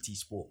suing BT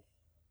Sport.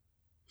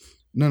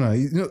 No,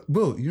 you know,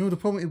 bro, you know the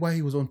problem is why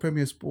he was on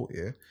Premier Sport,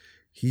 yeah?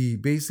 He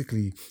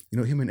basically, you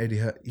know, him and Eddie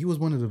Hearn, he was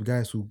one of the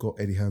guys who got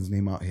Eddie Hearn's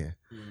name out here.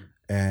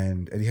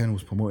 and Eddie Hearn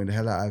was promoting the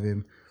hell out of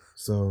him.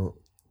 So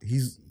he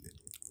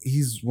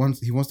wants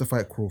to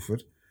fight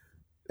Crawford.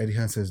 Eddie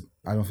Hearn says,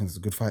 "I don't think it's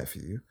a good fight for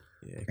you."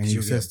 Yeah, And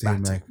he says to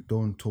him like,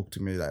 "Don't talk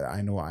to me like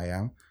I know what I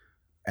am."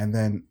 And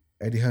then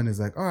Eddie Hearn is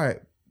like, "All right,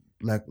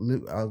 like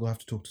I'll go have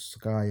to talk to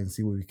Sky and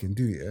see what we can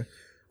do here."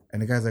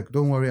 And the guy's like,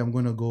 "Don't worry, I'm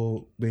gonna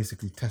go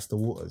basically test the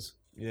waters."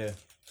 Yeah.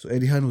 So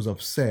Eddie Hearn was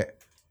upset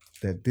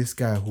that this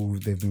guy who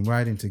they've been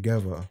riding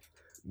together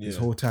this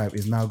whole time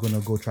is now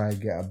gonna go try and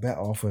get a better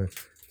offer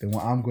than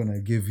what I'm gonna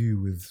give you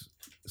with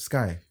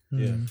Sky.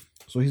 Yeah.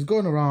 So he's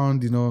going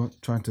around,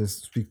 trying to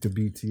speak to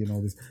BT and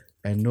all this,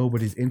 and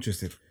nobody's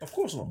interested. Of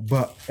course not.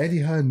 But Eddie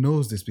Hearn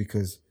knows this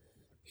because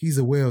he's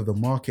aware of the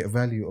market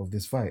value of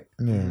this fight.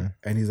 Yeah.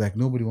 And he's like,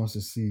 nobody wants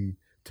to see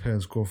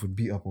Terence Crawford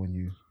beat up on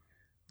you.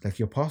 Like,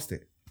 you're past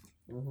it.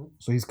 Mm-hmm.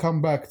 So he's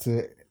come back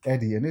to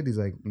Eddie, and Eddie's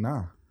like,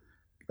 nah.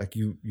 Like,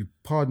 you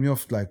pardoned me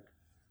off like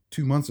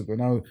 2 months ago.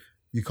 Now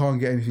you can't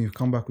get anything. You've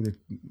come back with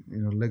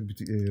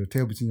your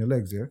tail between your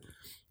legs, yeah?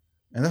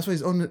 And that's why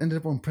he's ended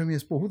up on Premier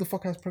Sport. Who the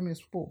fuck has Premier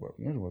Sport, bro?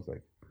 Everyone's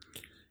like...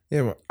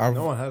 Yeah, but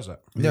No one has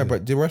that. Yeah,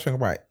 but the worst thing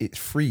about it, it's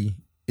free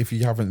if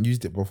you haven't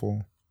used it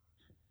before.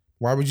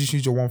 Why would you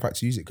choose your one fact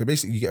to use it? Because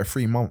basically you get a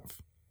free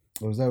month.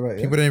 Oh, is that right?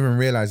 People don't even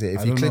realize it.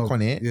 If you click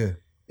on it, yeah.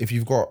 if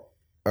you've got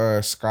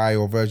Sky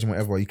or Virgin,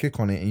 whatever, you click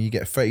on it and you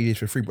get 30 days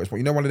for free. But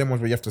one of them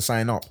ones where you have to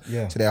sign up.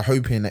 Yeah. So they're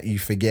hoping that you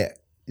forget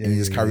and you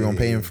just carry on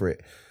paying for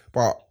it.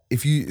 But I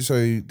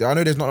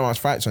know there's not much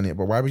fights on it,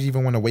 but why would you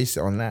even want to waste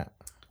it on that?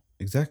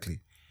 Exactly.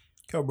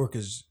 Kell Brook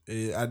is,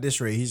 at this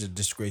rate, he's a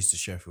disgrace to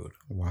Sheffield.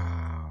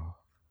 Wow.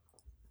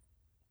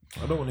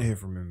 I don't want to hear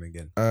from him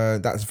again.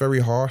 That's very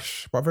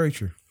harsh, but very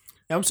true.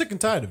 Yeah, I'm sick and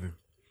tired of him.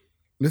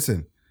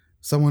 Listen,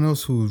 someone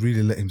else who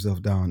really let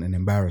himself down and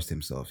embarrassed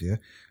himself, yeah?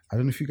 I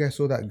don't know if you guys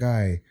saw that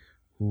guy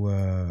who,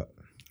 I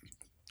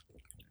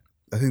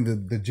think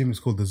the gym is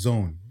called The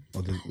Zone.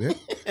 Or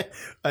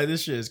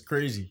This shit is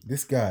crazy.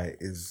 This guy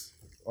is,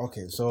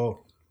 okay,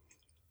 so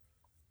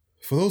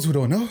for those who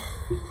don't know,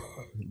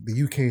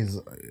 the UK is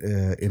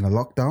in a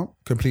lockdown.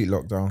 Complete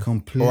lockdown.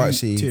 Or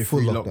actually, Tier full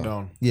 3 lockdown.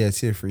 lockdown. Yeah,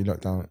 tier 3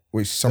 lockdown,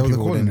 which some That was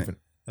people the don't calling even.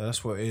 Yeah,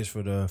 that's what it is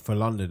for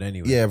London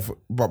anyway. Yeah,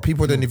 but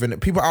people don't even.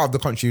 People out of the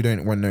country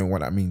don't want to know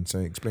what that means. So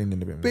explain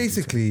in a bit more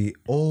Basically,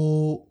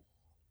 all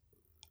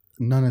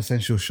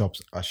non-essential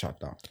shops are shut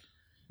down.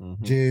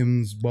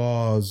 Gyms,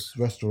 bars,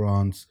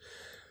 restaurants,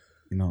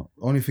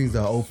 only things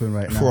that are open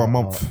right now For a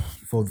month.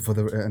 for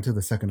the until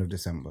the 2nd of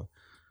December.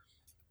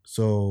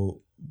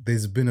 So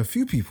there's been a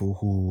few people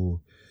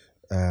who,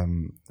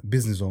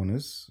 business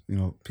owners,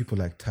 people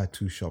like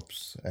tattoo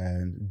shops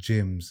and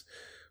gyms,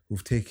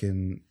 who've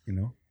taken,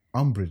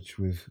 umbrage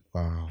with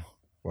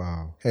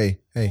wow. Hey,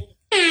 I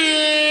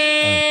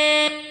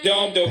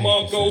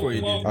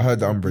heard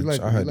the umbrage.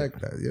 I heard you it. like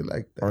that. You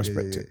like that. I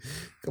respect Yeah. it.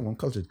 Come on,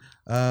 cultured.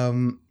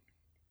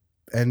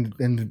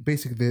 And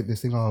basically they're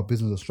saying our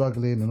business are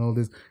struggling and all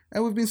this.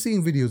 And we've been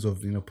seeing videos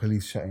of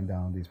police shutting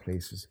down these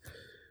places.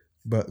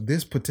 But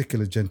this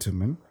particular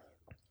gentleman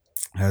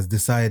has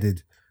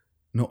decided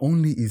not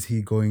only is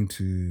he going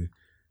to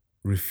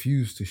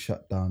refuse to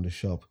shut down the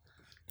shop,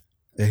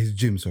 his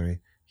gym,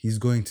 sorry, he's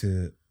going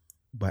to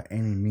by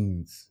any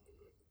means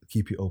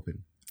keep it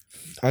open.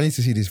 I need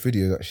to see this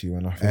video actually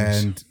when I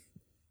finish. And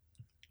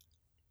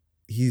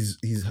he's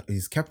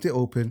kept it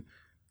open.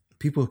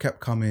 People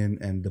kept coming,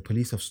 and the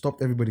police have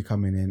stopped everybody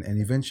coming in.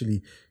 And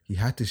eventually, he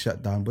had to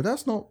shut down. But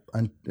that's not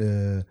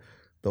the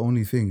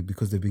only thing,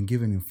 because they've been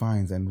giving him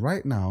fines. And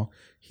right now,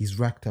 he's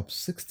racked up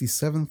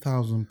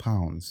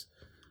 £67,000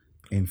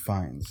 in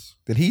fines.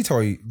 Did he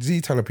tell you? Did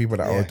he tell the people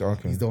that? Yeah,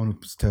 Okay. he's the one who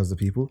tells the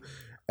people,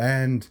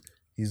 and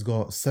he's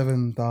got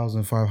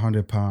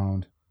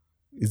 £7,500.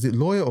 Is it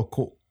lawyer or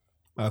court?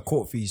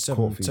 Court fees,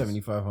 Court fees.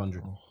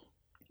 7,500.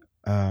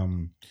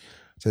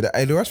 So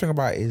the worst thing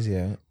about it is,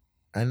 yeah,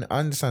 and I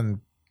understand.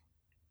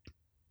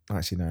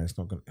 Actually, no, it's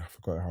not gonna. I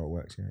forgot how it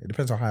works. Yeah, it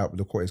depends on how high up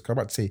the court is. 'Cause I'm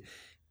about to say,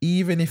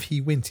 even if he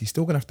wins, he's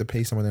still gonna have to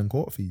pay some of them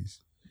court fees.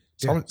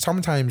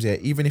 Sometimes, yeah,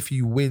 even if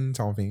you win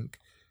something,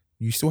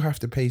 you still have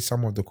to pay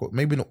some of the court,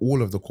 maybe not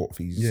all of the court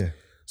fees. Yeah.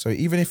 So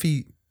even if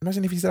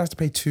imagine if he still has to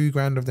pay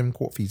 $2,000 of them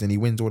court fees and he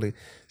wins all the,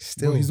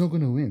 still Well, he's not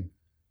going to win.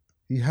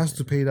 He has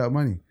to pay that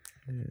money.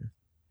 Yeah.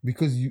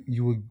 Because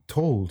you were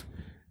told,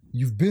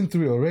 you've been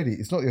through it already.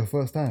 It's not your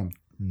first time.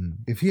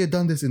 If he had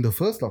done this in the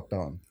first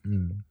lockdown,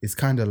 it's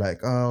kind of like,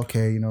 oh,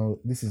 okay,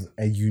 this is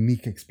a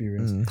unique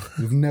experience.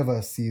 We've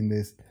never seen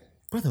this.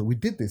 Brother, we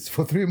did this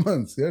for 3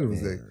 months. Yeah, it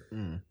was like,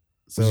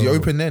 so, Was he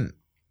open then?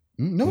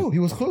 No, he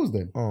was closed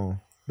then. Oh,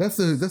 That's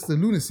the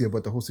lunacy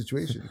about the whole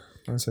situation.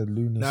 I said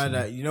lunacy.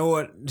 Nah, you know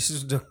what? This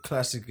is the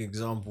classic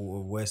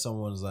example of where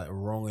someone's like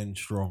wrong and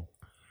strong.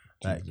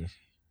 Like,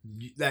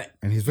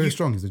 And he's very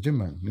strong. He's a gym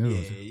man.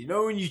 Yeah,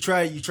 when you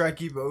try to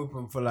keep it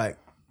open for like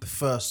the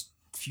first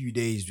few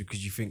days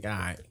because you think, all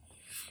right,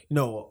 you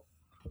know what?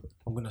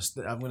 I'm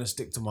gonna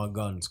stick to my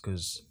guns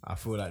because I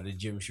feel like the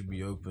gym should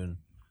be open,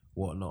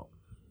 whatnot.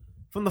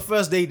 From the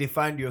first day they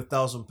find you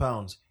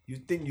 £1,000, you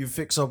think you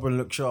fix up and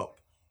look sharp.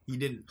 He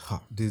didn't.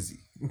 Dizzy.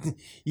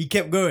 He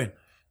kept going.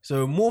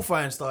 So more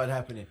fines started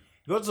happening.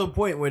 got to the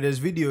point where there's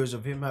videos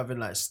of him having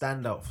like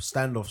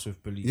standoffs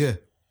with police. Yeah.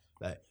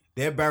 Like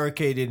they're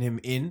barricading him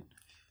in,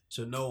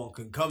 so no one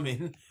can come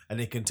in, and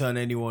they can turn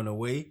anyone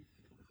away.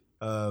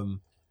 And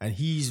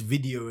he's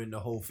videoing the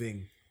whole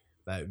thing.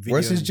 Like,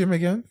 Where's his videoing gym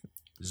again?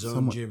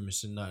 Zone Gym.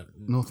 It's in that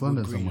North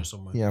London Green or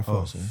somewhere. somewhere. Yeah, I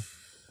thought so.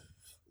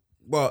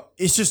 Well,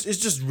 it's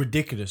just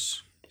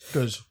ridiculous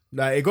because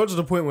like it got to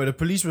the point where the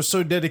police were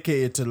so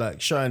dedicated to like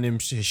shutting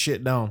his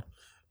shit down,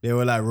 they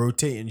were like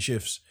rotating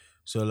shifts.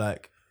 So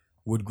like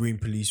Wood Green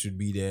police would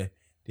be there,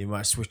 they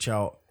might switch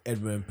out.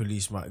 Edmonton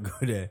police might go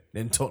there,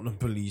 then Tottenham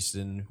police,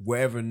 and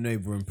wherever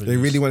neighbouring police. They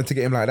really wanted to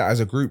get him like that as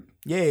a group.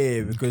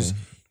 yeah, because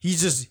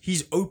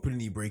he's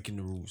openly breaking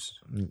the rules.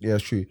 Yeah,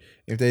 it's true.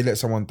 If they let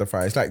someone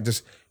defy, it's like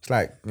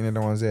you know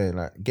the ones there,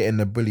 like getting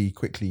the bully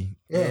quickly.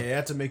 Yeah, they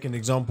had to make an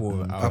example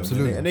out of him.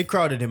 Absolutely. And they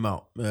crowded him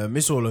out.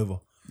 Miss all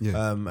over.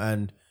 Yeah.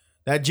 And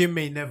that gym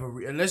may never,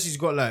 unless he's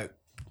got like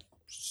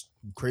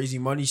crazy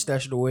money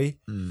stashed away,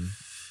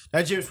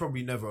 that gym's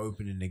probably never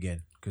opening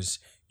again because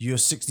you're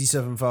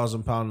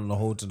 £67,000 on the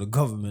hold to the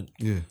government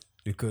Yeah.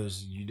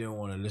 because you didn't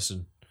want to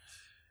listen.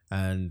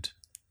 And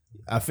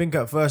I think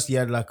at first he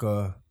had like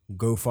a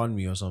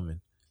GoFundMe or something.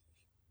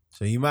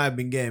 So he might have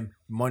been getting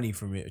money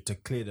from it to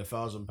clear the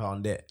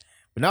 £1,000 debt.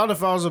 But now the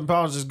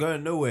 £1,000 is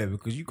going nowhere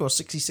because you got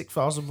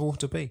 66,000 more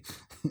to pay.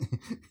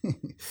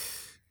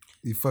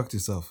 You fucked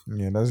yourself.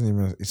 Yeah, it doesn't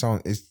even.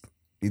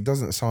 It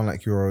doesn't sound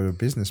like you're a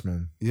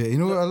businessman. Yeah, you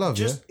know what I love,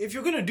 Just if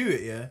you're gonna do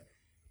it,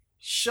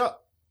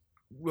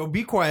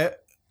 be quiet,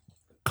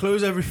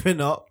 close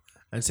everything up,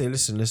 and say,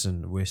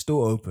 listen, we're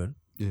still open.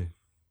 Yeah.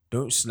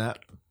 Don't snap.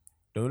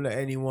 Don't let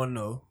anyone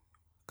know.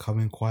 Come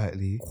in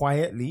quietly.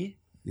 Quietly.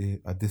 Yeah,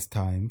 at this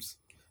times.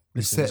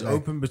 Listen, set, it's like-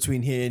 open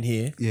between here and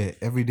here. Yeah,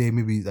 every day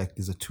maybe like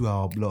there's a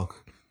 2-hour block.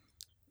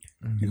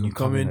 You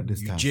come in, at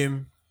this you time.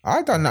 gym.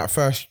 I done that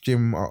first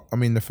gym.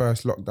 The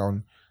first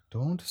lockdown.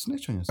 Don't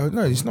snitch on Oh yourself.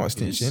 no, it's not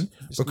snitching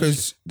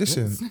because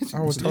listen, I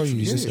will tell you.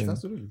 Yeah, Listen,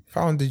 absolutely.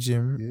 found a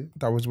gym Yeah.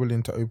 that was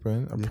willing to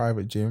open a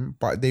private gym,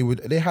 but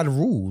they had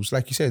rules,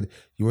 like you said.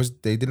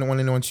 They didn't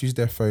want anyone to use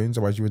their phones,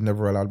 otherwise you were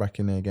never allowed back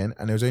in there again.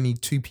 And there was only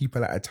 2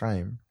 people at a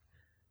time.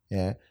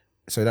 Yeah,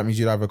 so that means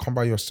you'd either come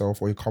by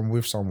yourself or you come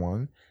with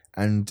someone.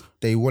 And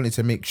they wanted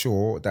to make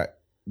sure that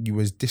you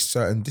was this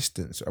certain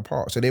distance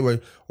apart. So they were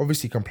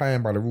obviously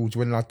complying by the rules. You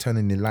weren't allowed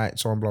turning the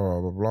lights on, blah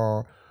blah blah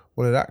blah,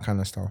 all of that kind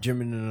of stuff.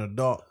 Gymming in the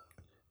dark.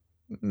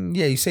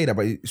 Yeah, you say that,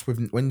 but it's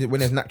when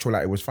there's natural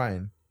light, it was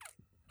fine.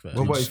 What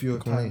about if your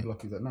Come on. time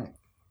block is at night?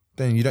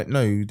 Then you don't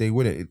know, they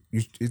wouldn't.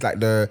 It's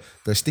like the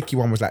sticky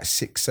one was like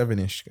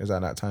 6-7ish as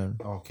at that time.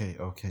 Okay.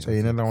 So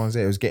you know the ones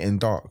there, it was getting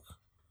dark.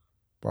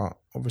 But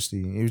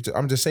obviously,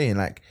 I'm just saying,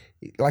 like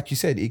you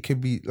said, it could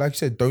be like you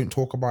said. Don't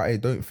talk about it.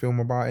 Don't film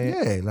about it.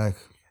 Yeah, like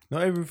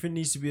Not everything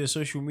needs to be a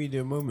social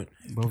media moment.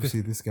 but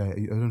obviously this guy,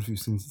 I don't know if you've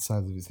seen the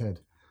size of his head.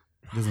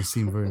 It doesn't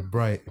seem very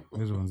bright.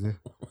 Those ones, yeah.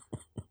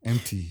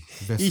 Empty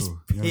vessel. He's you know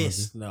what I'm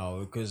pissed now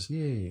because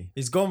saying?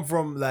 it's gone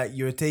from like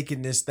you're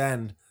taking this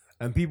stand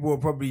and people were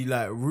probably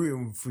like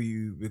rooting for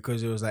you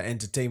because it was like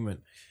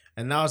entertainment.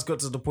 And now it's got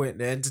to the point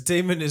the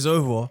entertainment is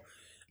over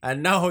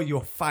and now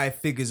you're 5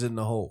 figures in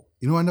the hole.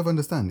 You know what I never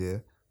understand, yeah?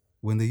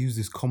 When they use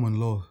this common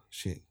law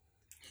shit,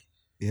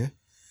 yeah?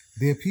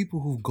 There are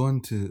people who've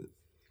gone to,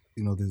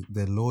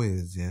 they're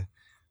lawyers, yeah?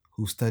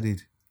 Who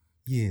studied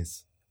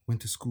years, went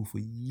to school for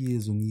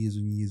years and years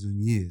and years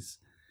and years.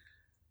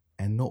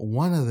 And not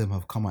one of them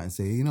have come out and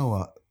say, you know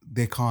what?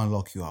 They can't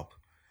lock you up.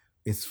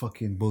 It's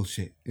fucking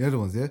bullshit. The other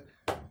ones, yeah?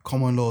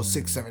 Common law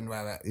 6, 7,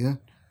 blah, blah, yeah?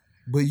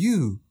 But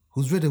you,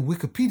 who's read a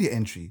Wikipedia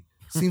entry,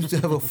 seems to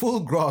have a full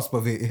grasp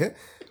of it, yeah?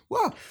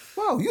 Wow,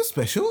 you're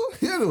special.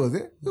 The other ones,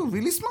 yeah? You're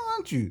really smart,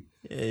 aren't you?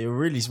 Yeah, you're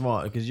really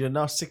smart because you're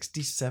now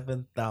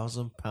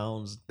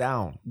 £67,000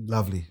 down.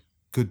 Lovely.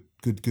 Good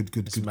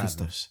It's stuff.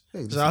 madness.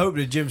 Hey, So I hope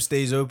the gym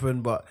stays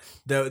open, but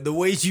the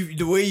way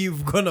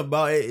you've gone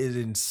about it is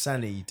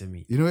insanity to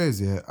me. You know what it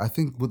is, yeah? I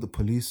think with the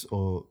police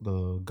or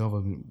the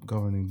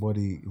governing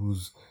body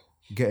who's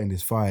getting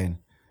this fine,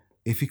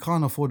 if he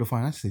can't afford the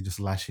fine, I'd say just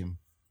lash him.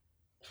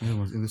 You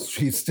know, in the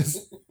streets,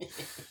 just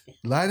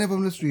line up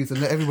on the streets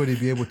and let everybody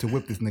be able to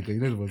whip this nigga. You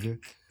know what I'm saying?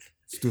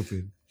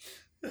 Stupid.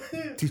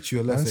 Teach you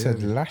a I lesson.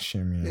 said lash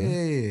him. Yeah.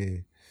 Yeah.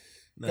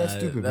 That's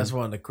stupid. That's man.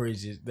 one of the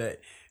craziest.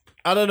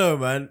 I don't know,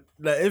 man.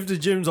 Like if the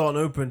gyms aren't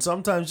open,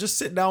 sometimes just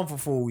sit down for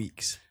 4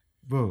 weeks.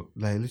 Bro,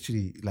 like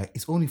literally, like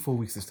it's only 4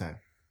 weeks this time.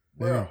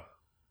 Bro.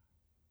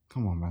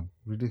 Come on, man.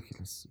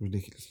 Ridiculous.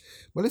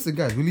 But listen,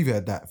 guys, we'll leave it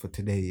at that for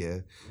today, yeah.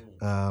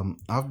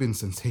 I've been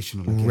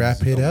sensational. again.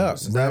 Wrap it up.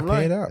 that Wrap it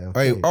right? up.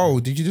 Okay. Oh,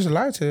 did you just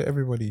lie to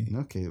everybody?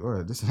 Okay, all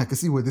right. Listen, I can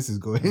see where this is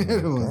going.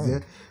 Yeah.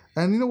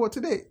 And you know what?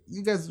 Today,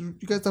 you guys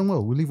done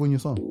well. We'll leave on your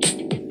song.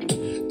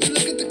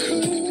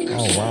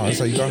 Oh wow, that's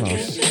how you done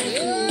us.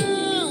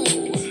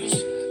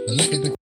 Look at the